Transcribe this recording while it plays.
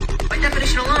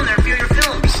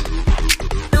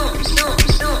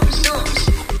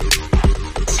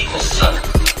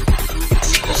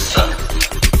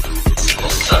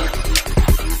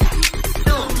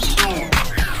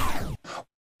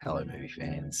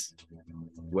guys.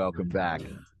 Welcome back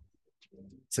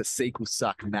to Sequel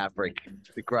Suck Maverick,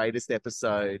 the greatest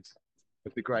episode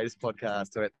of the greatest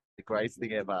podcast, or the greatest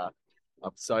thing ever.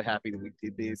 I'm so happy that we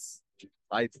did this.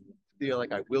 I feel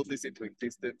like I willed this into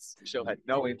existence. Michelle had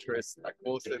no interest. I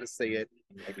forced her to see it.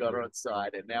 I got her on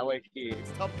side, and now we're here.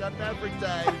 It's Top Gun Maverick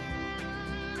Day.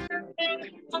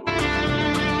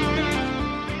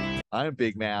 I'm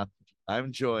Big Mouth.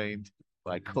 I'm joined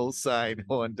by call sign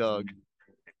Horn Dog,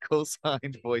 call sign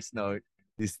Voice Note.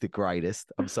 This is the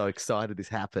greatest. I'm so excited this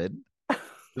happened. The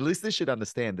listeners should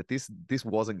understand that this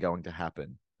wasn't going to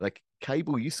happen. Like,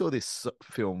 Cable, you saw this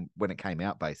film when it came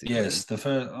out, basically. Yes, the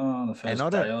first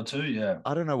day or two, yeah.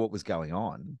 I don't know what was going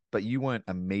on, but you weren't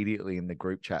immediately in the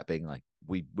group chat being like,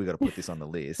 we got to put this on the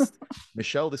list.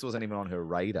 Michelle, this wasn't even on her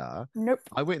radar. Nope.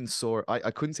 I went and saw it.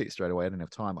 I couldn't see it straight away. I didn't have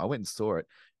time. I went and saw it.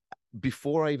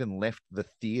 Before I even left the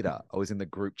theater, I was in the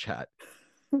group chat,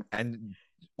 and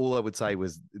all I would say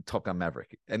was Top Gun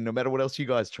Maverick. And no matter what else you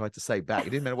guys tried to say back, it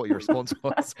didn't matter what your response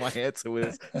was. My answer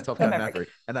was Top Gun Maverick.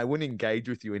 And I wouldn't engage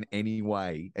with you in any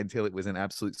way until it was an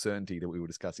absolute certainty that we were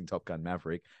discussing Top Gun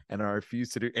Maverick. And I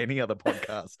refused to do any other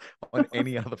podcast on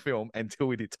any other film until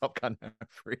we did Top Gun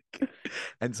Maverick.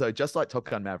 And so just like Top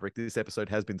Gun Maverick, this episode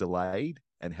has been delayed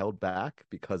and held back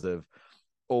because of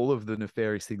all of the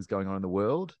nefarious things going on in the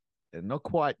world. And not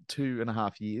quite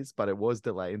 2.5 years, but it was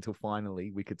delayed until finally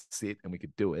we could sit and we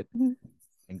could do it. And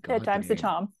third time's the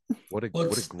charm. What a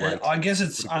great. I guess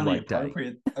it's only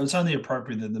appropriate. It's only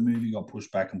appropriate that the movie got pushed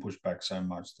back so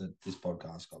much that this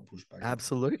podcast got pushed back.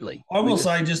 Absolutely. I will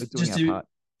say just to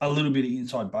a little bit of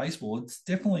inside baseball. It's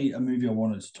definitely a movie I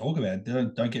wanted to talk about.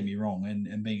 Don't get me wrong.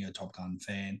 And being a Top Gun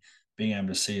fan, being able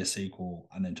to see a sequel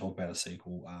and then talk about a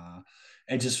sequel,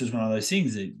 it just was one of those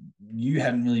things that you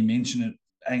hadn't really mentioned it,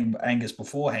 Angus,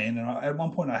 beforehand. And at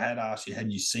one point I had asked you,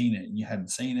 had you seen it? And you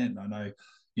hadn't seen it. And I know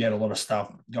you had a lot of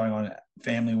stuff going on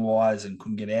family-wise and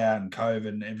couldn't get out, and COVID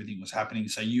and everything was happening.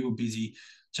 So you were busy.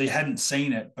 So you hadn't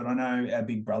seen it. But I know our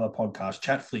Big Brother podcast,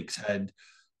 Chatflix, had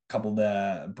a couple of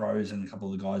the bros and a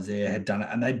couple of the guys there had done it.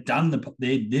 And they've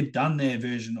done their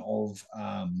version of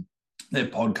their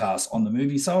podcast on the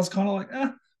movie. So I was kind of like,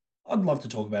 I'd love to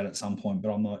talk about it at some point,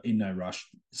 but I'm not in no rush.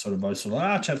 Sort of both sort of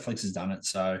like, Chatflix has done it.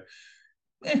 So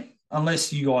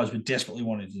unless you guys were desperately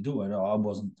wanting to do it, I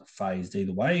wasn't phased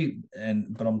either way.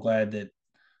 But I'm glad that,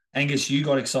 Angus, you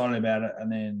got excited about it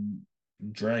and then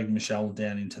dragged Michelle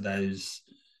down into those.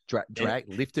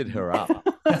 Lifted her up,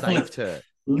 saved her.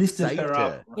 Lifted her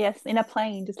up. Yes, in a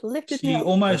plane, just lifted her up. She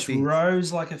almost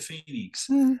rose like a phoenix.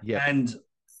 Yeah. And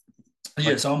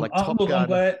yeah, so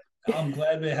I'm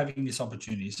glad we're having this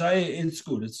opportunity. So it's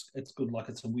good. It's good. Like,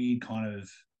 it's a weird kind of,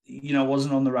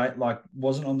 wasn't on the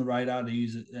radar to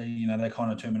use it, that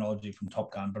kind of terminology from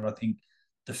Top Gun. But I think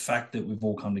the fact that we've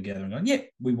all come together and gone, yeah,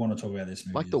 we want to talk about this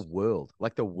movie.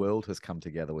 Like the world has come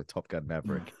together with Top Gun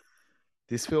Maverick.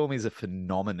 This film is a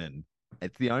phenomenon.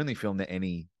 It's the only film that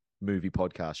any movie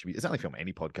podcast should be. It's the only film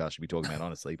any podcast should be talking about,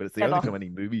 honestly. But it's the only film any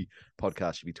movie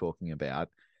podcast should be talking about.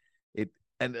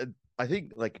 I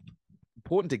think, like,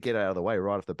 important to get out of the way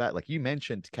right off the bat. Like you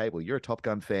mentioned, Cable, you're a Top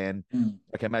Gun fan.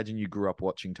 Like, I imagine you grew up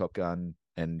watching Top Gun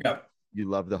and you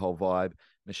love the whole vibe.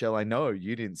 Michelle, I know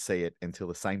you didn't see it until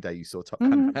the same day you saw Top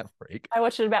Gun Maverick. I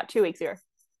watched it about 2 weeks ago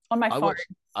on my phone.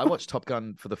 I watched Top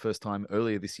Gun for the first time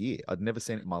earlier this year. I'd never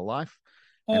seen it in my life.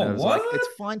 And I was like, it's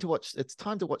fine to watch. It's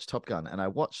time to watch Top Gun. And I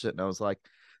watched it and I was like,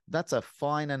 that's a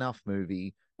fine enough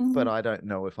movie. But I don't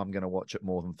know if I'm going to watch it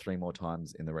more than 3 more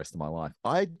times in the rest of my life.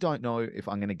 I don't know if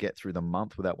I'm going to get through the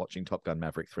month without watching Top Gun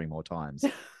Maverick 3 more times.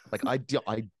 Like, I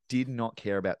did not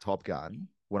care about Top Gun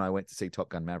when I went to see Top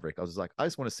Gun Maverick. I was like, I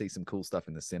just want to see some cool stuff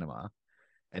in the cinema.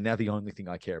 And now the only thing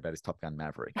I care about is Top Gun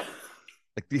Maverick.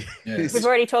 We've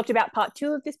already talked about part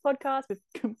 2 of this podcast.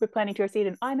 We're planning to see it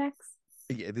in IMAX.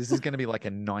 Yeah, this is going to be like a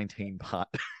 19-part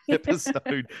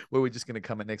episode where we're just going to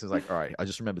come in next. It's like, all right, I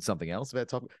just remembered something else about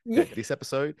Top. This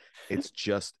episode,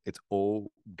 it's all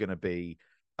going to be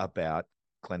about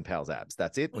Glenn Powell's abs.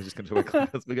 That's it. We're just going to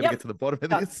talk. We're going to get to the bottom of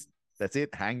this. That's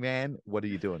it. Hangman, what are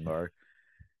you doing, bro?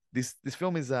 This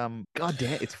film is goddamn,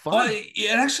 it's fun.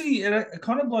 It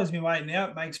kind of blows me away. Now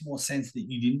it makes more sense that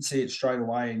you didn't see it straight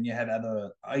away, and you had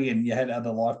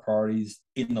other life priorities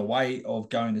in the way of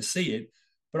going to see it.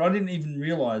 But I didn't even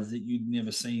realize that you'd never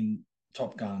seen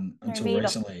Top Gun until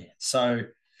recently. So,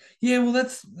 yeah, well,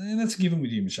 that's a given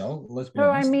with you, Michelle. Let's be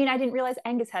honest. I mean, I didn't realize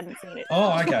Angus hadn't seen it.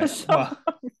 Oh, okay.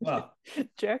 well,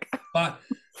 jerk. But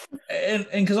and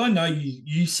because I know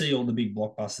you see all the big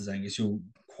blockbusters, Angus. You're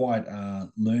quite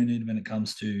learned when it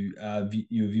comes to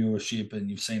your viewership, and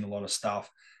you've seen a lot of stuff.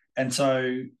 And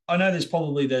so I know there's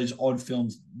probably those odd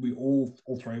films we all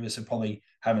three of us have probably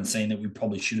haven't seen that we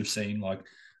probably should have seen. Like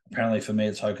apparently for me,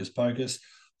 it's Hocus Pocus.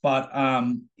 But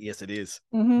yes, it is.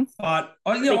 Mm-hmm. But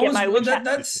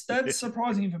that's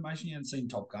surprising information. You hadn't seen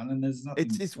Top Gun, and there's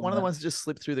nothing. It's one of the ones that just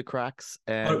slipped through the cracks.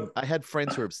 And I had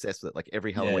friends who were obsessed with it. Like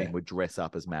every Halloween would dress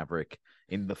up as Maverick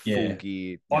in the full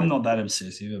gear. I'm not that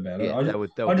obsessive about it.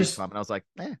 That would be fun. And I was like,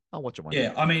 I'll watch it one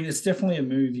day. I mean, it's definitely a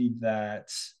movie that,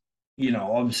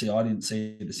 obviously I didn't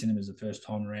see it at the cinemas the first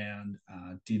time around.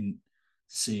 Didn't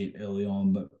see it early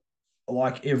on, but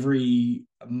like every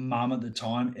mum at the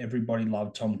time, everybody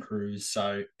loved Tom Cruise,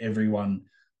 so everyone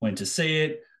went to see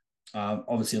it.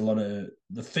 Obviously, a lot of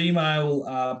the female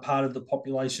part of the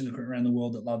population around the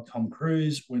world that loved Tom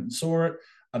Cruise went and saw it,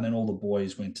 and then all the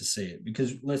boys went to see it.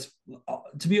 Because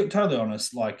to be totally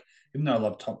honest, like even though I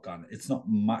love Top Gun, it's not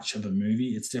much of a movie.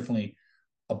 It's definitely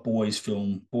a boys'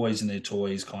 film, boys and their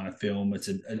toys kind of film. It's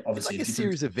obviously like a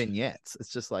series of vignettes. It's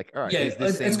just like, all right, here's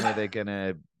this scene where they're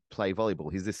gonna play volleyball.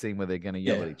 Here's this scene where they're gonna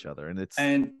yell at each other, and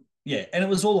it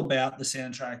was all about the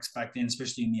soundtracks back then,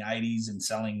 especially in the 80s, and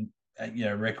selling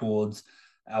records,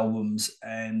 albums,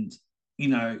 and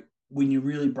when you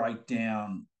really break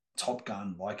down Top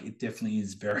Gun, like it definitely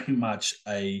is very much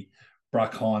a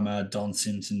Bruckheimer, Don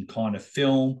Simpson kind of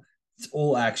film. It's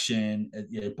all action,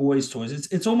 boys' toys.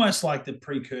 It's almost like the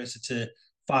precursor to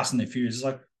Fast and the Furious. It's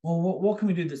like, well, what can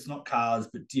we do that's not cars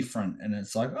but different? And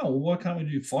it's like, oh, well, why can't we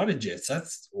do fighter jets?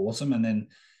 That's awesome. And then,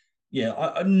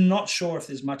 I'm not sure if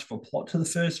there's much of a plot to the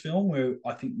first film, where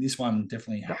I think this one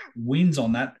definitely wins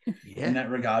on that in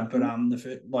that regard. But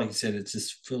like you said, it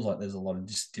just feels like there's a lot of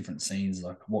just different scenes.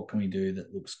 Like, what can we do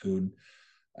that looks good?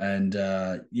 And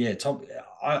I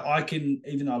can,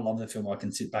 even though I love the film, I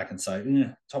can sit back and say,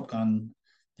 Top Gun,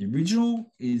 the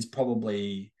original, is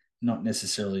probably not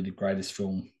necessarily the greatest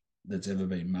film that's ever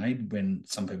been made, when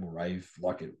some people rave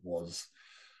like it was.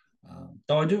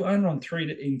 Though I do own it on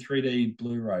 3D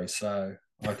Blu-ray, so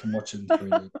I can watch it in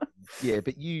 3D. Yeah,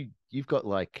 but you've got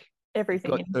like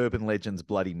everything. You've got Urban Legends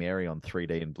Bloody Mary on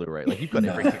 3D and Blu-ray. Like you've got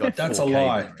everything. That's 4K, a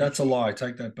lie. Man. That's a lie.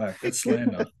 Take that back. That's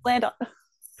slander. Slander.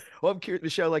 Well, I'm curious,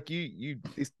 Michelle. Like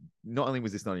this, not only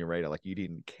was this not on your radar, like you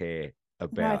didn't care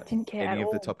about any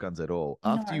of the Top Guns at all.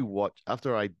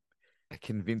 After I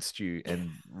convinced you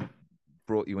and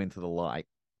brought you into the light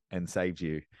and saved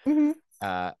you.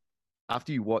 Mm-hmm.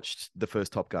 After you watched the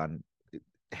first Top Gun,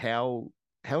 how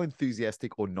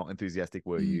enthusiastic or not enthusiastic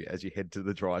were you as you head to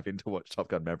the drive-in to watch Top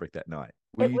Gun Maverick that night?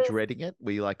 Were you dreading it?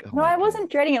 Were you like, no, I wasn't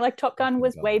dreading it. Like Top Gun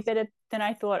was way better than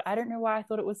I thought. I don't know why I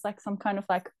thought it was like some kind of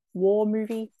like war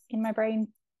movie in my brain,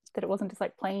 that it wasn't just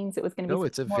like planes. It was going to be. No,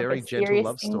 it's a very gentle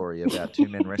love story about two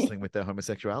men wrestling with their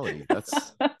homosexuality.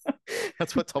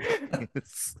 That's what Top Gun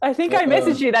is. I think I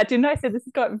messaged you that, didn't I? Said this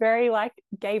has got very like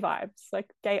gay vibes, like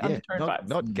gay undertone vibes.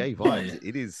 Not gay vibes.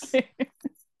 It is.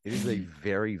 It is a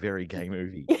very, very gay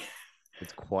movie.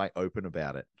 It's quite open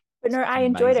about it. But no, I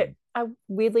enjoyed it. I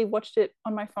weirdly watched it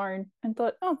on my phone and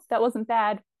thought, oh, that wasn't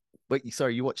bad. Wait,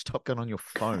 sorry, you watched Top Gun on your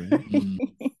phone?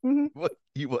 What?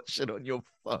 You watched it on your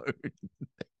phone?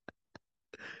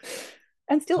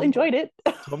 And still enjoyed it.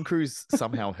 Tom Cruise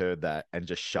somehow heard that and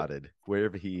just shuddered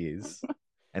wherever he is.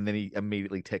 And then he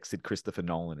immediately texted Christopher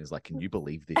Nolan, is like, can you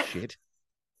believe this shit?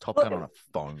 Top Gun on a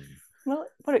phone. Well,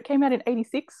 it came out in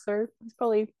 86, so it's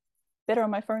probably better on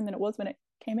my phone than it was when it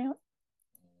came out.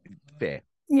 Fair.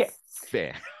 Yeah.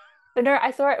 Fair. But no,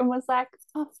 I saw it and was like,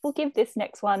 oh, we'll give this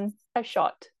next one a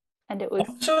shot. And it was...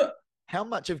 How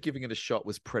much of giving it a shot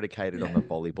was predicated on the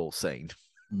volleyball scene?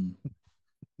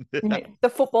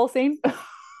 The football scene?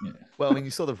 Yeah. Well, when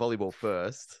you saw the volleyball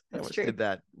first, how much true. did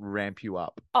that ramp you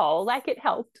up? Oh, like it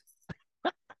helped.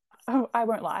 Oh, I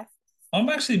won't lie. I'm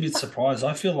actually a bit surprised.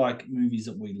 I feel like movies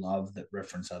that we love that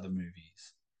reference other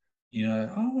movies,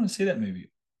 I want to see that movie.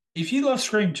 If you love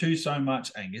Scream 2 so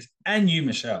much, Angus, and you,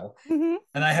 Michelle, and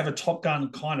they have a Top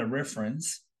Gun kind of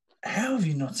reference, how have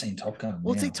you not seen Top Gun?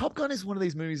 Well, see, Top Gun is one of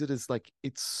these movies that is like,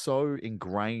 it's so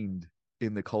ingrained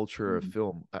in the culture of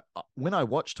film. When I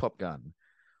watched Top Gun,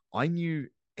 I knew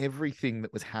everything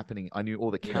that was happening. I knew all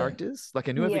the characters. Like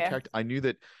I knew every character. I knew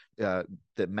that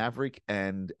that Maverick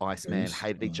and Iceman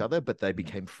hated each other, but they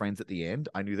became friends at the end.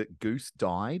 I knew that Goose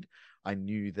died. I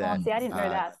knew that I didn't know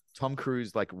that. Tom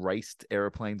Cruise like raced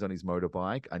airplanes on his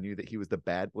motorbike. I knew that he was the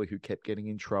bad boy who kept getting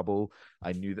in trouble.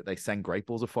 I knew that they sang Great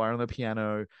Balls of Fire on the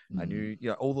piano. I knew,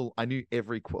 I knew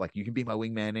every, like, you can be my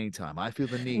wingman anytime. I feel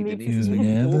the need. You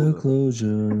never close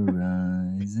your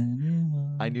eyes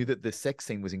anymore. I knew that the sex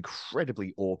scene was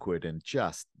incredibly awkward and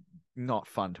just not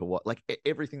fun to watch. Like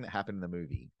everything that happened in the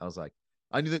movie, I was like,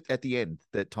 I knew that at the end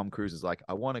that Tom Cruise is like,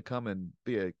 I want to come and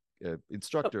be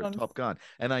instructor at Gun. Top Gun,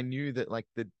 and I knew that like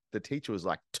the teacher was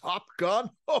like Top Gun,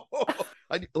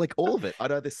 like all of it.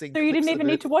 I'd either seen. So you didn't even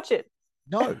need to watch it.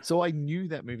 No, so I knew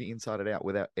that movie inside and out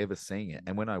without ever seeing it.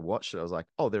 And when I watched it, I was like,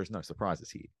 oh, there's no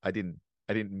surprises here. I didn't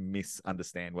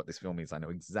misunderstand what this film is. I know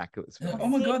exactly what this film is. Oh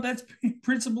my God, that's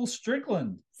Principal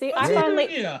Strickland. See, What's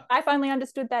I finally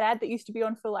understood that ad that used to be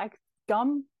on for like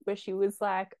gum, where she was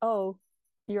like, "Oh,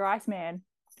 you're Iceman."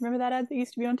 Remember that ad that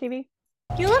used to be on TV?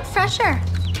 You look fresher.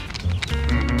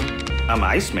 I'm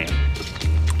Iceman.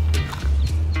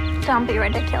 Don't be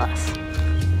ridiculous.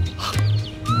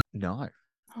 No.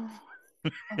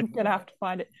 I'm gonna have to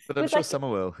find it. But I'm It's sure like-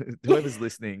 someone will. Whoever's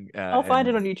listening, I'll find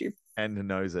it on YouTube. and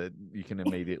knows it, you can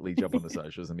immediately jump on the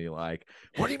socials and be like,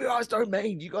 "What do you guys don't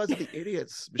mean? You guys are the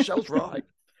idiots. Michelle's right."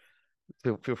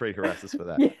 Feel free to harass us for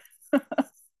that. Yeah.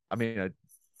 I mean, I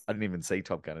didn't even see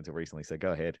Top Gun until recently, so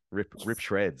go ahead, rip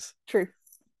shreds. True.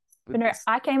 But no,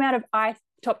 I came out of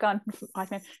Top Gun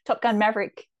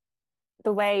Maverick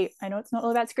the way, I know it's not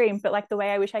all about Scream, but like the way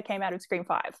I wish I came out of Scream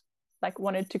 5. Like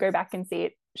wanted to go back and see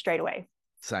it straight away.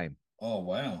 Same. Oh,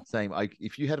 wow. Same.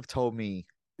 If you had have told me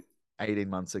 18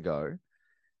 months ago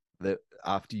that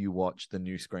after you watch the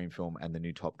new Scream film and the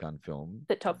new Top Gun film,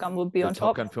 That Top Gun would be the on Top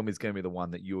top. Gun film is going to be the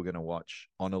one that you were going to watch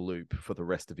on a loop for the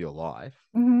rest of your life,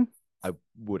 Mhm. I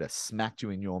would have smacked you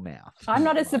in your mouth. I'm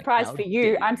not as Like, surprised how for you.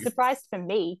 dare I'm you? surprised for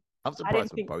me. I'm I surprised didn't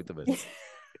for think- both of us.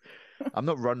 I'm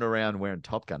not running around wearing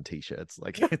Top Gun t-shirts.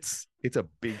 Like it's a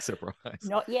big surprise.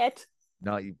 Not yet.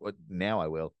 No, now I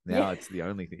will. Now it's the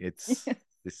only thing. It's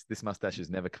this mustache is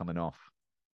never coming off.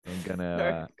 I'm gonna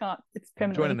No, can't. It's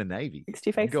I'm joining permanently the Navy. fixed to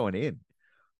your I'm face. going in.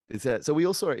 So we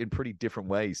all saw it in pretty different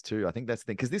ways too. I think that's the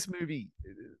thing, because this movie,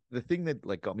 the thing that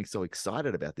like got me so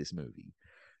excited about this movie,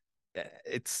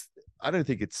 I don't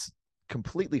think it's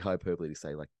completely hyperbole to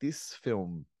say like this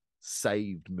film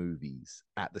saved movies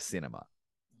at the cinema.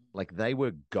 Like they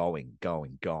were gone.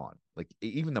 Like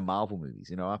even the Marvel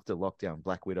movies, after lockdown,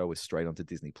 Black Widow was straight onto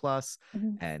Disney Plus,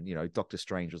 Mhm. and Doctor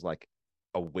Strange was like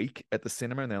a week at the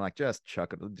cinema, and they're like, just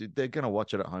chuck it. They're gonna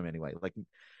watch it at home anyway. Like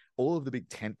all of the big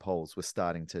tent poles were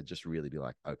starting to just really be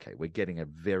like, okay, we're getting a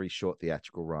very short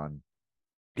theatrical run,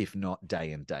 if not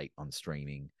day and date on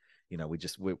streaming.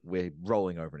 We're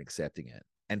rolling over and accepting it.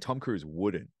 And Tom Cruise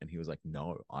wouldn't, and he was like,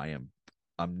 no,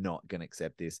 I'm not going to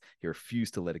accept this. He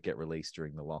refused to let it get released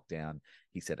during the lockdown.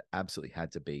 He said it absolutely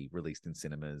had to be released in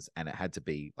cinemas, and it had to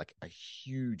be like a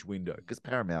huge window, because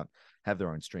Paramount have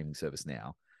their own streaming service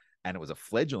now, and it was a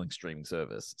fledgling streaming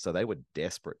service. So they were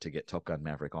desperate to get Top Gun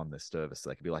Maverick on this service. So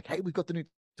they could be like, hey, we've got the new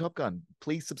Top Gun.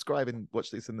 Please subscribe and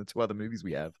watch this and the 2 other movies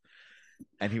we have.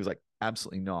 And he was like,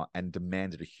 absolutely not, and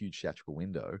demanded a huge theatrical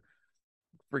window.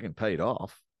 Friggin' paid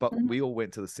off. But we all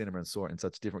went to the cinema and saw it in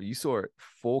such different. You saw it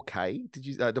 4K? Did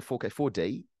you the 4K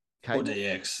 4D?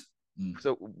 4DX.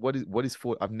 So what is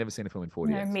 4? I've never seen a film in 4DX.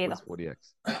 No, me either. What is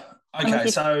 4DX?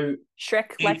 Okay, so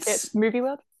Shrek left It's- it Movie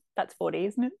World. That's 4D,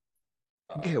 isn't it?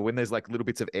 Yeah, when there's like little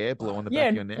bits of air blow on the back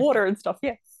of your Yeah, neck. water and stuff.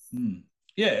 Yeah.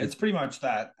 Yeah, it's pretty much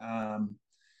that.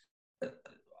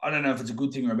 I don't know if it's a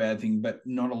good thing or a bad thing, but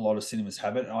not a lot of cinemas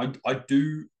have it. I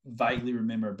do vaguely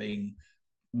remember it being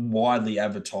widely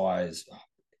advertised.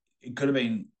 It could have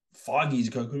been 5 years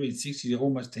ago, it could have been 6 years,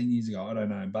 almost 10 years ago. I don't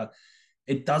know, but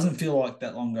it doesn't feel like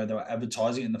that long ago they were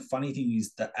advertising. And the funny thing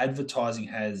is, the advertising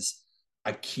has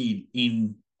a kid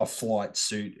in a flight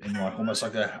suit and like almost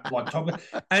like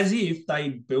as if they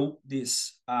built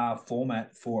this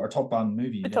format for a Top Gun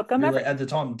movie. A Top Gun Maverick. At the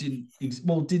time didn't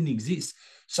exist.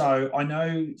 So I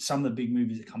know some of the big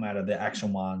movies that come out of the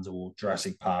action ones, or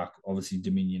Jurassic Park, obviously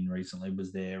Dominion recently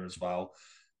was there as well.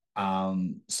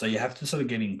 So you have to sort of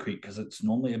get in quick, because it's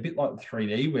normally a bit like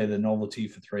 3D, where the novelty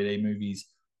for 3D movies,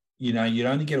 you'd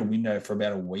only get a window for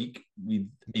about a week with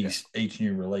each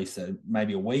new release. So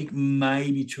maybe a week,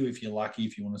 maybe 2 if you're lucky,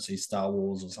 if you want to see Star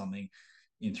Wars or something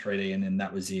in 3D, and then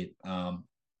that was it.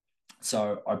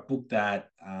 So I booked that.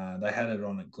 They had it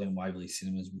on at Glen Waverley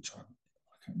Cinemas, which I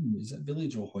can't remember, is that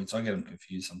Village or Hoyts? I get them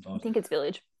confused I sometimes. think it's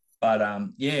Village. But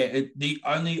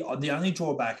the only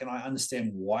drawback, and I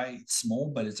understand why it's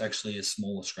small, but it's actually a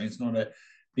smaller screen. It's not a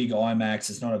big IMAX.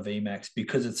 It's not a VMAX,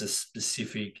 because it's a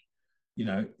specific,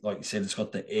 like you said, it's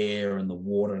got the air and the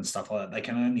water and stuff like that. They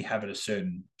can only have it a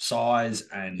certain size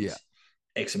and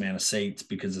X amount of seats,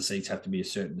 because the seats have to be a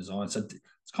certain design. So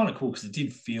it's kind of cool, because it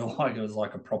did feel like it was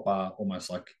like a proper,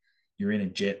 almost like you're in a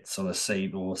jet sort of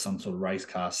seat or some sort of race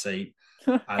car seat.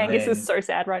 Angus is so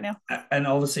sad right now. And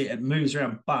obviously it moves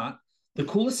around. But the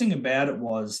coolest thing about it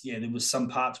was, there was some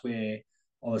parts where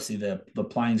obviously the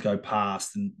planes go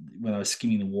past, and when they were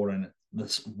skimming the water and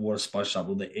the water splashes up,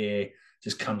 or the air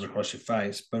just comes across your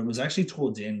face. But it was actually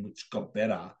towards the end, which got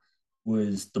better,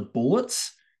 was the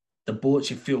bullets. The bullets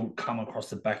you feel come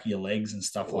across the back of your legs and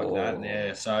stuff like that. And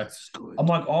yeah, so that's good. I'm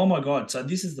like, oh my god! So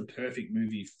this is the perfect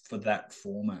movie for that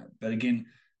format. But again,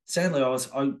 sadly,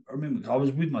 I remember I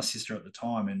was with my sister at the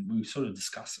time, and we sort of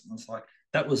discussed it. And it's like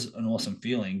that was an awesome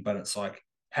feeling, but it's like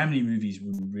how many movies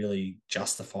would really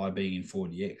justify being in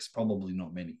 4DX? Probably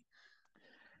not many.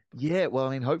 Yeah, well,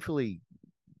 I mean, hopefully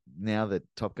now that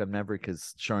Top Gun Maverick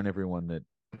has shown everyone that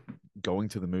going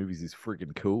to the movies is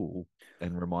freaking cool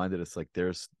and reminded us like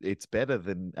it's better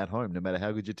than at home, no matter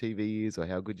how good your TV is or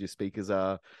how good your speakers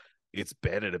are. It's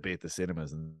better to be at the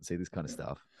cinemas and see this kind of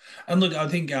stuff. And look, I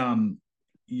think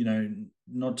you know,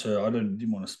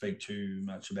 didn't want to speak too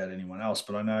much about anyone else,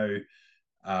 but I know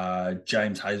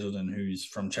James Hazelden, who's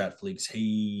from Chatflix,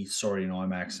 he saw it in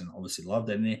IMAX and obviously loved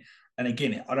it. And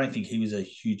again, I don't think he was a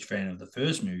huge fan of the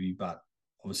first movie, but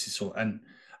obviously saw. And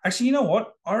actually, you know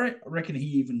what? I reckon he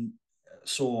even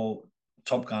saw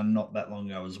Top Gun not that long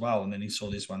ago as well, and then he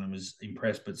saw this one and was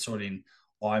impressed, but saw it in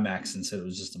IMAX and said it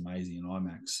was just amazing in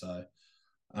IMAX. So,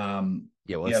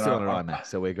 it's still on IMAX,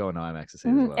 so we're going to IMAX to see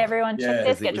it as well. Everyone check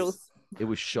their schedules. It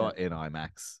was shot in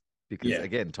IMAX because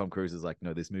again, Tom Cruise is like,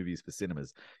 no, this movie is for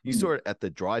cinemas. You saw it at the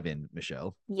drive-in,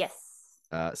 Michelle. Yes.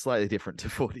 Slightly different to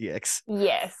 4DX.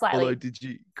 Yeah, slightly. Although,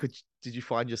 did you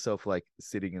find yourself like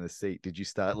sitting in the seat? Did you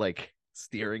start like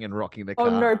steering and rocking the car?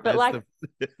 Oh no, but like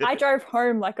I drove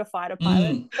home like a fighter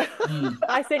pilot.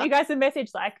 I sent you guys a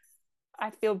message like I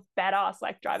feel badass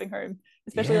like driving home,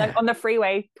 especially like on the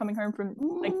freeway coming home from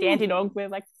like Dandenong, where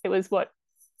like it was what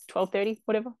 12:30,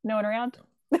 whatever, no one around.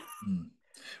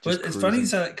 But it's funny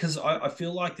because I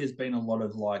feel like there's been a lot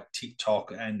of like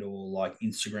TikTok and or like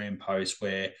Instagram posts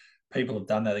where people have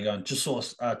done that. They're going, just saw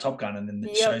Top Gun, and then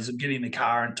it shows them getting in the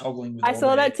car and toggling with. I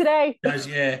saw that today.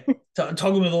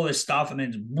 Toggling with all this stuff, and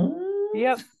then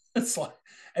just, it's like,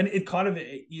 and it kind of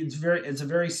it's a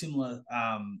very similar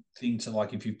thing to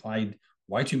like if you played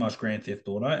way too much Grand Theft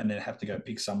Auto and then have to go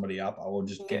pick somebody up or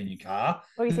just get in your car.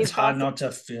 It's hard not to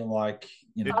feel like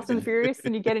Fast and Furious,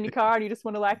 and you get in your car and you just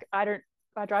want to like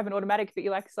I drive an automatic, but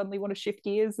you like suddenly want to shift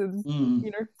gears and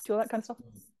do all that kind of stuff.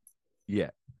 Yeah.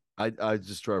 I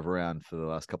just drove around for the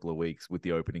last couple of weeks with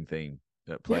the opening theme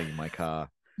playing in my car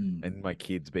and my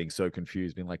kids being so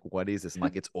confused, being like, what is this? I'm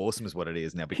like, it's awesome is what it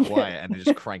is. Now be quiet. And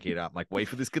just crank it up. I'm like, wait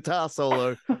for this guitar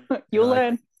solo. You'll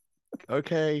learn.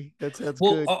 Okay, that sounds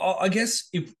good. Well, I guess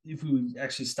if we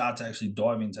actually start to actually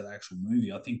dive into the actual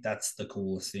movie, I think that's the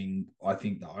coolest thing. I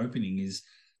think the opening is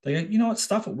they go, you know what,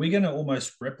 stuff it. We're going to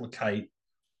almost replicate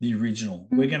the original.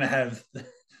 We're going to have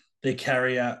the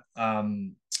carrier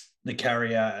and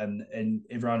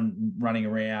everyone running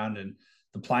around and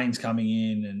the planes coming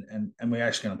in and we're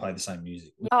actually going to play the same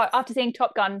music. After seeing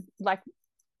Top Gun like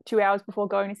 2 hours before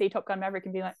going to see Top Gun Maverick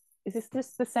and being like, is this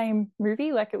just the same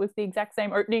movie? Like it was the exact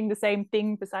same opening, the same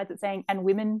thing besides it saying "and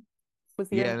women" was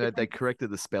the they corrected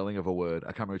the spelling of a word.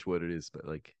 I can't remember which word it is, but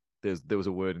like there was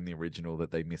a word in the original that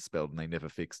they misspelled and they never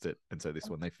fixed it, and so this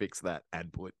one they fixed that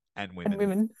and put "and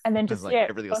women" and then just like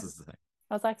everything else is the same.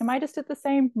 I was like, am I just at the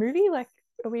same movie? Like,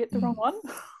 are we at the wrong one?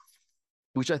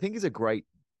 Which I think is a great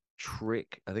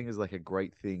trick. I think is like a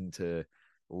great thing to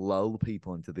lull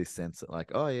people into this sense that like,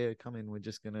 oh yeah, come in, we're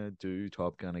just gonna do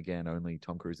Top Gun again, only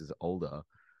Tom Cruise is older,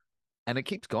 and it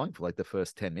keeps going for like the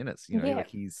first 10 minutes. Like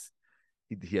he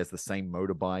has the same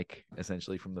motorbike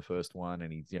essentially from the first one,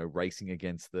 and he's racing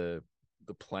against the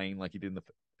plane like he did in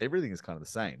everything is kind of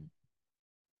the same.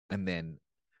 And then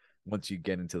once you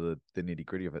get into the nitty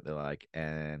gritty of it, they're like,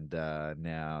 and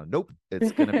now nope,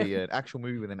 it's gonna be an actual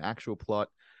movie with an actual plot.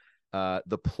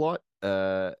 The plot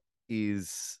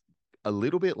is a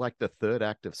little bit like the third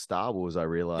act of Star Wars, I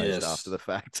realized after the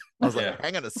fact. I was like,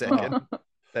 hang on a second.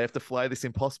 They have to fly this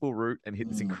impossible route and hit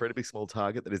this incredibly small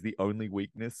target that is the only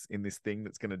weakness in this thing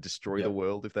that's going to destroy the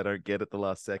world if they don't get it the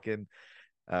last second.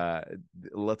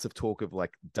 Lots of talk of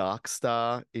like Dark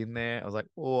Star in there. I was like,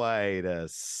 wait a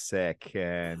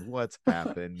second, what's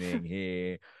happening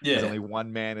here? There's only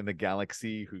one man in the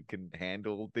galaxy who can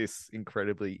handle this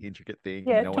incredibly intricate thing.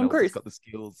 No one else has got the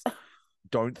skills.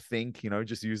 Don't think,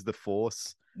 just use the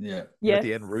Force. At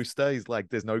the end, Rooster, he's like,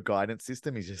 there's no guidance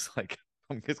system. He's just like,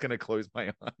 I'm just gonna close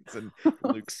my eyes and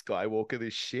Luke Skywalker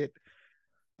this shit.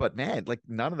 But man, like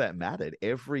none of that mattered.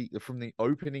 From the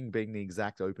opening being the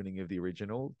exact opening of the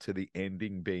original to the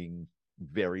ending being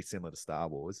very similar to Star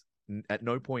Wars. At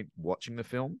no point watching the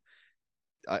film,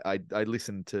 I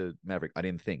listened to Maverick. I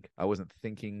didn't think. I wasn't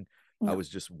thinking. No. I was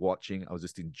just watching. I was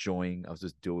just enjoying. I was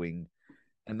just doing.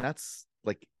 And that's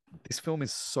like, this film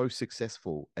is so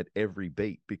successful at every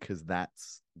beat because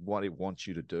that's what it wants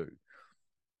you to do.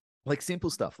 Like simple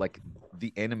stuff, like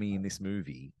the enemy in this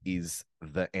movie is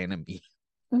the enemy.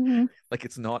 Mhm. Like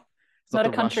it's not Not a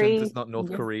the country. Russians, it's not North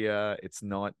Yeah. Korea, it's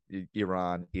not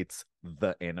Iran, it's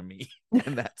the enemy.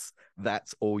 And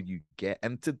that's all you get.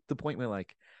 And to the point where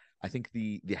like I think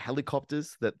the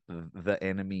helicopters that the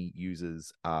enemy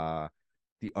uses are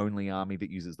the only army that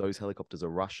uses those helicopters are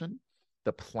Russian.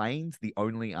 The planes, the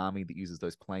only army that uses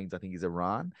those planes, I think, is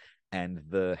Iran. And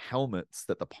the helmets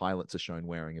that the pilots are shown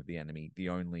wearing of the enemy, the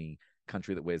only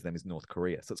country that wears them is North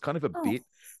Korea. So it's kind of a bit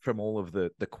from all of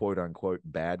the quote unquote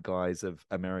bad guys of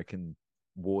American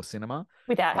war cinema.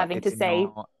 Without having to say.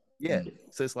 Yeah.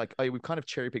 So it's like, oh, we've kind of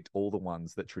cherry picked all the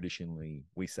ones that traditionally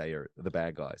we say are the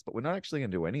bad guys, but we're not actually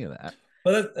going to do any of that.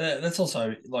 But that's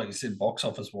also, like you said, box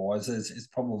office wise, it's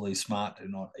probably smart to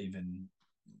not even,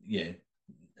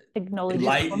 Acknowledge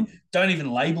don't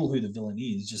even label who the villain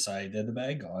is. Just say they're the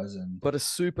bad guys. But a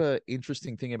super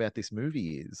interesting thing about this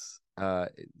movie is,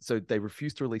 so they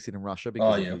refused to release it in Russia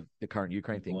because of the current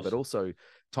Ukraine thing. But also,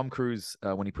 Tom Cruise,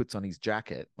 when he puts on his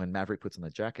jacket, when Maverick puts on the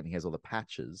jacket, and he has all the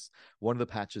patches. One of the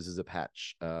patches is a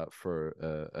patch for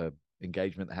a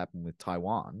engagement that happened with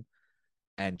Taiwan,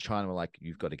 and China were like,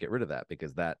 "You've got to get rid of that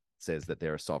because that says that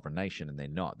they're a sovereign nation, and they're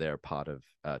not. They're a part of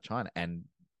China." And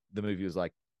the movie was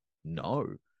like, "No."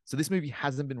 So this movie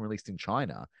hasn't been released in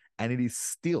China, and it is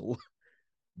still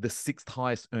the 6th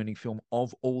highest earning film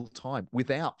of all time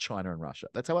without China and Russia.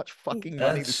 That's how much fucking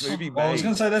money this movie made. I was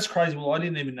going to say, that's crazy. Well, I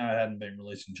didn't even know it hadn't been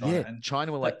released in China. Yeah, and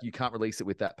China were like, you can't release it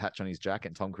with that patch on his jacket.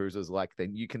 And Tom Cruise was like,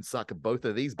 then you can suck at both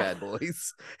of these bad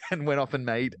boys, and went off and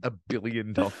made $1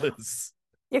 billion.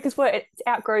 Yeah, because it's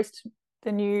outgrossed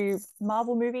the new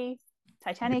Marvel movie,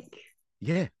 Titanic.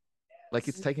 Yeah, like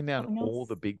it's taken down all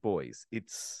the big boys.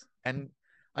 And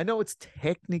I know it's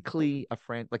technically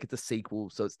it's a sequel,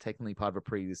 so it's technically part of a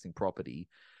pre-existing property,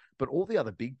 but all the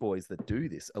other big boys that do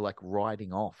this are like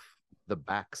riding off the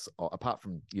backs, apart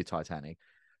from your Titanic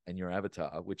and your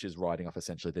Avatar, which is riding off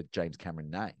essentially the James Cameron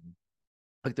name.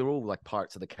 Like they're all like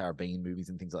Pirates of the Caribbean movies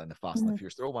and things like that, and the Fast and the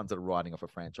Furious. They're all ones that are riding off a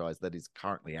franchise that is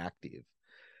currently active.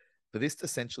 For this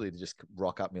essentially to just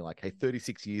rock up me like, hey,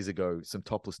 36 years ago, some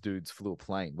topless dudes flew a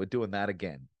plane. We're doing that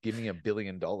again. Give me $1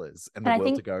 billion. And the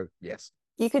world to go, yes.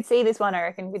 You could see this one, I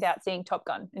reckon, without seeing Top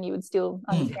Gun, and you would still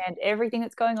understand everything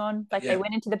that's going on. Like they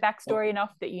went into the backstory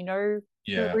enough that you know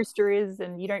who Rooster is,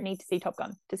 and you don't need to see Top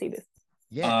Gun to see this.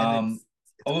 Yeah, and it's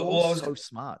all so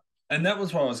smart. And that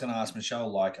was what I was going to ask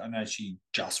Michelle. Like, I know she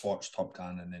just watched Top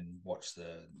Gun and then watched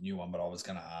the new one, but I was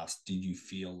going to ask, did you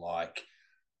feel like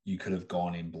you could have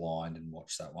gone in blind and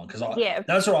watched that one? Because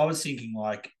that's what I was thinking.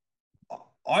 Like,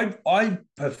 I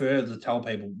prefer to tell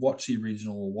people watch the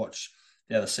original or watch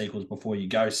the other sequels before you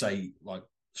go, say like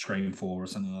Scream 4 or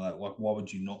something like that. Like, why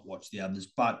would you not watch the others?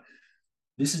 But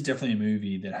this is definitely a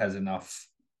movie that has enough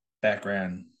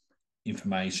background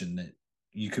information that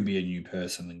you could be a new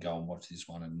person and go and watch this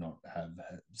one and not have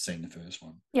seen the first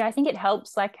one. Yeah, I think it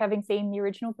helps like having seen the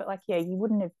original, but like, you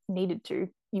wouldn't have needed to.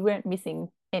 You weren't missing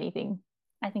anything.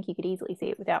 I think you could easily see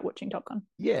it without watching Top Gun.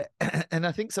 Yeah, and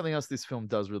I think something else this film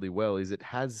does really well is it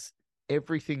has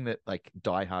everything that like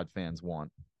diehard fans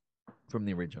want from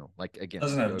the original. Like again, it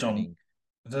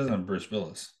doesn't have Bruce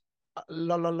Willis.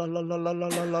 La la la la la la la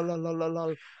la la la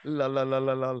la la la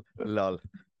la la la.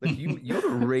 Look, you're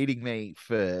reading me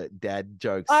for dad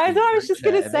jokes. I thought I was just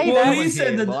going to say that. You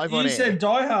said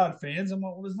diehard fans. I'm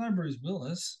like, well, there's no Bruce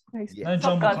Willis. No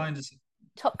John McClane.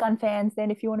 Top Gun fans,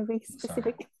 then, if you want to be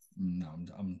specific. Sorry. No,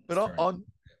 I'm but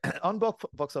on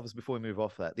box office, before we move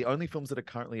off that, the only films that are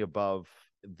currently above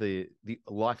the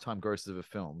lifetime grosses of a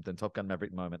film than Top Gun Maverick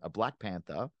at the moment are Black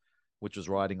Panther, which was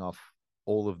riding off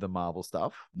all of the Marvel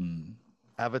stuff,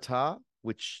 Avatar,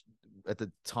 which at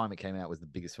the time it came out was the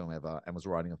biggest film ever and was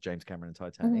riding off James Cameron and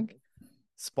Titanic,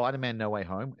 Spider-Man No Way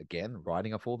Home, again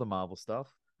riding off all the Marvel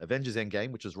stuff, Avengers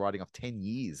Endgame, which was riding off 10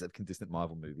 years of consistent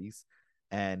Marvel movies,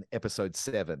 and Episode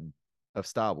 7 of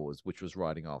Star Wars, which was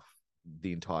riding off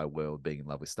the entire world being in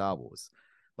love with Star Wars.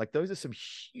 Like those are some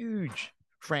huge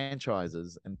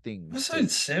franchises and things. Episode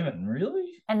 7,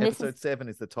 really? And Episode 7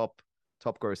 is the top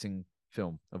grossing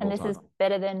film of all time. And this is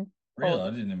better than... Really? I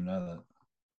didn't even know that.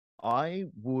 I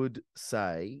would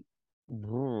say,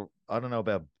 I don't know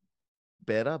about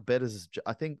better. Better's,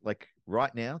 I think, like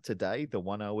right now, today, the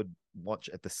one I would watch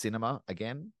at the cinema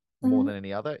again, more than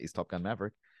any other, is Top Gun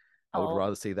Maverick. I would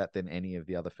rather see that than any of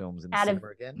the other films in the cinema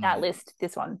again. That list,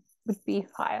 this one would be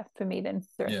higher for me than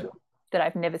the rest of them that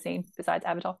I've never seen besides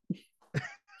Avatar.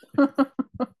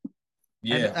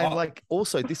 And like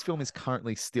also this film is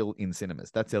currently still in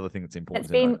cinemas. That's the other thing that's important.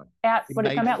 It's been out,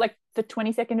 it come out like the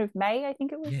 22nd of May, I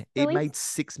think it was. Yeah, it made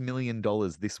 $6 million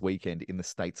this weekend in the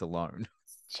States alone.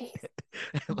 Jeez.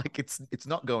 Like it's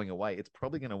not going away. It's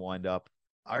probably going to wind up,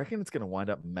 I reckon it's going to wind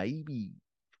up maybe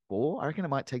 4. I reckon it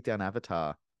might take down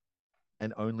Avatar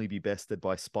and only be bested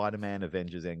by Spider-Man,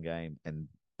 Avengers Endgame, and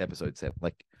Episode 7.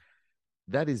 Like,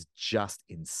 that is just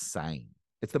insane.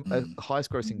 It's the highest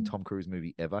grossing Tom Cruise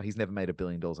movie ever. He's never made $1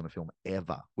 billion on a film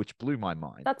ever, which blew my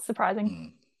mind. That's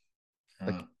surprising.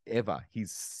 Like, ever.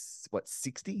 He's, what,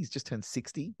 60? He's just turned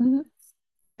 60. Mm-hmm.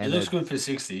 And he looks good for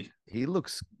 60. He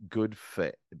looks good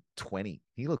for 20.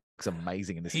 He looks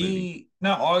amazing in this movie.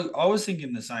 No, I was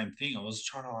thinking the same thing. I was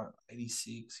trying to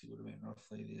 86. He would have been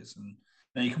roughly this. And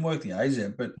now you can work the age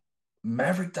out, but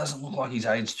Maverick doesn't look like he's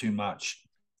aged too much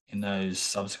in those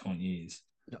subsequent years.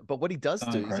 But what he does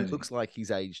do is he looks like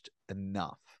he's aged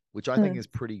enough, which I think is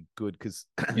pretty good because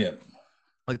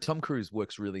like Tom Cruise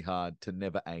works really hard to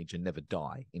never age and never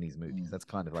die in his movies. That's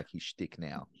kind of like his shtick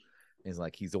now. Is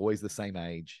like he's always the same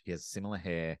age. He has similar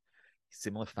hair,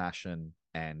 similar fashion,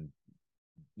 and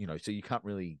so you can't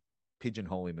really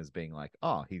pigeonhole him as being like,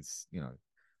 oh, he's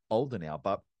older now.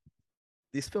 But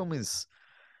this film it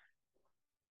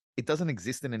doesn't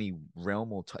exist in any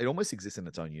realm or it almost exists in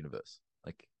its own universe.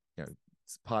 Like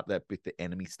it's part of that with the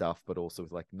enemy stuff, but also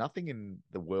with like nothing in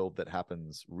the world that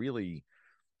happens really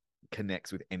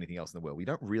connects with anything else in the world. We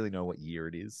don't really know what year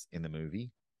it is in the movie.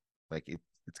 Like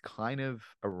it's kind of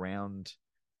around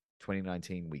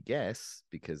 2019, we guess,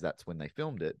 because that's when they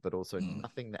filmed it, but also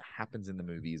nothing that happens in the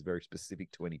movie is very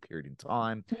specific to any period in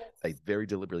time. They very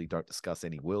deliberately don't discuss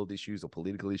any world issues or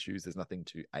political issues. There's nothing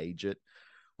to age it,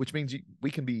 which means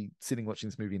we can be sitting watching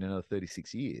this movie in another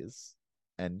 36 years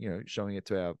and, showing it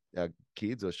to our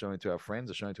kids or showing it to our friends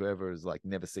or showing it to whoever has like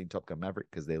never seen Top Gun Maverick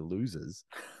because they're losers.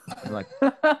 And like,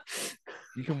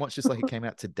 you can watch this like it came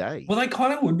out today. Well, they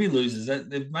kind of would be losers.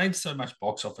 They've made so much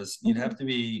box office. You'd have to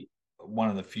be one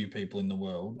of the few people in the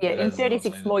world. Yeah, in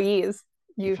 36 more years.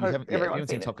 You haven't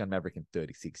seen Top Gun Maverick in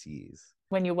 36 years.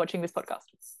 When you're watching this podcast.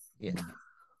 Yeah.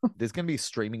 There's going to be a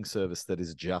streaming service that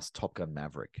is just Top Gun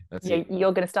Maverick. That's it.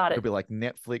 You're going to start it. It'll be like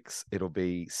Netflix, it'll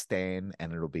be Stan,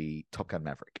 and it'll be Top Gun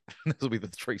Maverick. Those will be the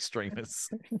 3 streamers.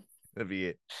 That'll be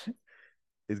it.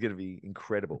 It's going to be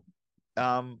incredible.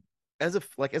 As a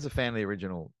fan of the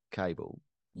original Cable,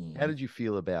 how did you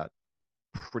feel about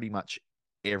pretty much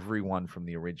everyone from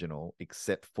the original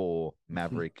except for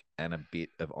Maverick and a bit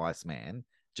of Iceman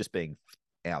just being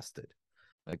ousted?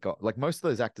 Like most of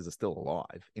those actors are still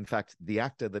alive. In fact, the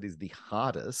actor that is the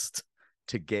hardest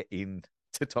to get in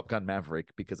to Top Gun Maverick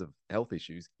because of health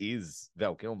issues is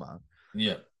Val Kilmer.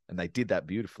 Yeah. And they did that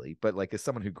beautifully. But like, as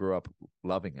someone who grew up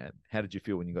loving it, how did you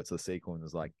feel when you got to the sequel and it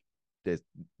was like, there's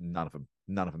none of them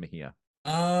are here?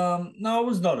 No, I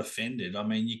was not offended. I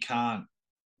mean, you can't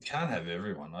have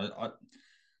everyone.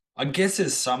 I guess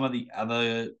there's some of the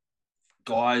other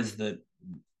guys that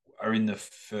are in the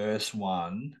first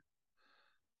one.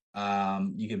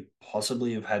 You could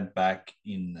possibly have had back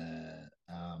in the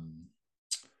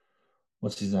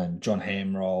what's his name, John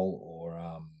Hamm role,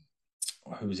 or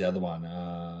who was the other one?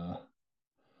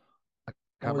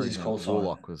 What was his call sign?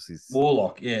 Warlock was his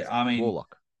Warlock. Yeah, I mean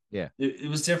Warlock. Yeah, it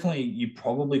was definitely, you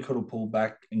probably could have pulled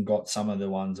back and got some of the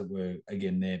ones that were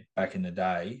again there back in the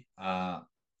day.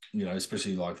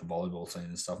 Especially like the volleyball scene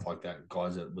and stuff like that.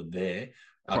 Guys that were there.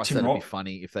 That'd be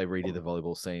funny if they redid the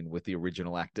volleyball scene with the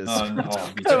original actors.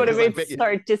 That would have been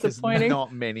so disappointing.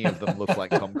 Not many of them look like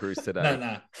Tom Cruise today.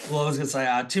 No. Well, I was going to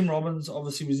say, Tim Robbins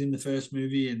obviously was in the first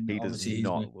movie, and he does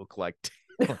not look like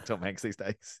Tom Hanks these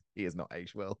days. He has not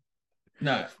aged well.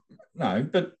 No,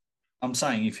 but I'm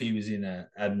saying if he was in an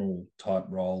admiral type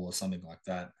role or something like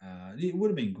that, it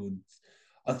would have been good.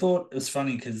 I thought it was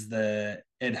funny because the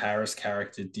Ed Harris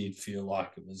character did feel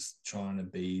like it was trying to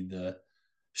be the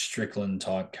Strickland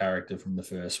type character from the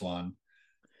first one,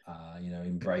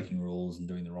 in breaking rules and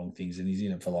doing the wrong things, and he's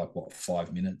in it for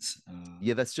 5 minutes.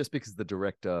 Yeah, that's just because the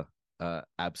director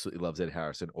absolutely loves Ed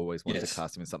Harris and always wanted to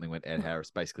cast him in something when Ed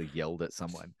Harris basically yelled at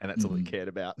someone, and that's all he cared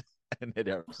about. And Ed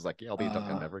Harris was like, "Yeah, I'll be a Top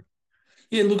Gun Maverick."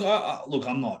 Yeah, look,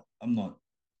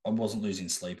 I wasn't losing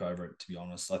sleep over it, to be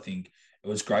honest. I think it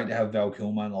was great to have Val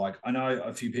Kilmer. Like, I know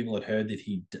a few people had heard that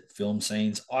he filmed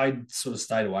scenes. I sort of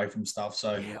stayed away from stuff.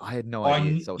 So yeah, I had no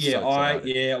idea. So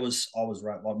I was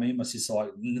right. Like, me and my sister,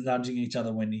 like, nudging each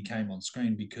other when he came on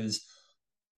screen, because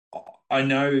I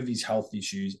know of his health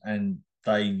issues, and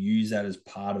they use that as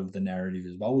part of the narrative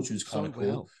as well, which was kind of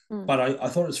cool. But I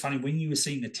thought it was funny when you were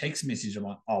seeing the text message. I'm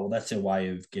like, oh, well, that's their way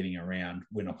of getting around.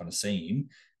 We're not going to see him.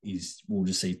 We'll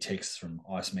just see texts from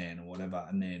Iceman or whatever,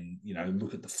 and then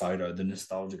look at the photo, the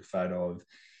nostalgic photo of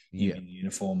him in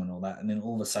uniform and all that, and then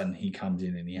all of a sudden he comes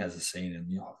in and he has a scene, and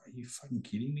you're like, are you fucking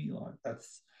kidding me? Like,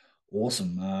 that's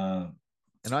awesome.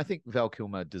 And I think Val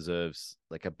Kilmer deserves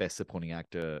like a Best Supporting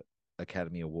Actor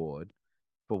Academy Award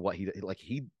for what he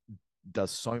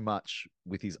does so much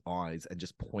with his eyes and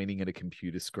just pointing at a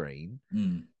computer screen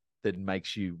that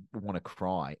makes you want to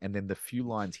cry. And then the few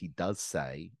lines he does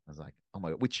say, I was like, oh my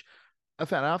God, which I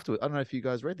found afterward. I don't know if you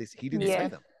guys read this. He didn't say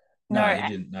them. No, he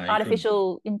didn't. No, he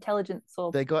artificial intelligence,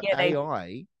 or they got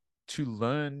AI to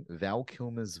learn Val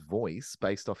Kilmer's voice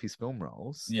based off his film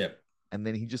roles. Yep. And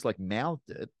then he just like mouthed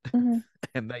it,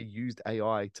 and they used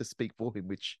AI to speak for him,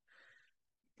 which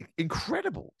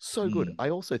incredible, so good. I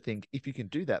also think if you can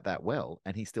do that well,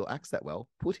 and he still acts that well,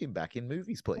 put him back in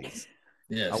movies, please.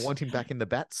 Yes. I want him back in the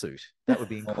bat suit. That would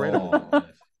be incredible.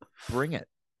 Bring it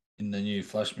in the new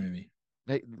Flash movie.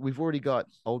 Hey, we've already got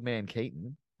Old Man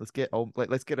Keaton. Let's get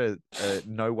a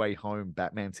No Way Home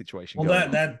Batman situation. Well,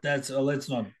 that's let's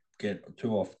not get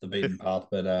too off the beaten path,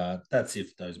 but that's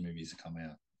if those movies come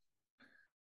out.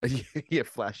 Yeah,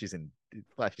 Flash is in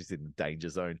danger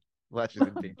zone. Flash is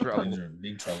in big trouble.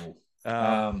 Big trouble.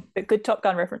 But good Top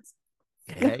Gun reference.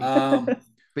 Hey.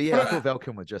 But yeah, I thought Val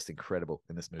Kilmer was just incredible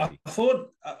in this movie. I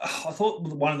thought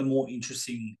one of the more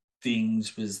interesting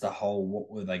things was the whole, what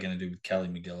were they going to do with Kelly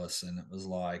McGillis? And it was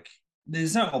like,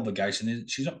 there's no obligation.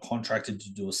 She's not contracted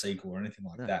to do a sequel or anything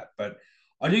like that. But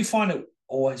I do find it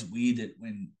always weird that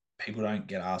when people don't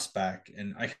get asked back,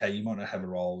 and okay, you might not have a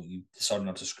role, you decide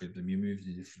not to script them, you move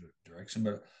in a different direction.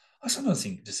 But I sometimes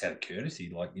think just out of courtesy,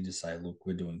 like you just say, look,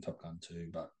 we're doing Top Gun 2,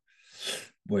 but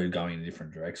we're going in a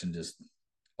different direction. Just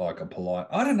like a polite,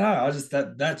 I don't know.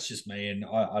 That's just me. And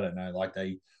I don't know. Like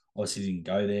they obviously didn't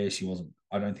go there. She wasn't,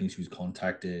 I don't think she was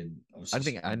contacted.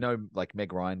 I know like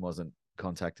Meg Ryan wasn't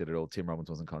contacted at all. Tim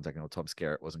Robbins wasn't contacted at all. Tom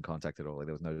Skerritt wasn't contacted at all. Like,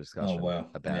 there was no discussion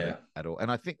about it at all.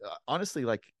 And I think, honestly,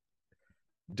 like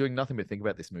doing nothing but think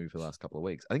about this movie for the last couple of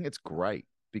weeks, I think it's great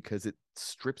because it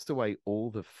strips away all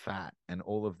the fat and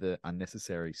all of the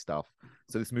unnecessary stuff.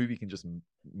 So this movie can just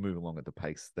move along at the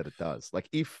pace that it does. Like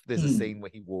if there's a scene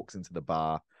where he walks into the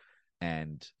bar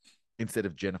and instead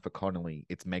of Jennifer Connelly,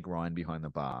 it's Meg Ryan behind the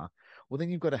bar, well, then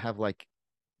you've got to have like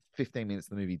 15 minutes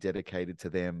of the movie dedicated to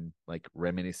them, like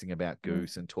reminiscing about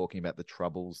Goose and talking about the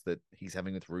troubles that he's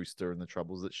having with Rooster and the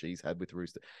troubles that she's had with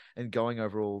Rooster and going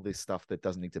over all this stuff that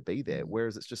doesn't need to be there.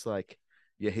 Whereas it's just like,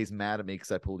 yeah, he's mad at me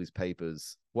because I pulled his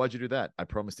papers. Why'd you do that? I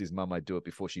promised his mum I'd do it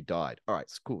before she died. All right,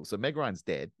 it's cool. So Meg Ryan's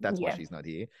dead. That's why she's not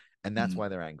here. And that's why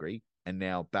they're angry. And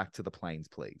now back to the planes,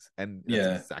 please. And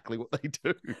that's exactly what they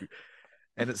do.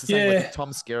 And it's the same like if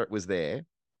Tom Skerritt was there,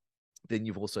 then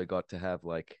you've also got to have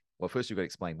like, well, first you've got to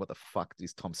explain what the fuck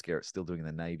is Tom Skerritt still doing in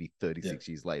the Navy 36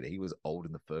 years later? He was old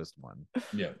in the first one.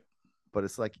 Yeah. But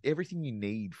it's like everything you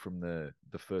need from the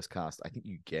first cast, I think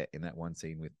you get in that one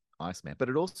scene with Iceman. But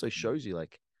it also shows you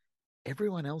like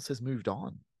everyone else has moved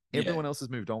on. Everyone else has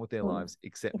moved on with their lives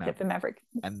except for Maverick.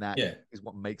 And that is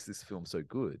what makes this film so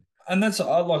good. And that's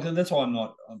why I'm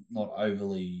not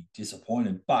overly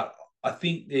disappointed. But I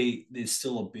think there's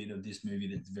still a bit of this movie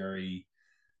that's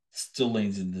still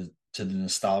leans into the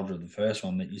nostalgia of the first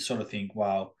one, that you sort of think,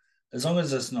 well, as long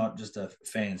as it's not just a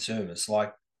fan service,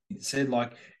 like it said,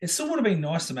 like it still would have been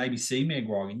nice to maybe see Meg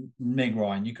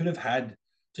Ryan. You could have had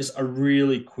just a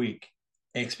really quick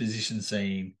exposition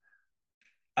scene,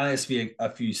 unless be a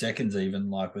few seconds even,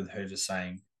 like with her just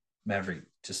saying, Maverick,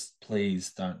 just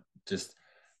please don't, just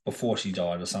before she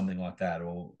died or something like that,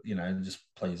 or, you know, just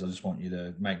please, I just want you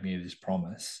to make me this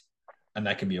promise. And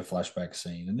that can be a flashback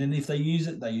scene. And then if they use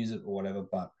it or whatever.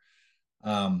 But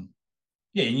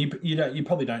you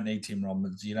probably don't need Tim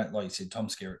Robbins. You don't, like you said, Tom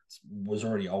Skerritt was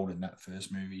already old in that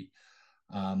first movie.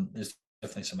 There's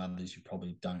definitely some others you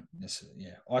probably don't necessarily.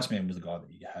 Yeah, Iceman was the guy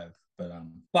that you have.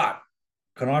 But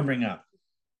can I bring up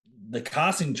the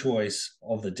casting choice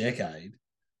of the decade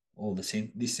or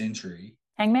this century?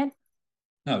 Hangman?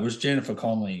 No, it was Jennifer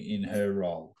Connelly in her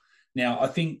role. Now, I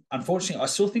think, unfortunately, I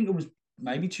still think it was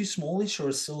maybe too smallish, or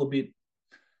it's still a bit,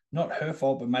 not her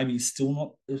fault, but maybe still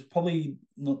not, it was probably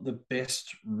not the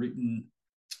best written.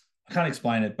 I can't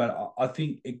explain it, but I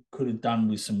think it could have done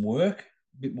with some work,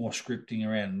 a bit more scripting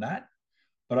around that.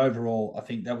 But overall, I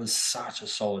think that was such a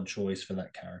solid choice for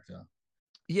that character.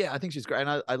 Yeah, I think she's great.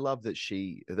 And I love that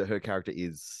her character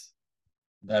is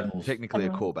technically a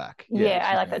callback. Yeah,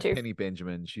 I like that too. Penny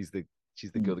Benjamin, she's the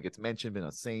girl that gets mentioned but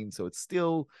not seen. So it's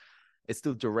still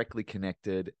directly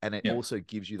connected, and it also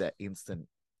gives you that instant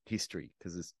history,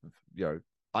 because it's, you know,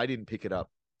 I didn't pick it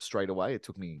up straight away. It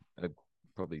took me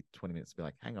probably 20 minutes to be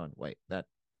like, hang on, wait, that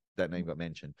name got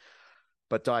mentioned.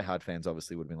 But diehard fans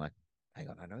obviously would have been like, hang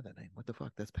on, I know that name. What the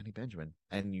fuck? That's Penny Benjamin.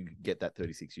 And you get that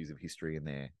 36 years of history in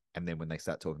there. And then when they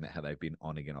start talking about how they've been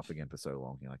on again, off again for so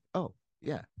long, you're like, oh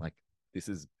yeah, like this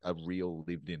is a real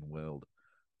lived-in world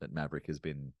that Maverick has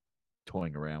been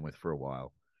toying around with for a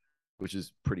while, which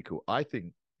is pretty cool. I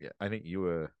think you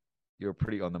were you're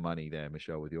pretty on the money there,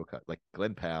 Michelle, with your cut. Like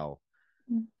Glenn Powell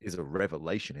is a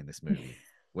revelation in this movie.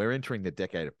 We're entering the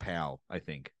decade of Powell, I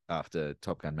think, after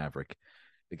Top Gun Maverick,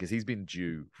 because he's been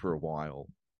due for a while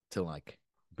to like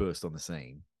burst on the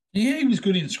scene. Yeah, he was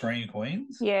good in Scream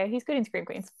Queens. Yeah, he's good in Scream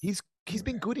Queens. He's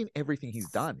been good in everything he's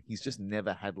done. He's just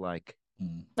never had like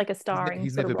a starring.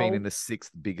 He's never been in the 6th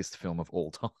biggest film of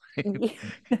all time.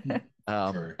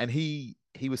 And he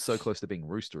was so close to being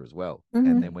Rooster as well.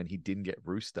 And then when he didn't get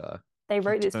Rooster, they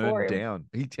wrote this for him. Down.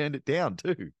 He turned it down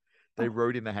too. They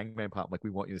wrote in the Hangman part, like, we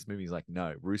want you in this movie. He's like,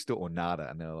 no, Rooster or nada.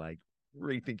 And they're like,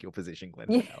 rethink your position,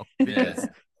 Glenn Powell. Because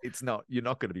it's not, you're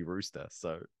not going to be Rooster.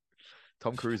 So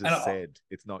Tom Cruise has said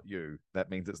it's not you. That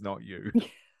means it's not you.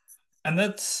 And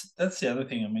that's the other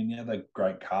thing. I mean, the other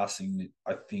great casting that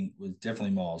I think was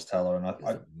definitely Miles Teller,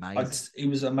 and he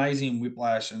was amazing in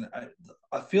Whiplash. And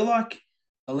I feel like,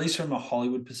 at least from a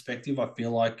Hollywood perspective, I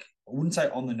feel like, I wouldn't say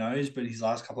on the nose, but his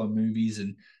last couple of movies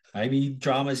and maybe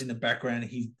dramas in the background,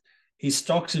 his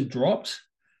stocks have dropped.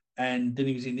 And then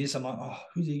he was in this. I'm like, oh,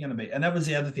 who's he going to be? And that was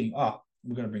the other thing. Oh,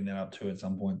 we're going to bring that up too at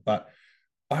some point, but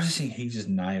I just think he just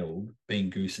nailed being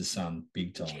Goose's son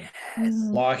big time. Yes.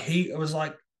 Like it was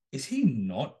like, is he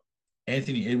not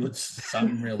Anthony Edwards' son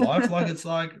in real life? Like, it's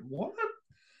like, what?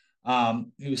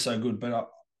 He was so good. But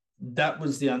that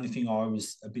was the only thing I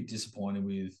was a bit disappointed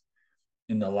with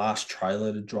in the last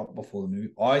trailer to drop before the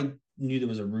movie. I knew there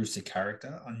was a Rooster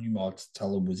character. I knew Miles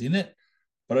Teller was in it,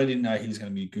 but I didn't know he was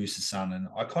going to be Goose's son. And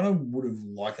I kind of would have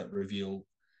liked that reveal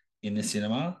in the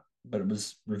cinema, but it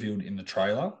was revealed in the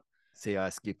trailer. See, I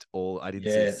skipped all. I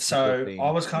didn't see. So thing.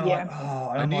 I was kind of like, oh,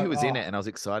 I knew he was in it, and I was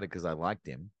excited because I liked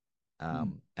him.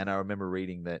 And I remember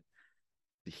reading that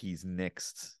his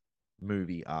next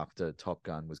movie after Top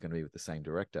Gun was going to be with the same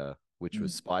director, which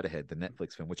was Spiderhead, the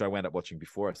Netflix film, which I wound up watching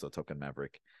before I saw Top Gun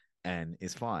Maverick, and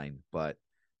is fine, but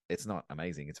it's not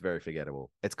amazing. It's very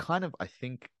forgettable. It's kind of, I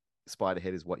think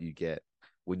Spiderhead is what you get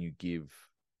when you give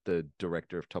the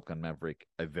director of Top Gun Maverick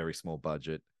a very small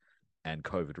budget and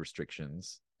COVID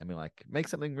restrictions. I mean, like, make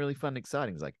something really fun and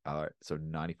exciting. It's like, all right, so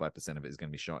 95% of it is going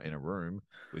to be shot in a room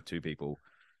with 2 people,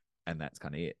 and that's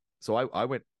kind of it. So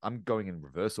I'm going in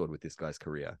reverse order with this guy's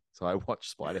career. So I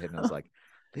watched Spiderhead and I was like,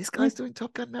 this guy's doing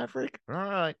Top Gun Maverick? All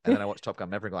right. And then I watched Top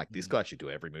Gun Maverick, like, this guy should do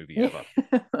every movie ever.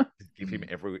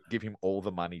 give him all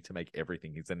the money to make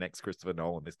everything. He's the next Christopher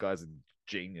Nolan. This guy's a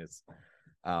genius.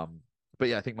 But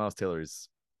yeah, I think Miles Teller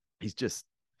he's just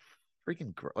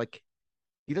freaking great. Like,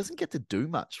 he doesn't get to do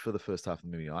much for the first half of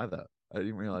the movie either. I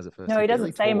didn't realize at first. No, he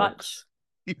doesn't say much.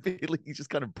 He just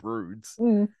kind of broods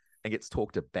and gets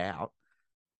talked about.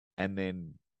 And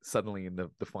then suddenly in the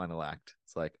final act,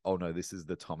 it's like, oh no, this is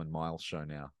the Tom and Miles show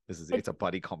now. It's a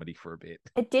buddy comedy for a bit.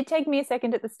 It did take me a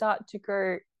second at the start to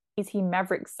go, is he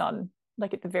Maverick's son?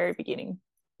 Like at the very beginning,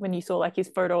 when you saw like his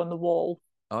photo on the wall.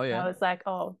 Oh yeah. I was like,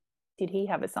 oh, did he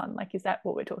have a son? Like, is that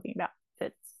what we're talking about?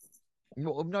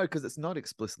 Well, no, because it's not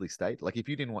explicitly stated. Like, if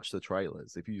you didn't watch the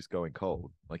trailers, if you just go in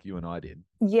cold, like you and I did,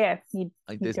 yeah,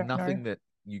 there's nothing that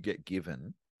you get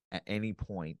given at any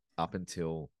point up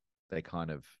until they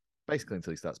kind of basically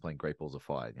until he starts playing Great Balls of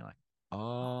Fire, and you're like,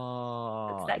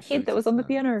 oh, it's that kid that was on the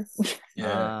piano.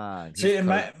 Yeah. See,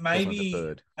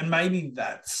 maybe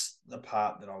that's the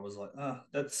part that I was like,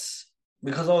 that's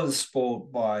because I was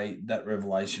spoiled by that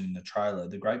revelation in the trailer.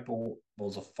 The Great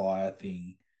Balls of Fire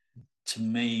thing, to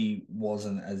me,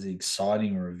 wasn't as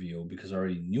exciting a reveal because I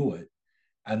already knew it.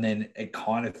 And then it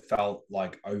kind of felt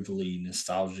like overly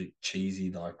nostalgic,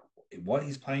 cheesy, like, what?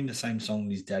 He's playing the same song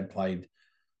his dad played,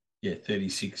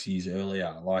 36 years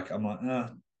earlier. Like, I'm like,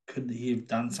 could he have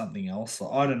done something else?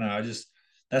 Like, I don't know.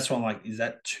 That's why I'm like, is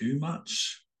that too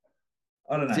much?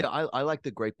 I don't know. See, I like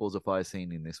the Great Balls of Fire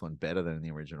scene in this one better than in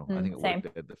the original. I think it worked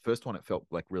better. The first one, it felt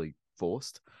like really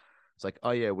forced. It's like,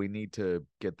 oh yeah, we need to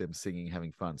get them singing,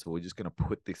 having fun, so we're just going to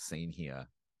put this scene here.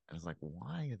 And it's like,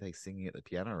 why are they singing at the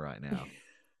piano right now?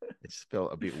 It just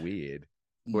felt a bit weird.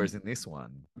 Whereas in this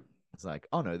one, it's like,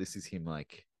 oh no, this is him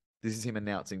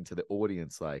announcing to the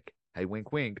audience, like, hey,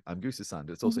 wink, wink, I'm Goose's son.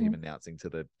 But it's also him announcing to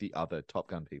the other Top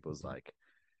Gun people's like,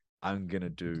 I'm going to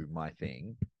do my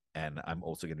thing, and I'm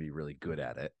also going to be really good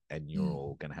at it, and you're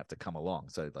all going to have to come along.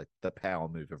 So like the power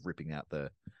move of ripping out the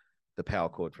power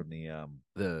cord from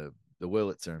the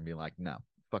Wurlitzer and being like, no,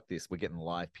 fuck this. We're getting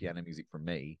live piano music from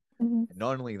me. And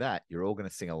not only that, you're all going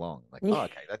to sing along. Like, oh,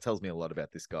 okay, that tells me a lot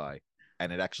about this guy.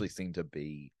 And it actually seemed to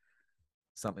be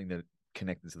something that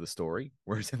connected to the story.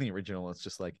 Whereas in the original, it's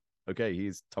just like, okay,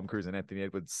 here's Tom Cruise and Anthony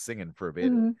Edwards singing for a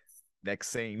bit. Next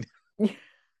scene. The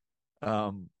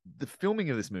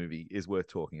filming of this movie is worth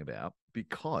talking about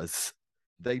because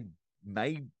they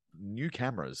made new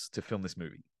cameras to film this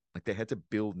movie. Like, they had to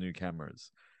build new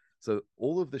cameras. So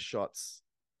all of the shots,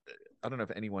 I don't know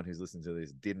if anyone who's listening to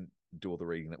this didn't do all the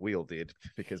reading that we all did,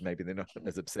 because maybe they're not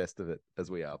as obsessed with it as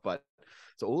we are. But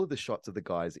so all of the shots of the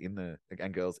guys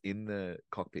and girls in the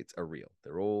cockpits are real.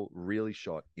 They're all really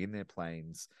shot in their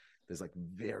planes. There's like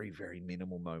very, very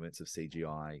minimal moments of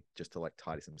CGI just to like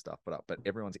tidy some stuff up. But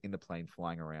everyone's in the plane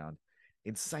flying around.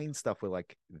 Insane stuff where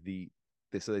like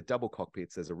so they're double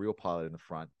cockpits. There's a real pilot in the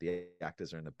front. The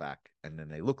actors are in the back, and then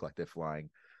they look like they're flying.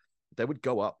 They would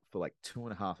go up for like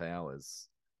 2.5 hours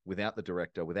without the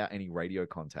director, without any radio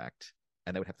contact,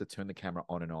 and they would have to turn the camera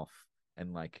on and off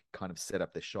and like kind of set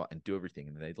up the shot and do everything,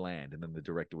 and then they'd land, and then the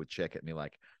director would check it and be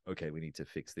like, okay, we need to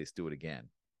fix this, do it again.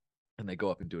 And they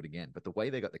go up and do it again. But the way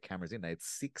they got the cameras in, they had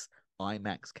 6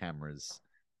 IMAX cameras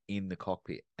in the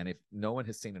cockpit. And if no one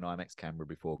has seen an IMAX camera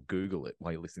before, Google it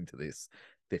while you're listening to this.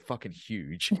 They're fucking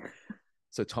huge.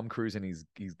 So Tom Cruise and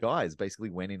his guys basically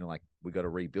went in and like, we got to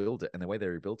rebuild it. And the way they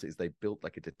rebuilt it is they built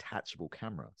like a detachable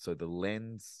camera. So the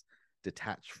lens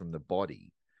detached from the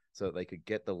body so that they could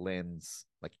get the lens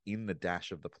like in the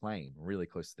dash of the plane really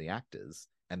close to the actors,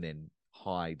 and then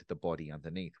hide the body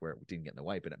underneath where it didn't get in the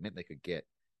way. But it meant they could get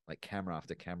like camera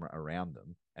after camera around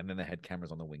them. And then they had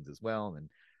cameras on the wings as well and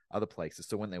other places.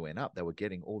 So when they went up, they were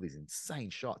getting all these insane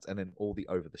shots. And then all the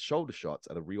over the shoulder shots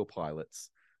are the real pilots,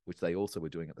 which they also were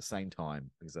doing at the same time,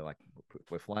 because they're like,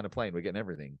 we're flying a plane, we're getting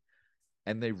everything.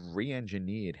 And they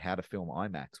re-engineered how to film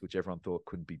IMAX, which everyone thought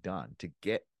couldn't be done, to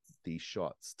get these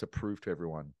shots, to prove to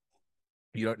everyone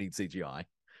you don't need CGI,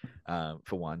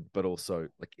 for one, but also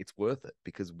like it's worth it,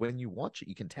 because when you watch it,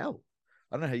 you can tell.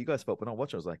 I don't know how you guys felt when I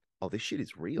watched it. I was like, oh, this shit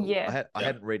is real. Yeah. I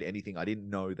hadn't read anything. I didn't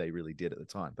know they really did at the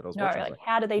time, but I was No, watching. like, I was like,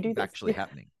 how do they do this? Actually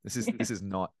happening. This is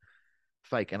not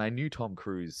fake. And I knew Tom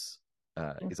Cruise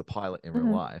is a pilot in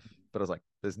real life, but I was like,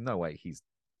 there's no way he's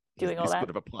doing all this that.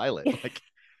 good of a pilot. Like,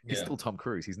 he's still Tom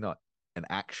Cruise. He's not an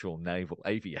actual naval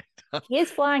aviator. He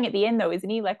is flying at the end though, isn't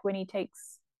he? Like when he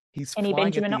takes He's Annie flying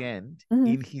Benjamin at the up. end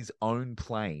in his own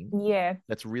plane. Yeah.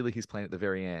 That's really his plane at the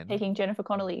very end. Taking Jennifer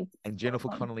Connelly. And Jennifer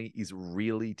Connelly is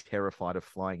really terrified of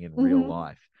flying in real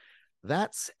life.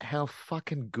 That's how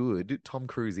fucking good Tom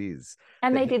Cruise is.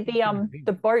 And they did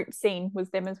the boat scene was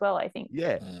them as well, I think.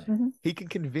 Yeah. He can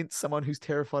convince someone who's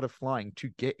terrified of flying to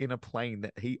get in a plane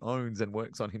that he owns and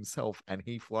works on himself, and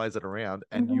he flies it around,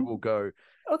 and you will go,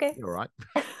 okay, all right.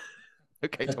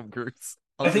 Okay, Tom Cruise.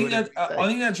 I think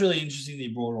that's really interesting that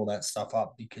you brought all that stuff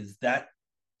up, because that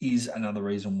is another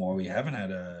reason why we haven't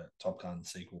had a Top Gun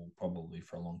sequel probably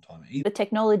for a long time. The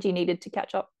technology needed to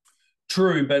catch up.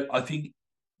 True, but I think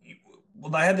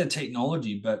they had the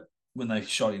technology, but when they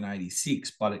shot in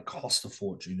 '86, but it cost a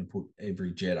fortune to put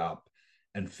every jet up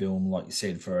and film, like you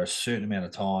said, for a certain amount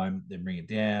of time, then bring it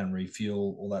down,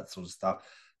 refuel, all that sort of stuff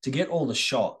to get all the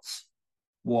shots.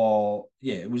 Well,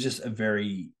 yeah, it was just a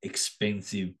very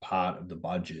expensive part of the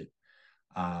budget.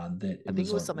 I think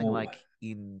it was something like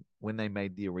when they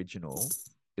made the original,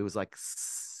 it was like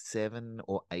 $7,000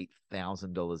 or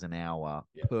 $8,000 an hour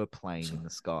per plane in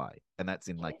the sky, and that's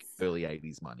in like early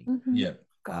 '80s money. Yeah.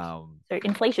 So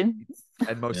inflation,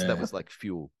 and most of that was like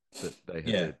fuel that they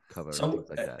had to cover. So and things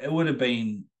like that. It would have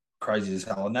been crazy as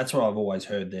hell, and that's what I've always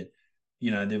heard, that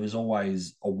there was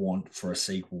always a want for a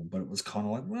sequel, but it was kind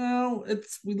of like, well,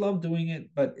 we love doing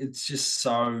it, but it's just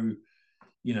so,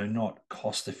 not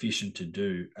cost efficient to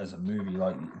do as a movie.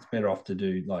 Like, it's better off to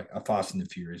do like a Fast and the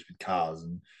Furious with cars,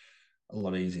 and a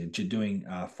lot easier. Doing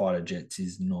fighter jets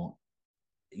is not,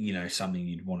 something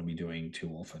you'd want to be doing too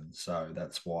often. So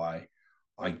that's why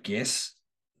I guess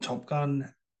Top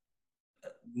Gun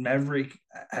Maverick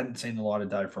hadn't seen the light of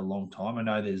day for a long time. I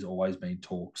know there's always been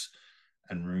talks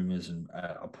and rumors and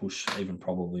a push, even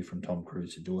probably from Tom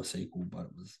Cruise, to do a sequel, but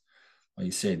it was, like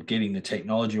you said, getting the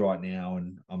technology right now,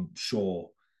 and I'm sure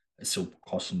it still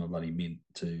costs them a bloody mint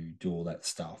to do all that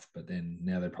stuff. But then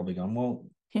now they're probably going, well,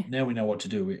 now we know what to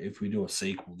do. If we do a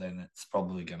sequel, then it's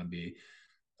probably going to be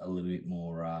a little bit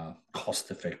more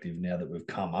cost effective now that we've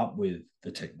come up with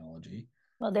the technology.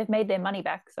 Well, they've made their money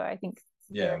back, so I think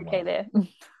they're okay there.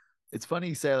 It's funny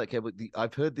you say that, but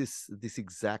I've heard this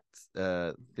exact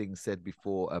thing said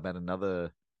before about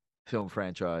another film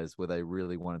franchise where they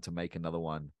really wanted to make another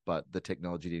one, but the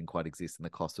technology didn't quite exist and the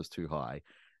cost was too high.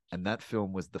 And that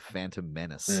film was The Phantom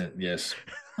Menace. Yes.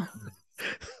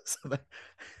 So they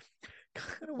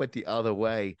kind of went the other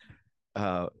way.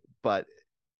 But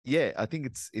yeah, I think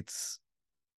it's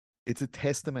a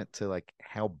testament to like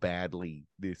how badly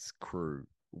this crew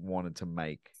wanted to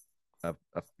make a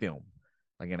film,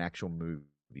 like an actual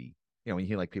movie. When you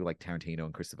hear like people like Tarantino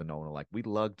and Christopher Nolan are like, we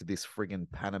lugged this friggin'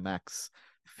 Panamax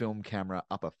film camera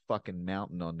up a fucking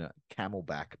mountain on a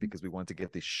camelback because we wanted to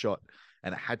get this shot,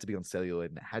 and it had to be on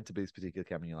celluloid, and it had to be this particular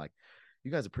camera. And you're like,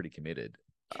 you guys are pretty committed.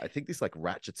 I think this like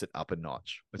ratchets it up a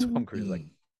notch. Tom Cruise like,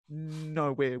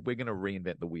 no, we're gonna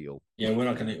reinvent the wheel. Yeah, we're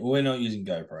not using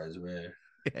GoPros. We're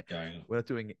not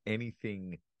doing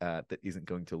anything that isn't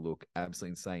going to look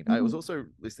absolutely insane. I was also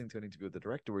listening to an interview with the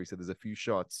director where he said there's a few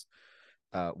shots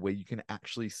where you can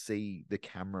actually see the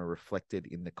camera reflected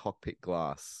in the cockpit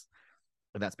glass,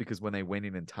 and that's because when they went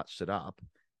in and touched it up,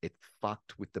 it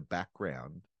fucked with the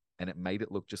background and it made it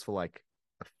look just for like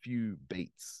a few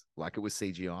beats like it was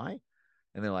CGI.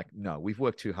 And they're like, no, we've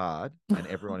worked too hard, and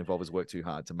everyone involved has worked too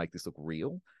hard to make this look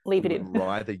real. Leave it in.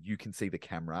 Rather you can see the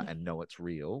camera and know it's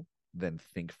real than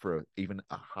think for even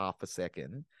a half a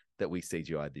second that we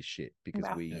CGI'd this shit because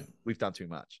we've done too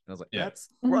much. And I was like, that's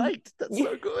right. That's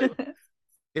so good.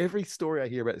 Every story I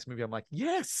hear about this movie, I'm like,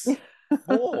 yes,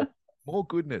 more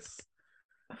goodness.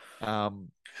 Well,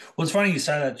 it's funny you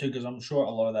say that too, because I'm sure a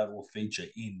lot of that will feature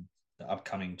in the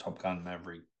upcoming Top Gun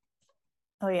Maverick.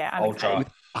 Oh yeah, I'm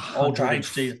Ultra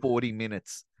HD, 40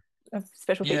 minutes of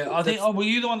special features. Yeah, I think. Oh, were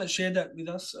you the one that shared that with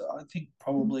us? I think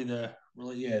probably the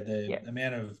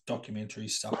amount of documentary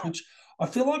stuff, which I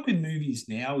feel like with movies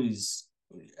now is,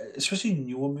 especially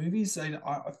newer movies,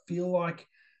 I feel like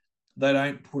they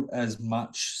don't put as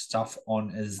much stuff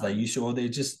on as they used to, or they're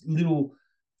just little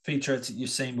featurettes that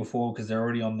you've seen before because they're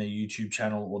already on their YouTube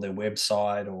channel or their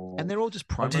website, and they're all just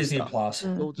promo Disney stuff. Plus.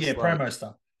 Like, promo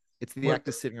stuff. It's the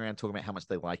actors sitting around talking about how much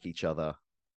they like each other,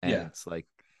 and it's like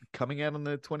coming out on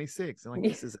the 26th. And like,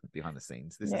 this isn't behind the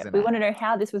scenes. This isn't. We want to know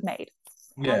how this was made.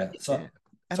 And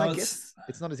I guess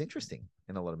it's not as interesting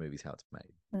in a lot of movies how it's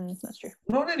made. That's true.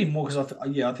 Not anymore, because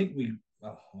I think we.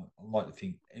 I like to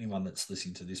think anyone that's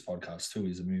listening to this podcast too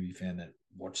is a movie fan that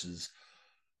watches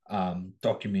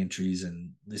documentaries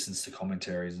and listens to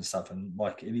commentaries and stuff. And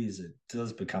like it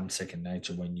does become second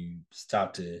nature when you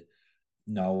start to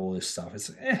know all this stuff. It's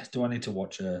like, do I need to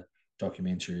watch a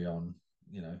documentary on,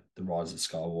 the rise of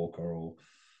Skywalker or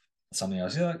something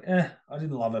else? You're like, I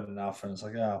didn't love it enough. And it's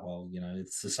like,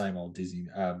 it's the same old Disney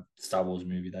Star Wars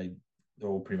movie. They're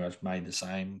all pretty much made the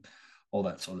same, all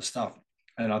that sort of stuff.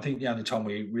 And I think the only time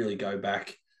we really go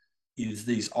back is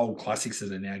these old classics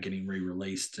that are now getting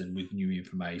re-released and with new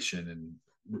information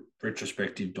and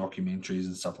retrospective documentaries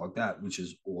and stuff like that, which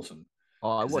is awesome.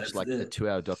 Oh, I watched like a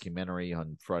 2-hour documentary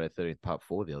on Friday the 13th Part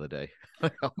 4 the other day.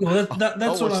 Well,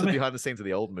 that's what I mean. Behind the scenes of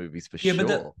the old movies for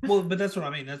sure. But that's what I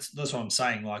mean. That's what I'm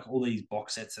saying. Like all these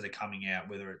box sets that are coming out,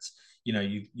 whether it's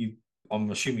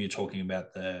I'm assuming you're talking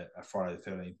about the Friday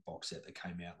the 13th box set that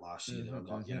came out last year that I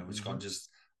got, which got just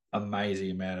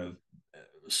amazing amount of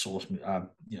source,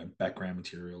 background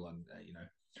material and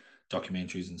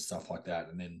documentaries and stuff like that,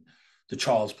 and then the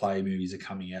Child's Play movies are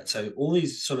coming out. So all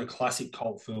these sort of classic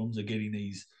cult films are getting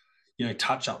these,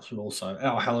 touch-ups, but also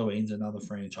Halloween's another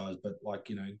franchise, but like,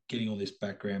 getting all this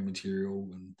background material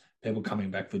and people coming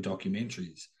back for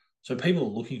documentaries. So people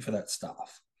are looking for that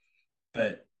stuff.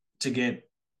 But to get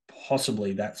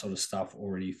possibly that sort of stuff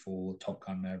already for Top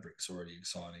Gun Maverick's already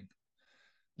exciting.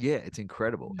 Yeah, it's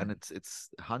incredible. And it's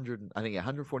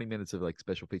 140 minutes of like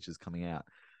special features coming out.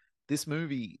 This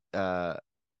movie,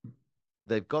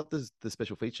 they've got the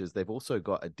special features. They've also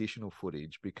got additional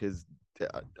footage because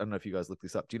I don't know if you guys looked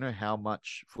this up. Do you know how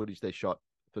much footage they shot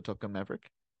for Top Gun Maverick?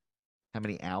 How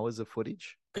many hours of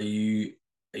footage? Are you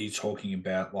talking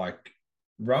about like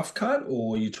rough cut,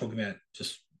 or are you talking about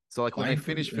just so like when they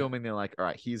finish filming, they're like, all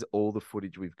right, here's all the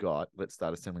footage we've got. Let's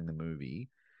start assembling the movie.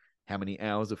 How many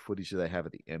hours of footage do they have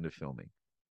at the end of filming?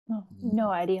 Oh, no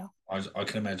idea. I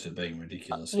can imagine it being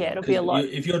ridiculous. It'll be a lot.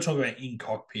 If you're talking about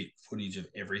in-cockpit footage of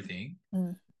everything,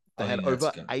 they had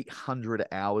over 800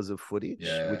 hours of footage,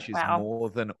 which is more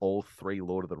than all 3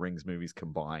 Lord of the Rings movies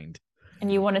combined.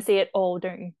 And you want to see it all,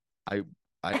 don't you?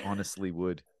 I honestly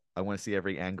would. I want to see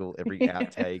every angle, every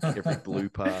outtake, every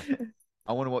blooper.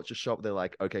 I want to watch a shot where they're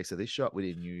like, okay, so this shot we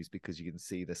didn't use because you can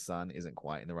see the sun isn't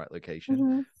quite in the right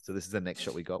location. So this is the next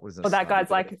shot we got. Or that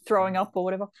guy's like throwing up or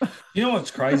whatever. You know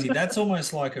what's crazy? That's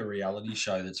almost like a reality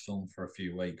show that's filmed for a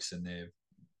few weeks and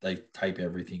they tape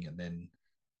everything and then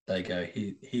they go,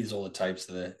 here's all the tapes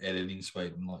to the editing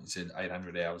suite. And like you said,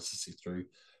 800 hours to sit through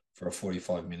for a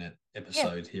 45-minute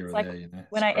episode here or there.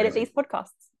 When I edit these podcasts.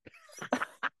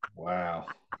 Wow.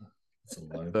 That's a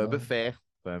low bar. But fair.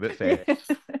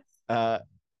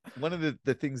 One of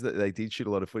the things that they did shoot a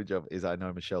lot of footage of is, I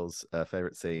know Michelle's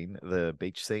favorite scene, the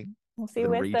beach scene. We'll see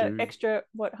where's the extra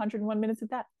 101 minutes of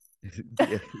that.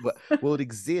 Yeah, well, it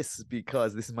exists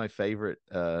because this is my favorite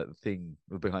thing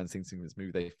behind the scenes in this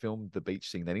movie. They filmed the beach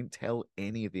scene. They didn't tell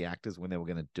any of the actors when they were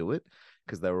going to do it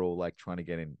because they were all like trying to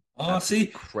get in Oh, see,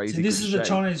 crazy this good is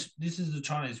shape. This is the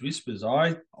Chinese whispers.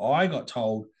 I got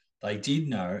told they did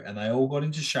know, and they all got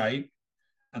into shape,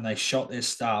 and they shot their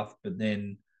stuff, but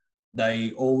then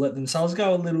they all let themselves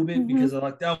go a little bit because they're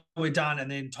like, "Oh, we're done." And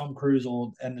then Tom Cruise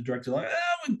and the director like,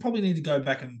 "Oh, we probably need to go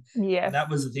back and." Yeah. And that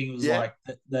was the thing. It was like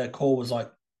the call was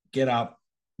like, "Get up,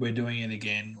 we're doing it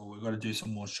again, or we've got to do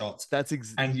some more shots." That's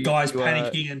and guys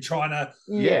panicking and trying to.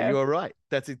 Yeah, you are right.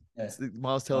 That's it. Yeah.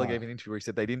 Miles Teller gave an interview where he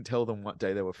said they didn't tell them what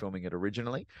day they were filming it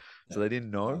originally, so they didn't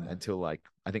know until like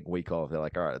I think week of. They're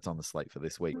like, all right, it's on the slate for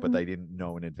this week, but they didn't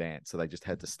know in advance, so they just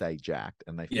had to stay jacked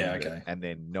and they filmed it. And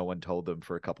then no one told them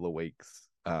for a couple of weeks.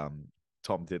 Tom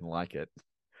didn't like it,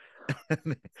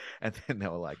 and then they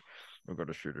were like, "We're going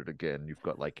to shoot it again. You've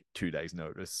got like 2 days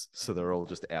notice." So they're all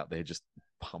just out there just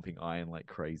pumping iron like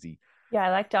crazy. Yeah,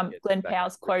 I liked Glenn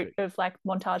Powell's quote of like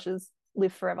montages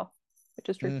live forever, which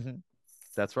is true.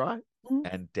 That's right.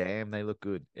 And damn, they look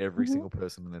good. Every single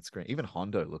person on that screen. Even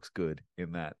Hondo looks good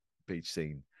in that beach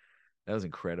scene. That was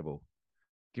incredible.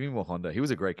 Give me more Hondo. He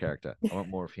was a great character. I want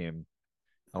more of him.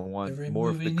 I want more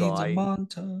of the guy.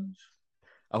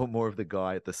 I want more of the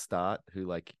guy at the start who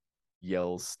like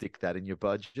yells, "Stick that in your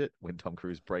budget" when Tom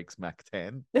Cruise breaks Mach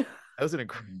 10. That was an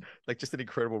just an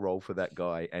incredible role for that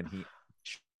guy, and he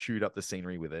chewed up the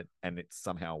scenery with it, and it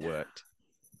somehow worked.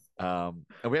 And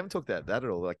we haven't talked about that at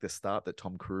all. Like the start that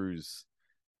Tom Cruise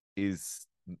is,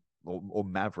 or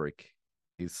Maverick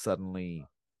is suddenly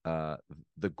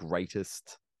the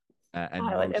greatest and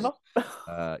most,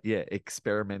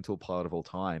 experimental pilot of all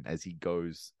time as he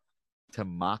goes to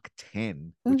Mach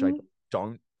 10, which I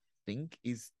don't think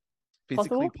is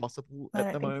physically possible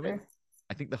at the moment. So.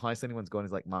 I think the highest anyone's gone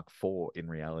is like Mach 4 in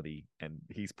reality, and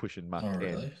he's pushing Mach 10.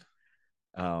 Really?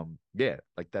 Yeah,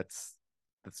 like that's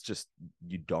just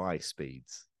you die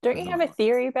speeds. Don't you have a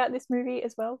theory about this movie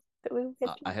as well that we'll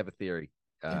get to? I have a theory.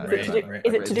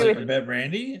 Is it to do with about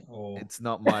Randy? Or it's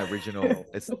not my original.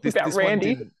 It's this about this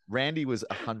Randy. One Randy was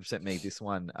 100% me. This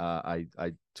one, I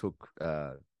took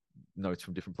notes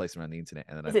from different places around the internet,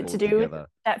 and then is it to do with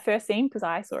that first scene? Because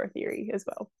I saw a theory as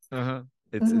well.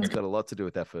 It's got a lot to do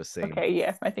with that first scene. Okay,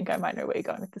 yeah, I think I might know where you're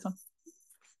going with this one.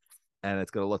 And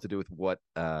it's got a lot to do with what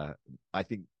I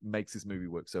think makes this movie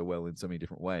work so well in so many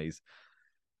different ways.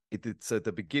 So at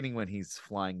the beginning when he's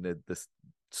flying the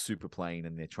super plane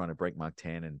and they're trying to break Mach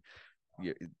 10, and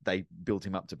they built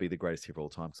him up to be the greatest hero of all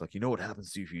time. It's like, you know what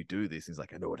happens to you if you do this? And he's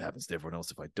like, I know what happens to everyone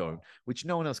else if I don't, which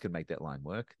no one else can make that line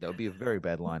work. That would be a very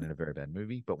bad line in a very bad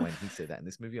movie. But when he said that in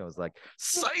this movie, I was like,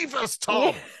 save us,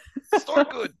 Tom! So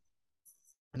good!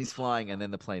 And he's flying, and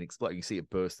then the plane explodes. You see it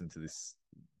burst into this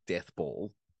death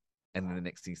ball. And then the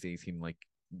next thing he sees him like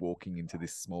walking into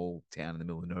this small town in the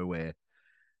middle of nowhere.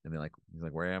 And he's like,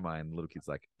 where am I? And the little kid's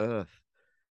like, Earth.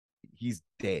 He's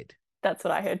dead. That's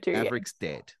what I heard too. Maverick's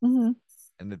dead. And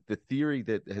the theory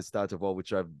that has started to evolve,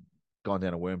 which I've gone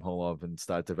down a wormhole of and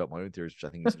started to develop my own theories, which I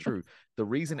think is true. The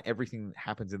reason everything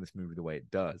happens in this movie the way it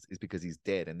does is because he's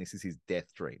dead. And this is his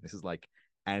death dream. This is like,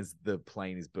 as the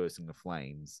plane is bursting the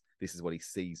flames, this is what he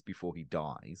sees before he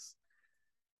dies.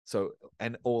 So,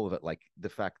 and all of it, like the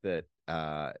fact that,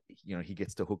 he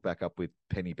gets to hook back up with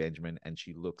Penny Benjamin and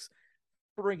she looks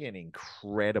friggin'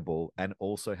 incredible and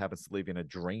also happens to live in a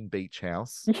dream beach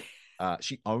house.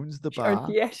 She owns the bar.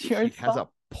 She has a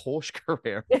Porsche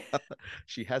Carrera.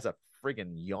 She has a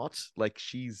friggin' yacht. Like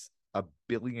she's a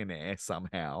billionaire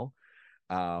somehow.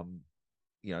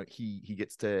 He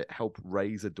gets to help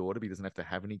raise a daughter, but he doesn't have to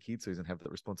have any kids, so he doesn't have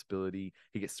that responsibility.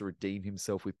 He gets to redeem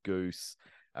himself with Goose.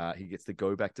 He gets to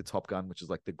go back to Top Gun, which is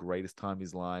like the greatest time of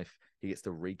his life. He gets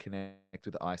to reconnect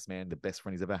with Iceman, the best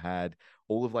friend he's ever had.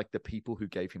 All of like the people who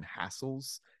gave him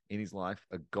hassles in his life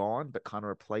are gone, but kind of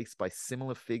replaced by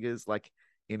similar figures, like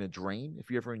in a dream.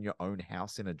 If you're ever in your own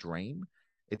house in a dream,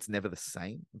 it's never the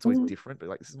same. It's always different, but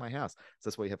like, this is my house. So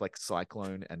that's why you have like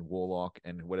Cyclone and Warlock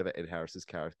and whatever Ed Harris's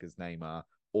character's name are,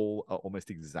 all are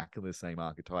almost exactly the same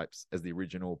archetypes as the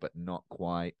original, but not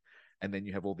quite. And then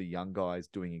you have all the young guys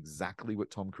doing exactly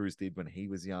what Tom Cruise did when he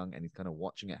was young, and he's kind of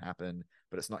watching it happen,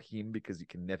 but it's not him because you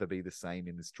can never be the same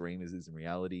in this dream as is in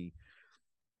reality.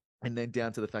 And then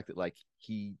down to the fact that like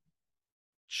he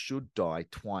should die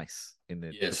twice in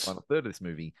the final third of this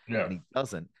movie, and he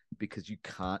doesn't because you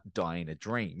can't die in a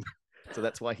dream. So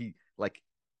that's why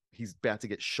he's about to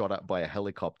get shot up by a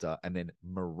helicopter, and then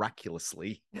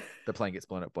miraculously the plane gets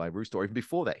blown up by a rooster. Or even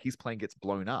before that, his plane gets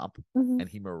blown up and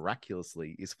he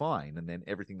miraculously is fine. And then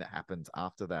everything that happens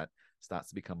after that starts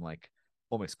to become like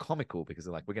almost comical because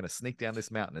they're like, we're going to sneak down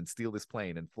this mountain and steal this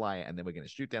plane and fly it, and then we're going to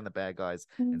shoot down the bad guys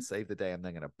and save the day, and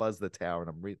they're going to buzz the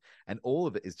tower, and all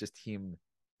of it is just him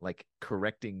like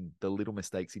correcting the little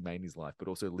mistakes he made in his life, but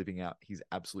also living out his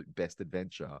absolute best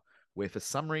adventure, where for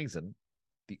some reason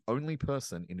the only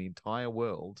person in the entire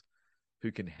world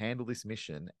who can handle this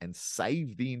mission and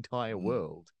save the entire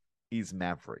world is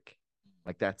Maverick.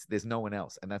 Like there's no one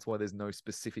else. And that's why there's no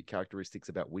specific characteristics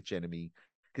about which enemy.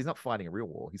 He's not fighting a real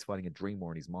war. He's fighting a dream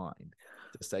war in his mind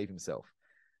to save himself.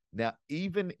 Now,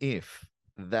 even if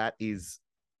that is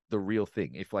the real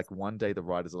thing, if like one day the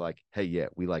writers are like, hey, yeah,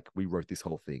 we wrote this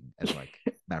whole thing as like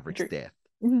Maverick's death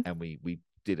and we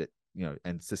did it, you know,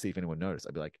 and to see if anyone noticed,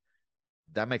 I'd be like,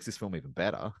 that makes this film even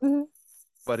better.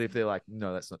 But if they're like,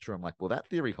 no, that's not true, I'm like, well, that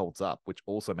theory holds up, which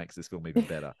also makes this film even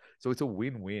better. So it's a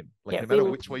win-win. Like no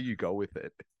matter which way you go with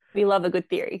it. We love a good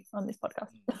theory on this podcast.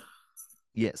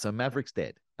 Yeah, so Maverick's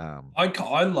dead.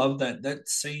 I love that. That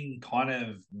scene kind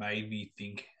of made me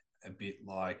think a bit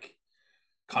like,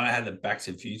 kind of had the Back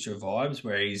to the Future vibes,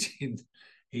 where he's in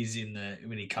the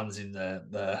when he comes in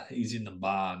he's in the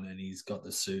barn and he's got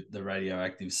the suit, the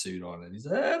radioactive suit on, and he's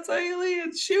like, that's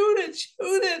alien, shoot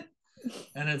it,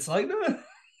 and it's like no.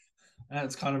 And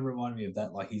it's kind of reminded me of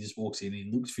that. Like he just walks in, he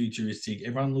looks futuristic.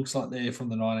 Everyone looks like they're from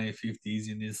the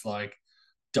 1950s in this like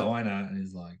diner, and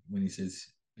he's like, when he says,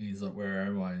 he's like, where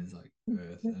am I? And he's like,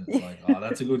 Earth, and it's like, oh,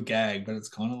 that's a good gag, but it's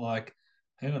kind of like,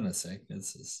 hang on a sec,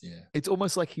 it's just It's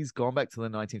almost like he's gone back to the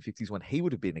 1950s when he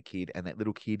would have been a kid, and that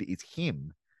little kid is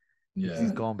him. Yeah,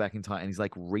 he's gone back in time, and he's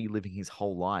like reliving his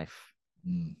whole life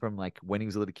from like when he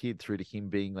was a little kid through to him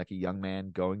being like a young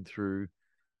man going through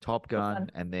Top Gun,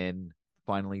 and then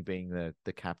finally being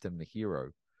the captain, the hero.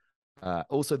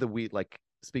 Also the weird, like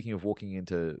speaking of walking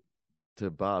into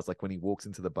bars, like when he walks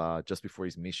into the bar just before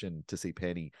his mission to see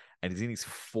Penny, and he's in his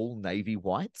full navy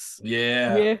whites.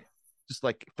 Yeah. Just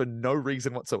like for no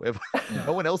reason whatsoever.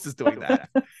 No one else is doing that.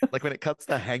 Like when it cuts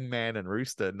to Hangman and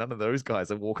Rooster, none of those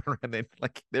guys are walking around there.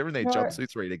 Like they're in their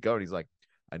jumpsuits ready to go, and he's like,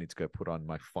 I need to go put on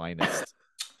my finest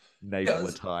naval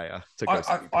attire to go.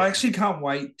 I actually can't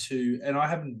wait to, and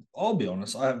I'll be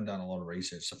honest, I haven't done a lot of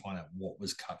research to find out what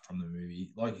was cut from the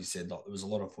movie. Like you said, like, there was a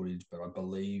lot of footage, but I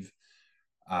believe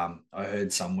I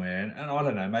heard somewhere, and I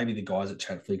don't know, maybe the guys at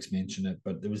Chatflix mentioned it,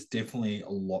 but there was definitely a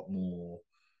lot more.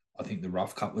 I think the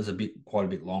rough cut was quite a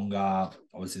bit longer.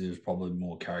 Obviously, there was probably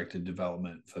more character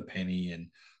development for Penny and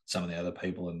some of the other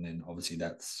people, and then obviously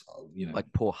that's like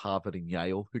poor Harvard and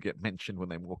Yale who get mentioned when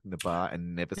they walk in the bar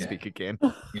and never speak again.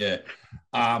 Yeah,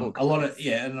 a lot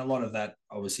of that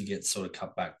obviously gets sort of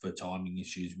cut back for timing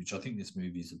issues, which I think this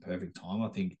movie is the perfect time. I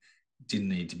think it didn't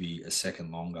need to be a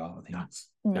second longer. I think it's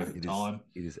perfect time.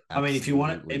 It is. I mean, if you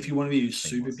want to be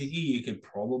super picky, you could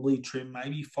probably trim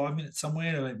maybe 5 minutes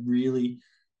somewhere to really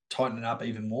tighten it up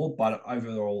even more. But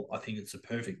overall, I think it's a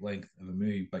perfect length of a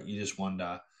movie. But you just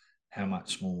wonder how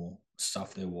much more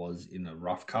stuff there was in the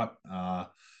rough cut,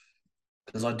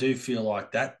 because I do feel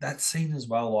like that scene as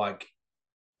well. Like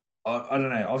I don't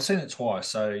know, I've seen it twice,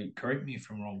 so correct me if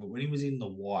I'm wrong, but when he was in the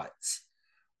whites,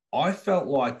 I felt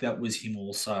like that was him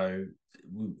also.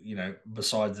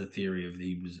 Besides the theory of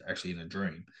he was actually in a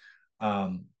dream,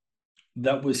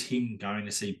 that was him going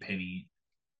to see Penny,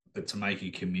 but to make a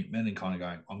commitment and kind of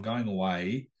going, I'm going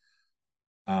away.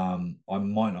 I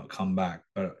might not come back,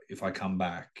 but if I come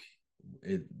back,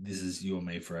 this is you and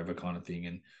me forever kind of thing.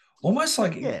 And almost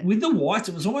like with the whites,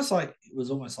 it was almost like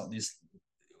this.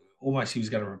 Almost he was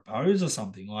going to propose or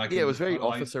something. Like it was very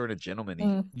officer and a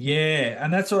gentleman. Yeah,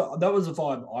 and that was the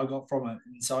vibe I got from it.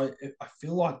 And so I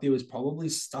feel like there was probably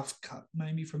stuff cut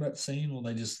maybe from that scene, or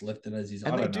they just left it as is.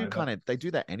 And they do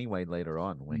that anyway later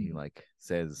on when he like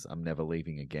says, "I'm never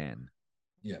leaving again."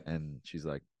 Yeah, and she's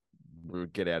like,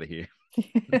 "Get out of here."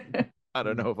 I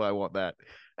don't know if I want that.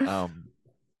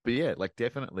 But yeah, like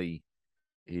definitely,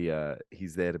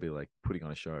 he's there to be like putting on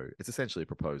a show. It's essentially a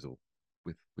proposal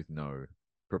with no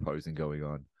proposing going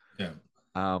on. Yeah.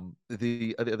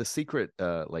 The secret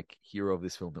like hero of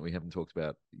this film that we haven't talked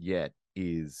about yet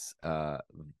is the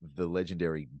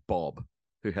legendary Bob,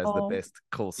 who has the best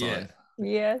call sign.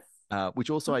 Yes. Which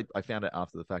also I found out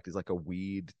after the fact is like a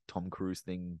weird Tom Cruise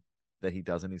thing that he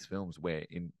does in his films, where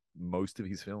in most of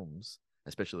his films,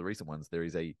 especially the recent ones, there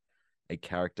is a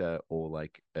character or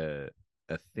like a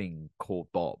thing called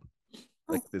Bob.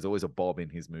 Like there's always a Bob in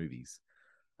his movies.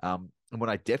 And what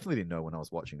I definitely didn't know when I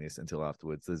was watching this until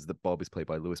afterwards is that Bob is played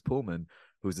by Lewis Pullman,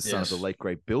 who is the son of the late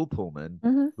great Bill Pullman,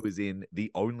 who is in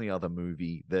the only other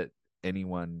movie that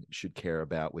anyone should care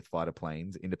about with fighter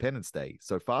planes, Independence Day.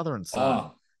 So father and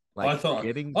son. I thought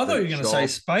you were going to say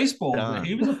Spaceball, but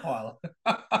he was a pilot.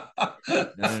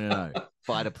 No.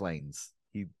 Fighter planes.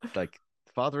 He like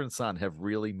father and son have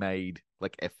really made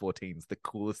like F-14s the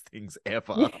coolest things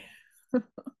ever.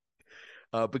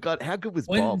 But God, how good was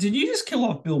Bob? Did you just kill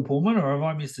off Bill Pullman, or have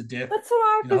I missed a death? That's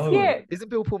what I was. Yeah. Isn't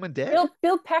Bill Pullman dead?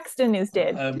 Bill Paxton is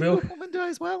dead. Did Bill Pullman die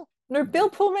as well? No, Bill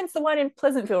Pullman's the one in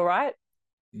Pleasantville, right?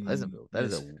 Pleasantville. That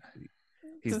is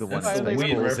he's the one. That's a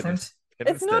weird reference.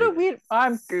 It's not a weird.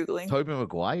 I'm googling. Tobey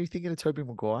Maguire? You thinking of Tobey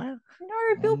Maguire?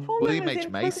 No, Bill Pullman. William H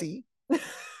Macy.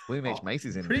 William H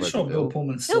Macy's in. Pretty sure Bill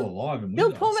Pullman's still alive.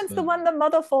 Bill Pullman's the one the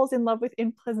mother falls in love with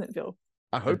in Pleasantville.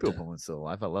 I hope Bill Pullman's still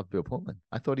alive. I love Bill Pullman.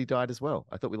 I thought he died as well.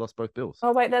 I thought we lost both Bills.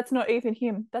 Oh wait, that's not even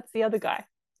him. That's the other guy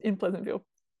in Pleasantville.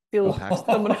 Bill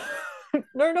Paxton.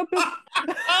 No, not Bill.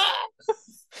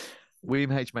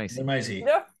 William H Macy.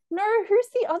 No, who's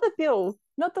the other Bill?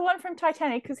 Not the one from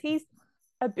Titanic, because he's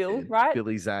a Bill, right?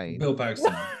 Billy Zane. Bill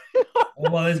Paxton.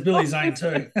 Well, there's Billy Zane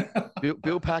too.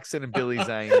 Bill Paxton and Billy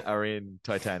Zane are in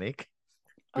Titanic.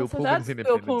 Bill Pullman's in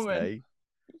Independence Day.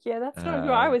 Yeah, that's not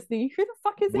who I was thinking. Who the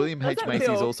fuck is William H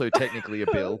Macy is also technically a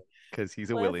Bill because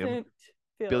he's a William.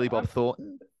 Billy Bob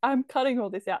Thornton. I'm cutting all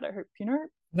this out. I hope you know.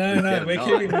 No, we're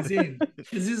keeping this in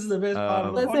because this is the best part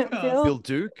of the podcast. Bill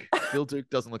Duke. Bill Duke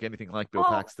doesn't look anything like Bill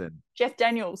Paxton. Jeff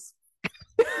Daniels.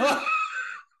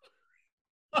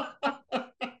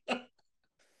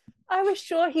 I was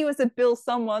sure he was a Bill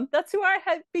someone. That's who I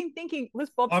had been thinking was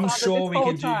Bob's father this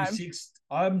whole time.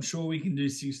 I'm sure we can do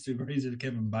 6 degrees of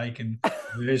Kevin Bacon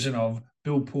version of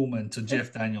Bill Pullman to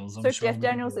Jeff Daniels. So Jeff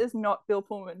Daniels is not Bill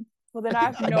Pullman. Well, then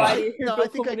I have no idea who Bill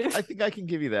Pullman is. I think I can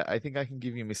give you that. I think I can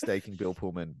give you mistaking Bill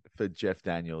Pullman for Jeff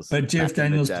Daniels. But Jeff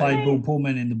Daniels played Bill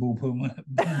Pullman in the Bill Pullman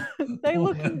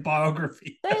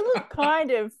biography. They look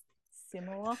kind of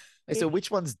similar. So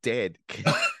which one's dead? Can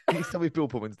you tell me Bill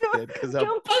Pullman's dead? Because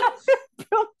Bill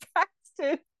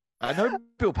Paxton. I know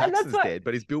Bill Paxton's dead,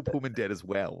 but is Bill Pullman dead as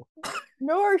well?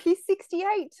 No, he's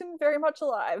 68 and very much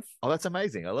alive. Oh, that's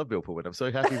amazing. I love Bill Pullman. I'm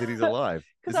so happy that he's alive.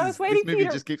 Because I was waiting this movie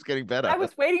just keeps getting better. I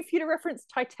was waiting for you to reference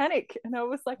Titanic, and I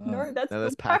was like, no,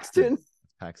 that's Paxton.